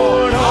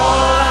 Lord,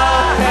 all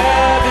I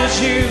have is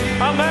you.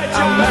 I'm at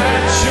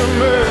your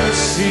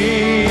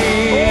mercy.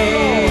 Oh,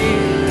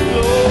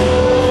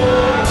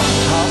 Lord,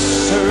 I'll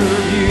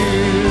serve you.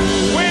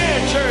 when,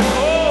 church?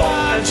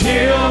 Oh,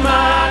 Until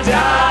my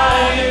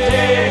dying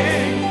day,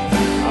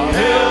 I'll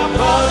help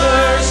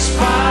others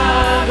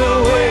find a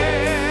way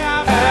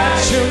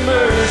at your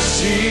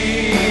mercy.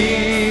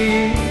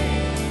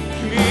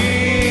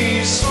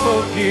 Please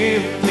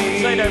forgive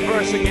me. say that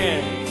verse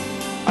again.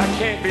 I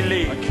can't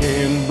believe. I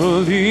can't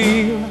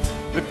believe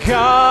the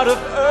God of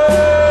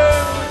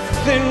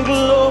earth and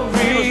glory.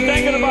 He was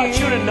thinking about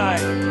you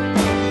tonight.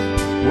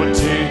 Would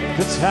take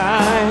the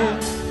time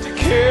to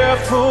care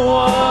for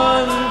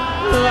one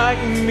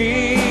like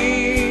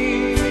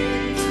me.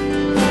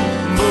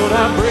 But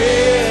I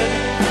read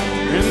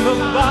in the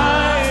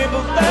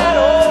Bible that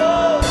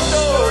old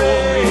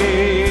story,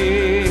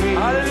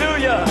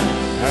 Hallelujah.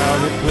 how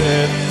he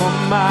pled for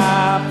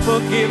my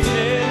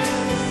forgiveness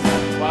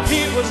while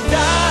he was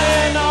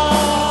dying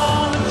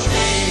on a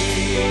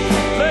tree.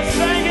 Let's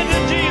sing it to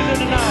Jesus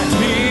tonight.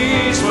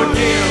 Please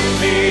forgive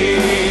me.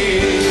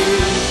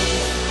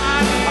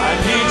 I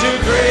need your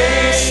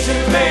grace to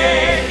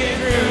make it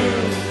through.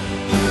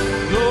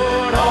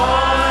 Lord, all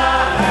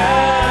I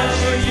have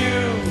for you,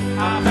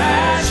 I'm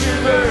at your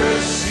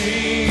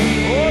mercy.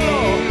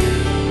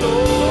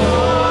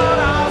 Lord,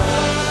 I'll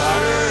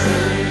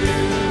serve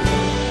you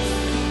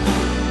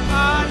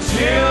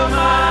until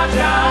my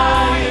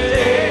dying.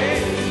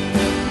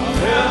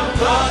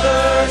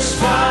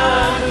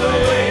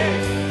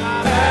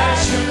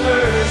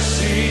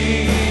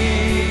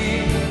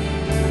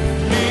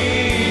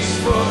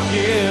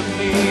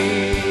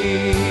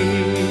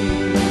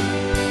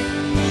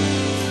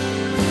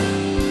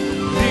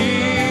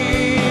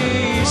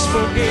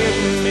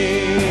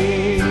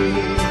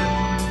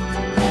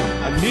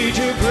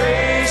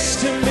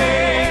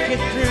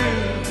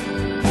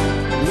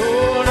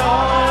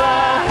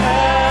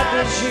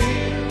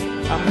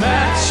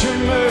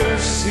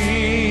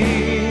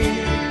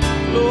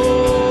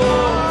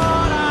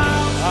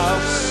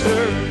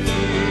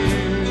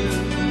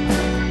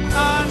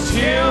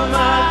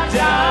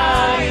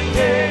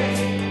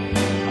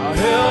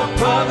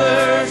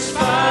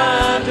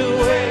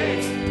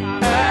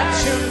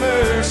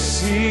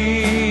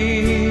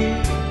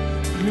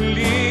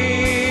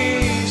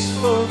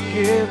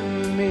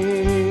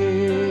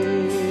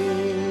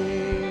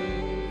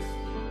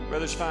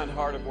 Brothers, find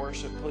heart of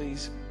worship,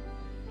 please.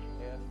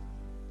 Yeah,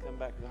 come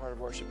back to the heart of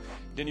worship.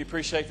 Didn't you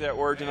appreciate that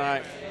word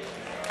tonight,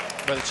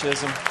 Brother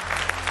Chisholm?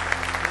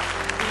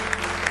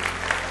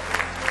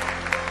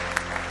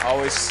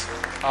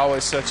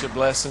 Always such a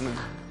blessing, and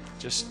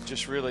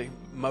just really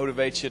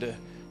motivates you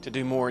to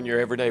do more in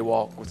your everyday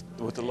walk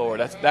with the Lord.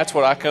 That's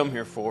what I come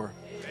here for.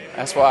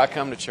 That's why I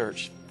come to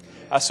church.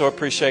 I so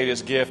appreciate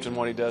His gift and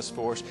what He does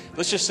for us.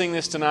 Let's just sing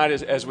this tonight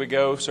as we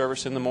go.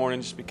 Service in the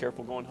morning. Just be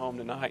careful going home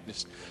tonight.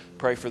 Just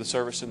pray for the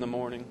service in the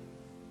morning.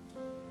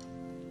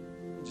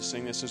 Just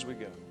sing this as we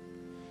go.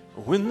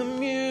 When the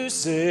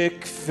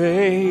music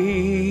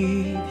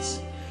fades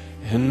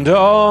and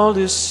all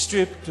is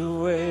stripped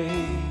away,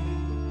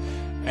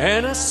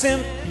 and I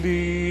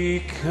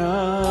simply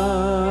come,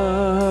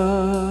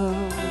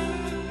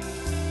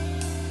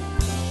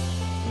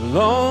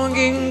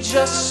 longing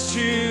just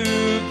to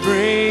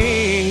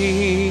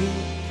bring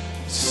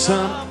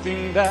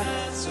something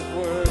that's a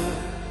word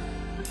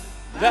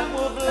that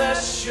will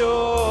bless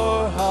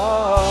your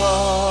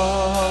heart.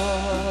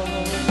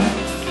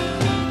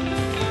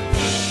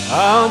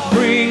 I'll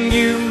bring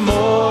you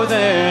more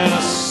than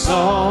a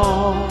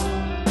song,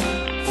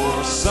 for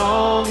a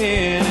song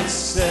in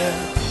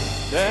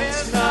itself,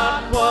 that's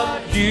not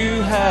what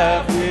you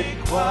have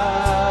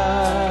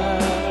required.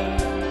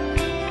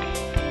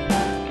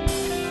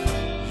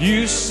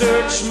 You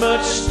search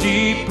much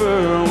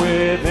deeper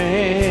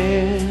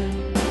within,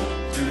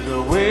 through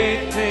the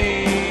way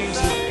things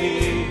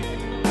appear,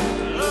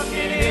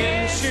 looking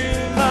into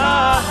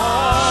my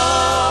heart.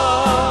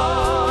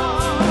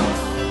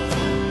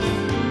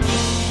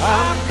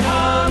 I'm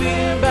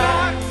coming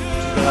back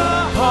to the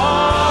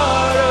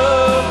heart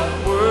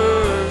of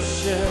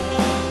worship,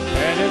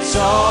 and it's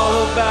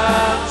all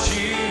about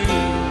you.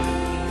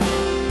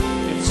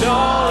 It's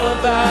all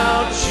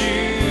about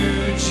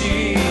you,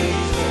 Jesus.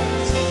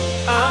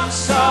 I'm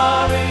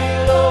sorry,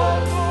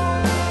 Lord,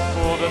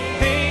 for the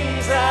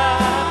things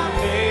I've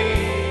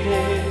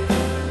made.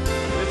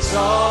 It's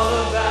all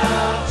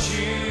about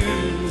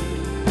you.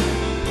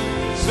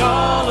 It's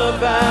all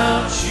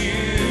about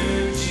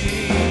you,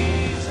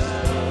 Jesus.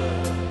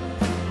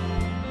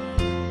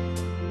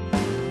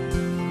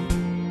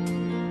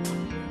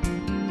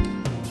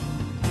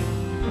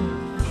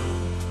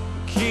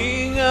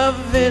 King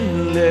of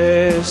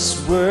endless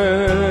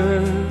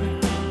word,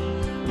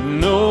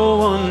 no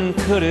one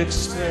could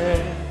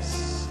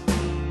express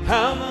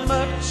how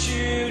much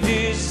you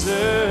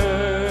deserve.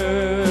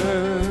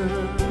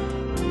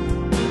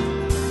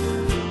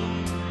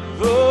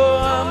 Though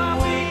I'm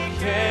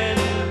weak and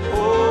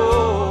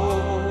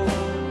old,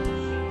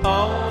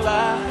 all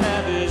I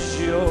have is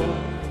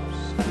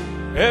yours,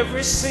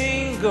 every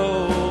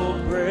single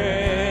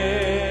breath.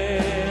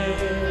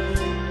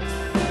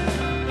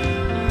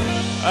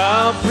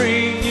 I'll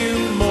bring you